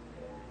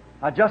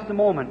 Now, just a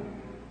moment.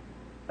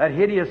 That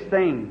hideous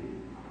thing.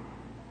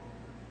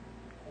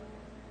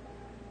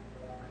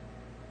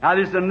 Now,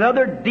 there's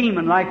another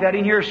demon like that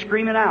in here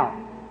screaming out.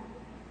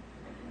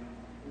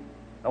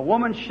 A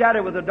woman's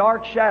shadow with a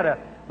dark shadow.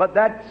 But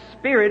that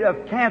spirit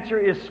of cancer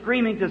is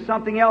screaming to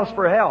something else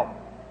for help.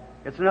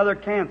 It's another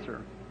cancer.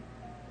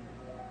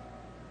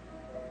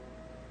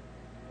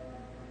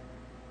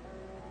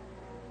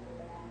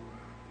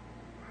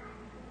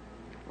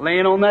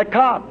 Laying on that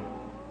cot.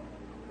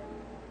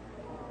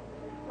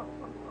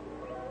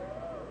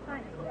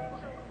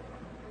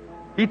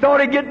 He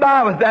thought he'd get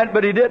by with that,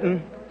 but he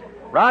didn't.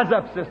 Rise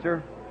up,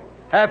 sister.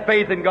 Have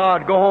faith in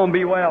God. Go home,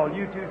 be well.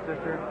 You too,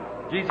 sister.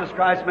 Jesus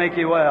Christ make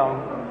you well.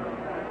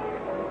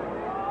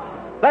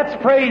 Let's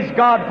praise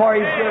God for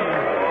His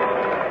goodness.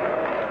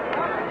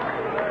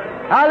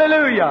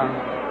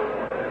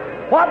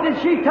 Hallelujah. What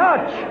did she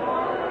touch?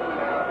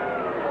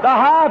 The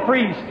high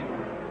priest.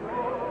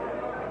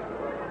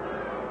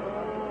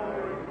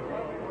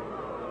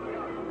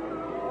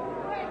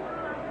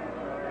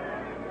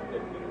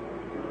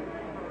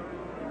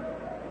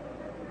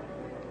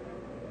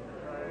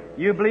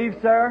 You believe,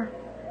 sir?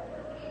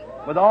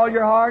 With all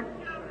your heart?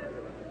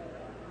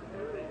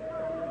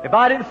 If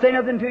I didn't say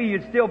nothing to you,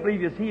 you'd still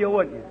believe you're healed,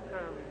 wouldn't you?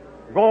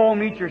 Go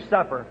home, eat your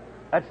supper.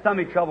 That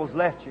stomach trouble's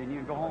left you, and you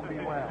can go home and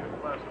be well.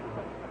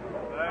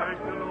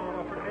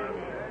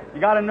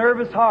 You got a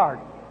nervous heart.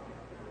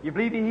 You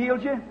believe He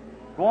healed you?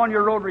 Go on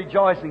your road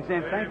rejoicing,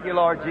 saying, "Thank you,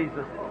 Lord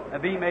Jesus,"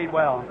 and be made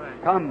well.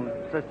 Come,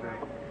 sister.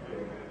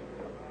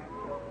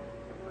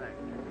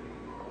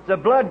 It's a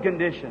blood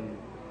condition.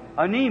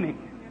 Anemic.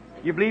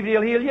 You believe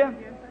He'll heal you?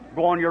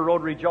 Go on your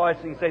road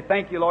rejoicing. Say,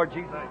 "Thank you, Lord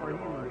Jesus, for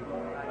healing me."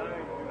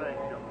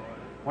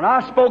 When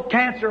I spoke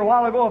cancer a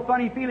while ago, a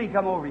funny feeling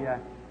come over you.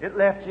 It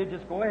left you.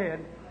 Just go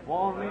ahead. Go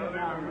on, live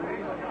now. In the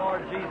name of the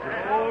Lord Jesus.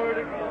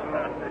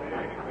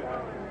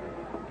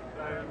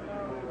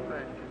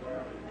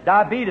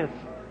 Diabetes.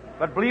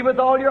 But believe with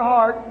all your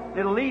heart,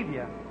 it'll leave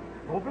you.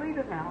 Go believe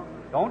it now.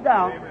 Don't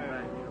doubt.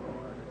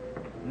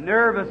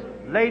 Nervous,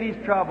 ladies'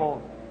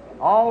 trouble.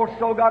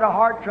 Also got a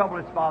heart trouble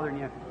that's bothering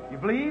you. You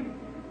believe?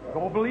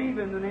 Go believe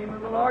in the name of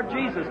the Lord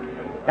Jesus.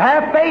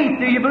 Have faith.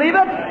 Do you believe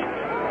it?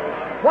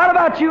 What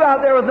about you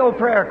out there with no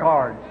prayer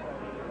cards?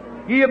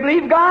 Do you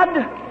believe God?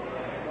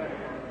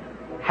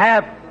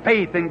 Have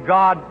faith in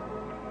God.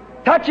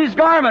 Touch His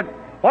garment.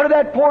 What did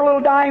that poor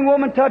little dying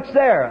woman touch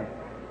there?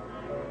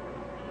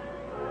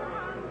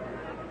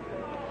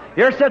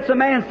 Here sits a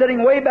man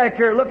sitting way back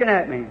here looking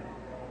at me.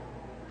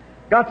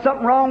 Got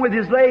something wrong with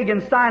his leg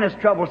and sinus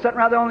trouble, sitting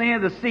right there on the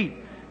end of the seat.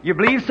 You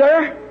believe,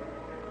 sir?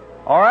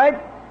 All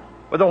right?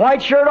 With a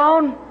white shirt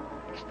on,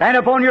 stand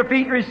up on your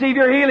feet and receive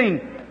your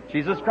healing.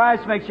 Jesus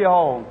Christ makes you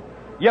whole.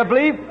 You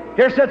believe?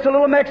 Here sits a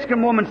little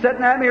Mexican woman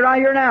sitting at me right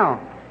here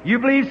now. You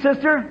believe,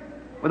 sister?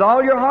 With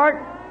all your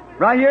heart?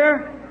 Right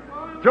here?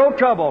 Throat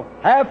trouble.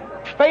 Have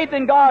faith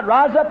in God.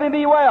 Rise up and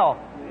be well.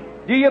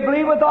 Do you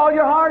believe with all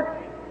your heart?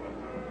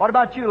 What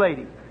about you,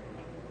 lady?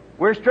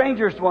 We're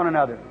strangers to one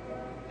another.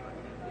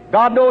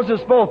 God knows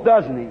us both,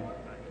 doesn't He?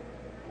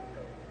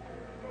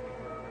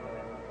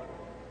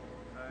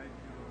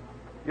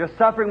 You're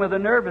suffering with a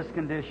nervous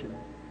condition.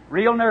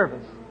 Real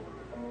nervous.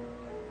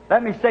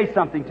 Let me say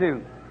something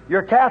too.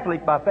 You're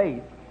Catholic by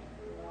faith.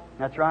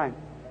 That's right.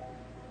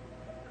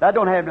 That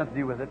don't have nothing to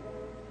do with it.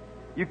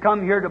 You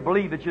come here to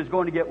believe that you're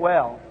going to get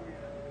well.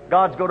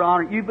 God's going to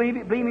honor you.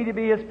 Believe me to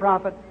be His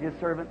prophet, His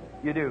servant?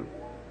 You do.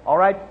 All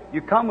right?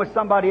 You come with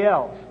somebody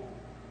else.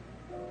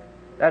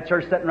 That's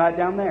her sitting right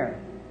down there.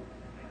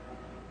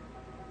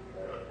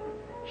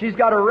 She's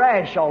got a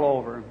rash all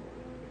over.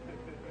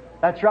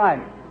 That's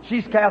right.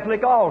 She's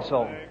Catholic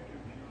also.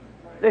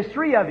 There's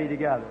three of you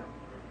together.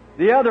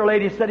 The other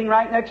lady's sitting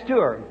right next to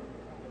her.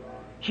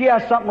 She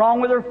has something wrong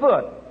with her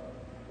foot.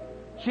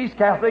 She's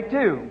Catholic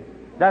too.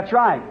 That's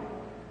right.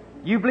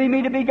 You believe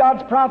me to be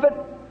God's prophet?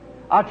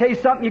 I'll tell you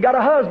something. You got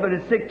a husband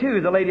that's sick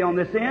too, the lady on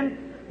this end.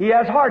 He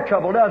has heart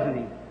trouble, doesn't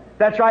he?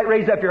 That's right.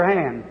 Raise up your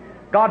hand.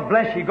 God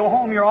bless you. Go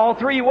home. You're all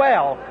three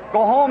well.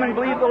 Go home and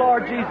believe the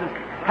Lord Jesus.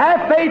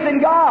 Have faith in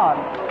God.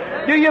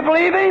 Do you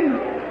believe Him?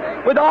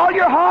 With all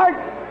your heart?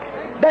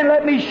 Then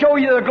let me show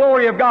you the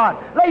glory of God.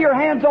 Lay your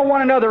hands on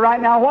one another right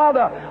now while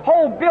the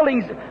whole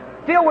building's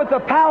filled with the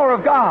power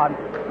of God.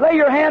 Lay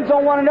your hands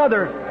on one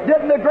another.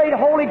 Didn't the great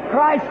holy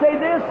Christ say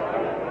this?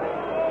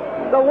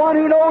 The one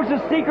who knows the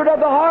secret of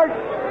the heart.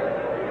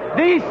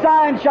 These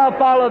signs shall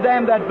follow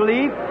them that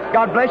believe.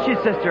 God bless you,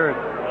 sister.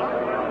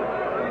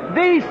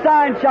 These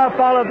signs shall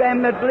follow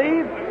them that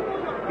believe.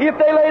 If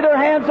they lay their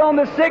hands on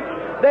the sick,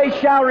 they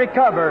shall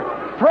recover.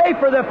 Pray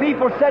for the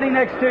people sitting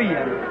next to you.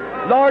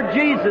 Lord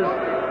Jesus,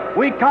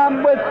 we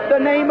come with the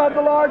name of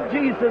the Lord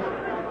Jesus,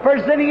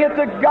 presenting it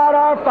to God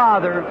our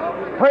Father,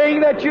 praying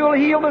that You'll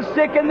heal the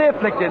sick and the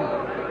afflicted.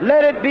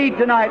 Let it be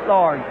tonight,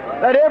 Lord,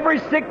 that every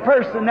sick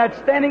person that's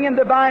standing in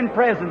divine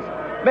presence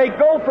may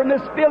go from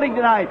this building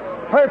tonight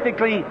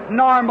perfectly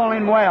normal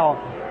and well.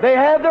 They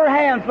have their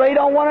hands laid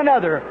on one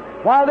another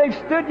while they've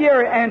stood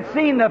here and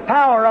seen the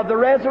power of the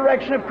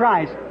resurrection of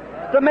Christ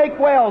to make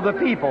well the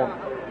people.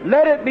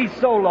 Let it be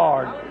so,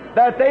 Lord,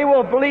 that they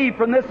will believe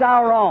from this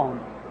hour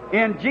on.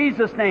 In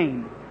Jesus'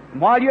 name.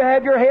 And while you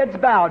have your heads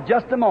bowed,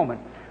 just a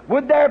moment,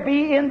 would there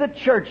be in the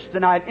church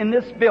tonight, in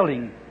this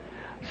building,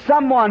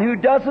 someone who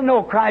doesn't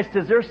know Christ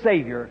as their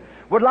Savior,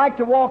 would like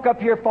to walk up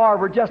here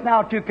forward just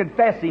now to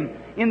confess Him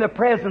in the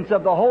presence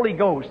of the Holy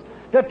Ghost,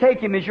 to take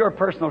Him as your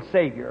personal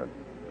Savior?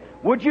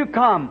 Would you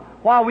come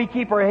while we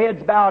keep our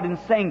heads bowed and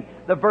sing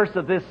the verse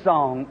of this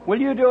song? Will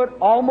you do it?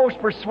 Almost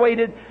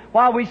persuaded.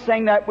 While we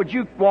sing that, would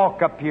you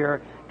walk up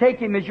here, take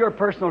Him as your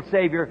personal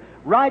Savior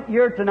right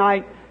here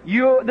tonight?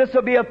 This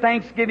will be a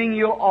Thanksgiving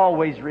you'll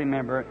always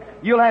remember.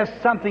 You'll have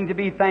something to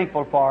be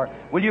thankful for.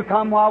 Will you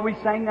come while we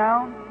sing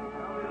now?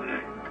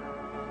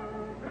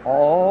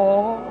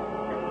 Oh.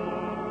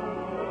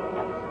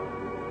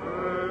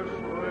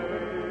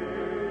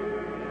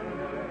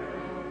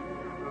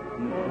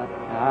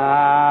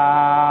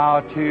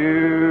 How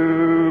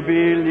to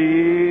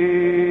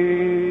believe,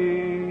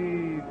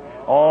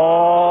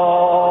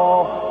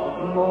 almost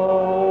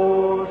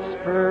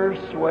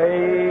persuaded,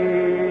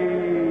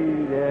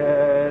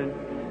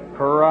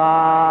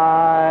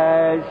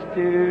 Christ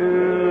to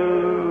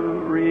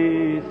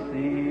receive.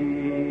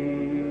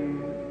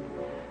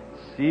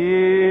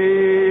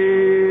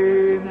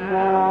 See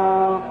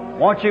now.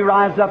 Won't you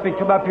rise up and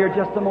come up here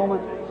just a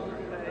moment?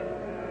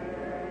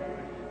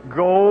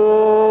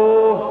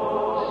 Go.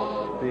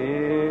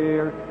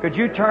 Could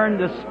you turn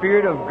the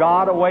Spirit of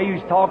God away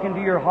who's talking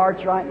to your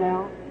hearts right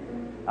now?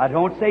 I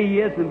don't say He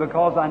isn't,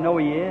 because I know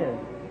He is.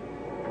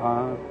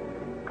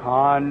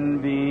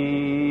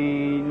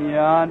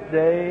 Convenient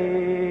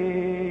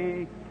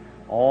day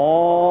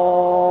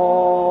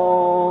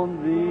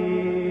on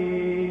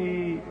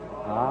the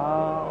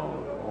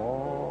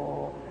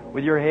hour.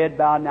 With your head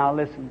bowed now,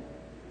 listen.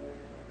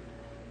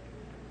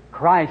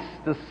 Christ,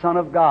 the Son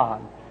of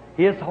God,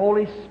 His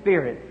Holy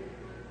Spirit,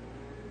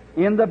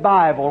 in the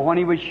Bible, when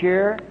He was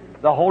here,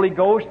 the Holy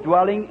Ghost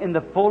dwelling in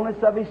the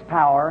fullness of His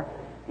power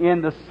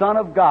in the Son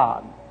of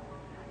God,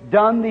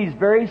 done these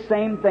very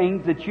same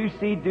things that you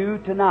see do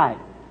tonight,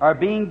 are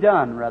being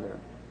done, rather.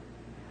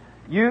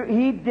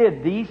 He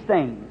did these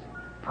things,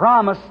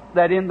 promised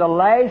that in the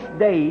last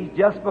days,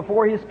 just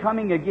before His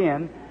coming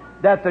again,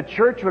 that the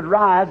church would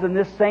rise in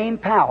this same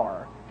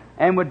power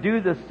and would do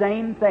the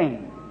same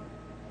thing.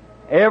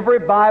 Every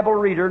Bible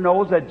reader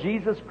knows that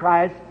Jesus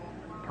Christ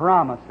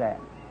promised that.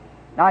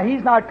 Now,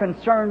 He's not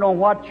concerned on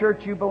what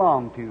church you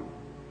belong to.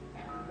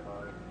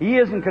 He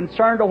isn't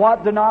concerned on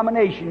what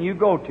denomination you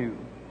go to.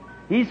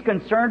 He's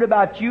concerned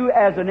about you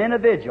as an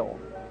individual.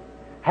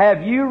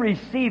 Have you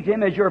received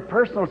Him as your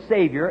personal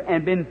Savior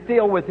and been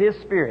filled with His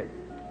Spirit?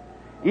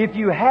 If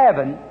you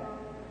haven't,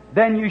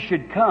 then you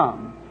should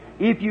come.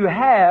 If you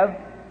have,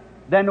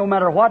 then no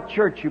matter what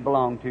church you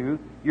belong to,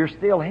 you're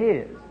still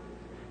His.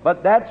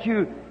 But that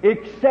you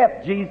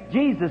accept,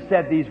 Jesus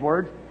said these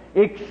words,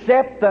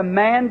 except the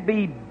man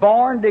be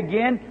born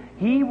again,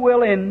 he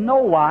will in no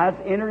wise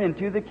enter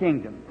into the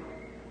kingdom.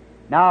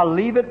 Now I'll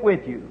leave it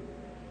with you.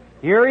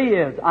 Here He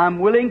is. I'm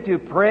willing to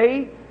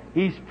pray.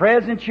 He's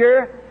present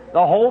here.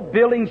 The whole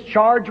building's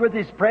charged with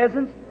His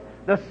presence.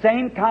 The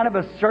same kind of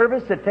a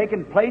service that's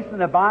taken place in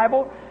the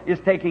Bible is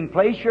taking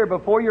place here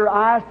before your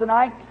eyes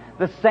tonight.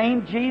 The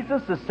same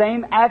Jesus, the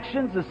same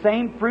actions, the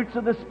same fruits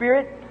of the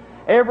Spirit,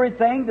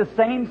 everything, the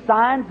same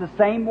signs, the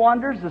same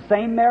wonders, the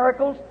same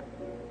miracles,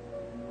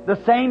 the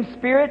same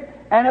Spirit,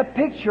 and a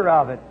picture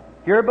of it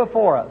here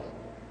before us.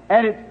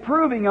 And it's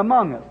proving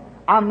among us.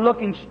 I'm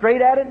looking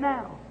straight at it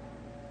now.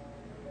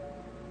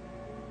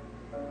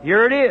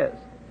 Here it is.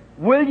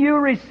 Will you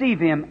receive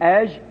Him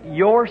as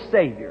your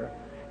Savior?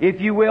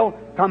 If you will,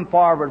 come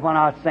forward when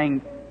I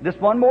sing this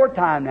one more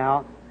time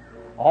now.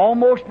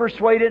 Almost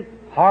persuaded,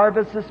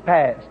 harvest is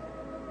past.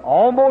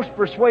 Almost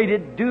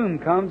persuaded, doom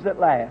comes at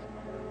last.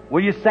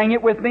 Will you sing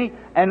it with me?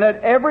 And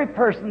let every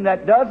person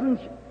that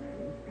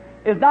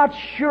is not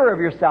sure of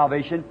your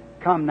salvation,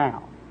 come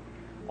now.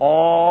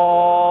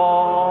 Almost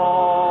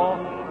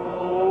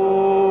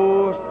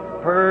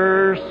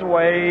persuaded.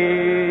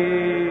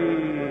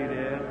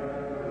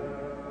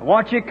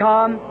 Won't you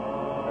come?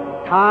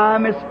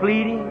 Time is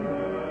fleeting.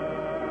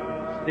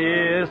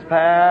 Is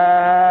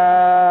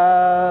past.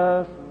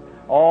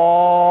 Almost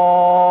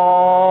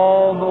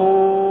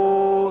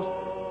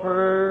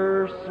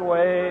persuaded.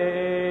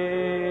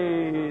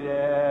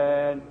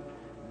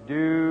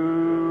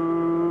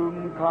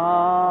 Doom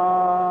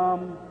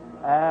come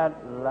at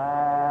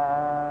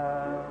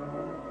last.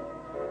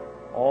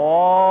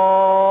 Almost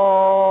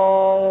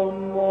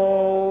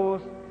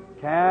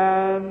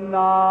cannot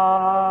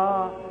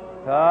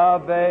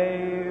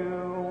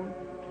avail.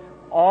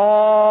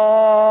 Almost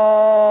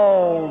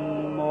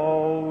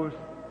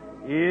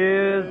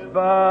is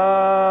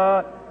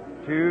but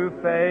to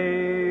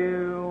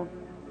fail.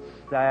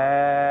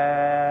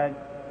 Sad,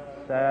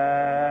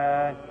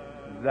 sad,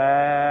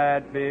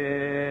 that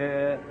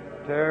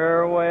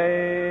bitter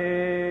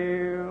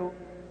wail.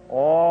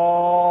 Almost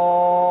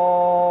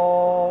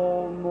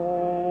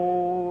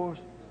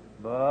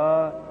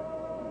but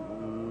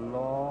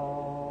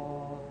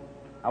lost.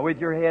 Now, with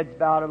your heads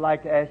bowed, I'd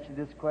like to ask you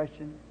this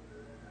question.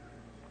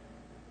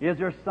 Is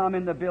there some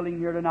in the building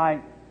here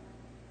tonight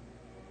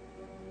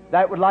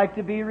that would like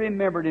to be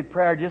remembered in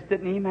prayer, just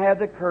didn't even have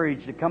the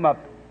courage to come up?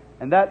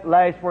 And that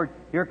last word,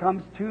 here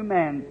comes two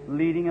men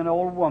leading an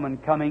old woman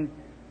coming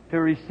to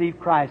receive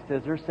Christ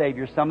as her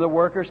Savior. Some of the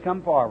workers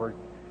come forward.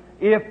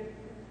 If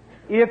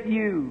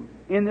you,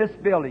 in this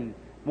building,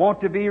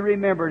 want to be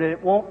remembered and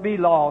it won't be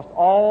lost,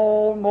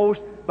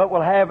 almost, but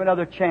will have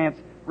another chance,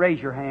 raise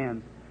your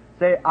hands.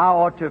 Say, I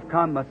ought to have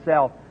come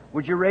myself.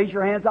 Would you raise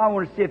your hands? I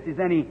want to see if there's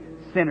any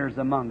sinners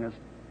among us.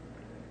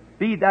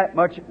 Be that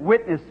much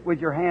witness with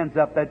your hands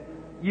up that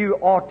you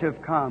ought to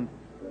have come.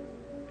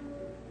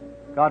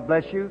 God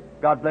bless you.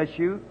 God bless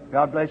you.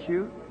 God bless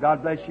you.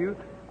 God bless you.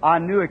 I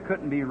knew it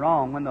couldn't be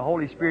wrong. When the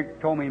Holy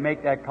Spirit told me to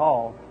make that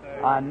call,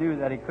 I knew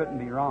that it couldn't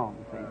be wrong.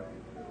 See?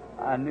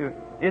 I knew it.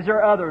 Is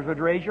there others? Would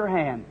raise your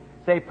hand.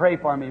 Say, pray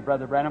for me,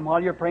 Brother Branham,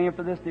 while you're praying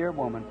for this dear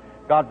woman.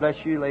 God bless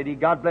you, lady.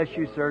 God bless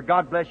you, sir.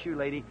 God bless you,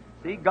 lady.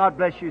 See, God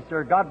bless you,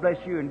 sir. God bless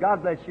you, and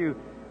God bless you.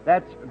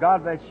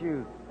 God bless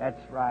you.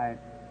 That's right.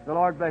 The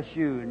Lord bless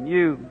you, and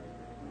you,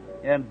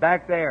 and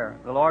back there,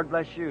 the Lord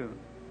bless you.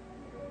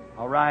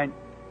 All right.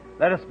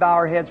 Let us bow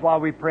our heads while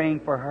we're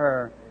praying for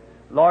her.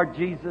 Lord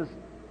Jesus,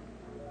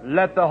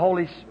 let the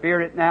Holy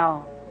Spirit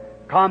now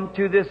come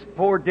to this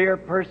poor dear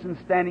person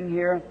standing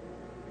here.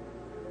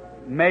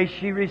 May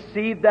she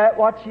receive that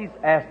what she's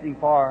asking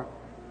for.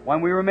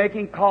 When we were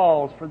making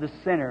calls for the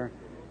sinner,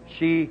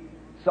 she's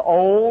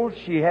old,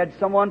 she had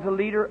someone to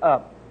lead her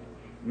up.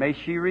 May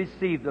she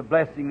receive the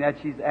blessing that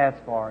she's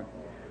asked for.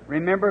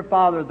 Remember,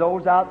 Father,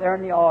 those out there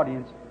in the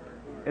audience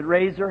that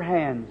raise their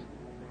hands,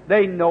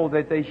 they know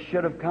that they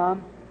should have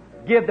come.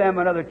 Give them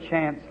another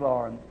chance,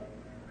 Lord.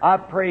 I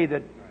pray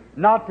that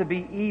not to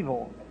be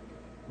evil,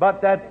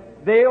 but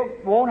that they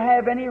won't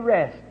have any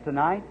rest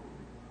tonight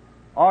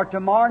or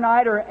tomorrow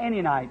night or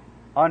any night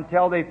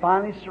until they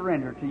finally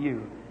surrender to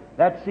you.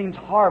 That seems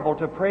horrible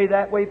to pray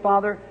that way,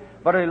 Father,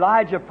 but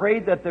Elijah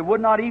prayed that there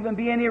would not even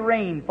be any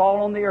rain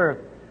fall on the earth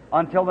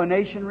until the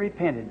nation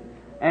repented.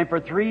 And for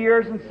 3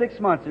 years and 6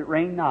 months it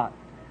rained not.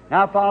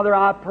 Now, Father,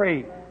 I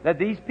pray that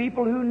these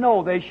people who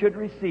know they should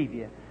receive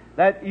you,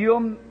 that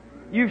you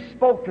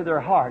spoke to their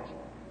hearts,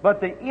 but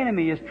the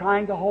enemy is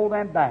trying to hold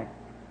them back.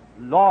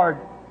 Lord,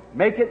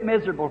 make it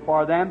miserable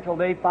for them till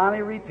they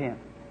finally repent.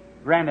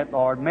 Grant it,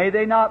 Lord. May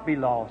they not be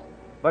lost,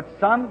 but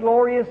some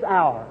glorious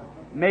hour,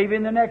 maybe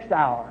in the next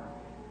hour,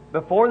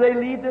 before they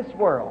leave this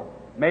world,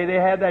 may they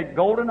have that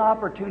golden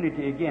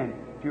opportunity again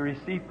to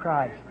receive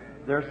Christ,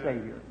 their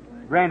Savior.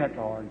 Grant it,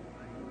 Lord.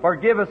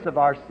 Forgive us of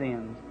our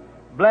sins.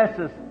 Bless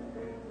us.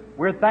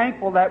 We're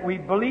thankful that we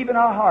believe in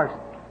our hearts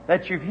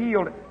that you've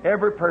healed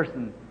every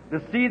person. To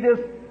see this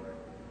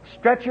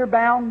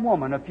stretcher-bound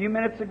woman a few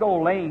minutes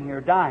ago laying here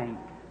dying,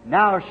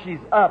 now she's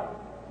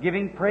up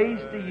giving praise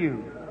to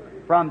you.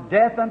 From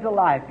death unto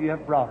life you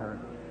have brought her.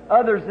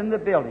 Others in the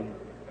building,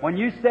 when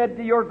you said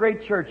to your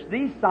great church,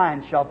 these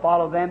signs shall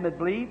follow them that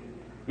believe.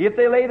 If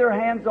they lay their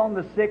hands on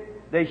the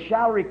sick, they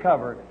shall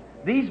recover.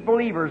 these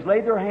believers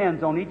laid their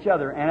hands on each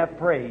other and have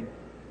prayed,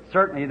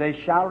 certainly they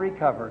shall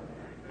recover.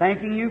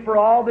 Thanking you for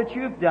all that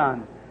you've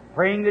done,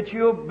 praying that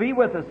you'll be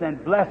with us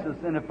and bless us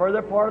in the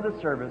further part of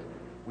the service.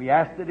 We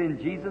ask it in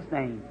Jesus'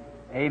 name.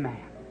 Amen.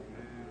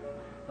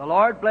 The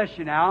Lord bless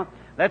you now.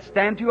 Let's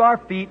stand to our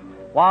feet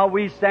while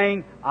we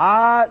sing,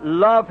 I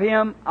love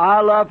Him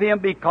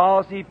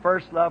because He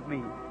first loved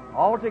me.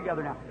 All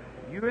together now.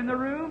 You in the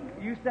room,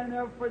 you stand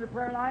there for the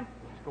prayer line,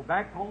 just go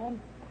back home,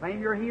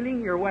 claim your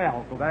healing, you're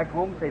well. Go back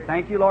home and say,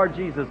 thank you, Lord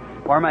Jesus,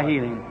 for my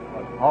healing.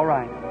 All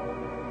right.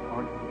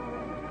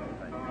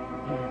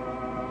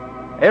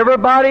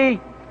 Everybody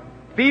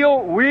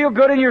feel real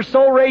good in your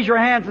soul, raise your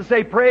hands and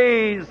say,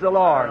 praise the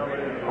Lord.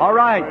 All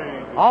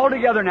right. All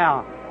together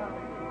now.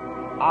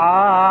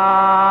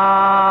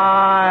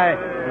 I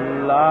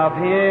love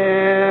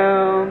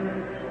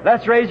Him.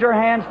 Let's raise your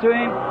hands to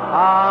Him.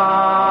 I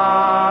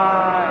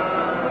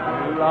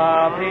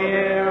love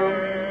Him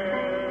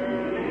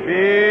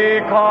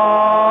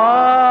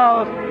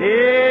because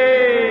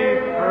He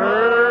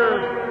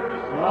first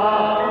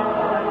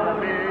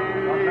loved me.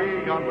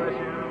 God bless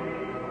you.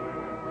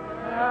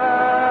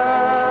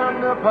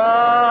 And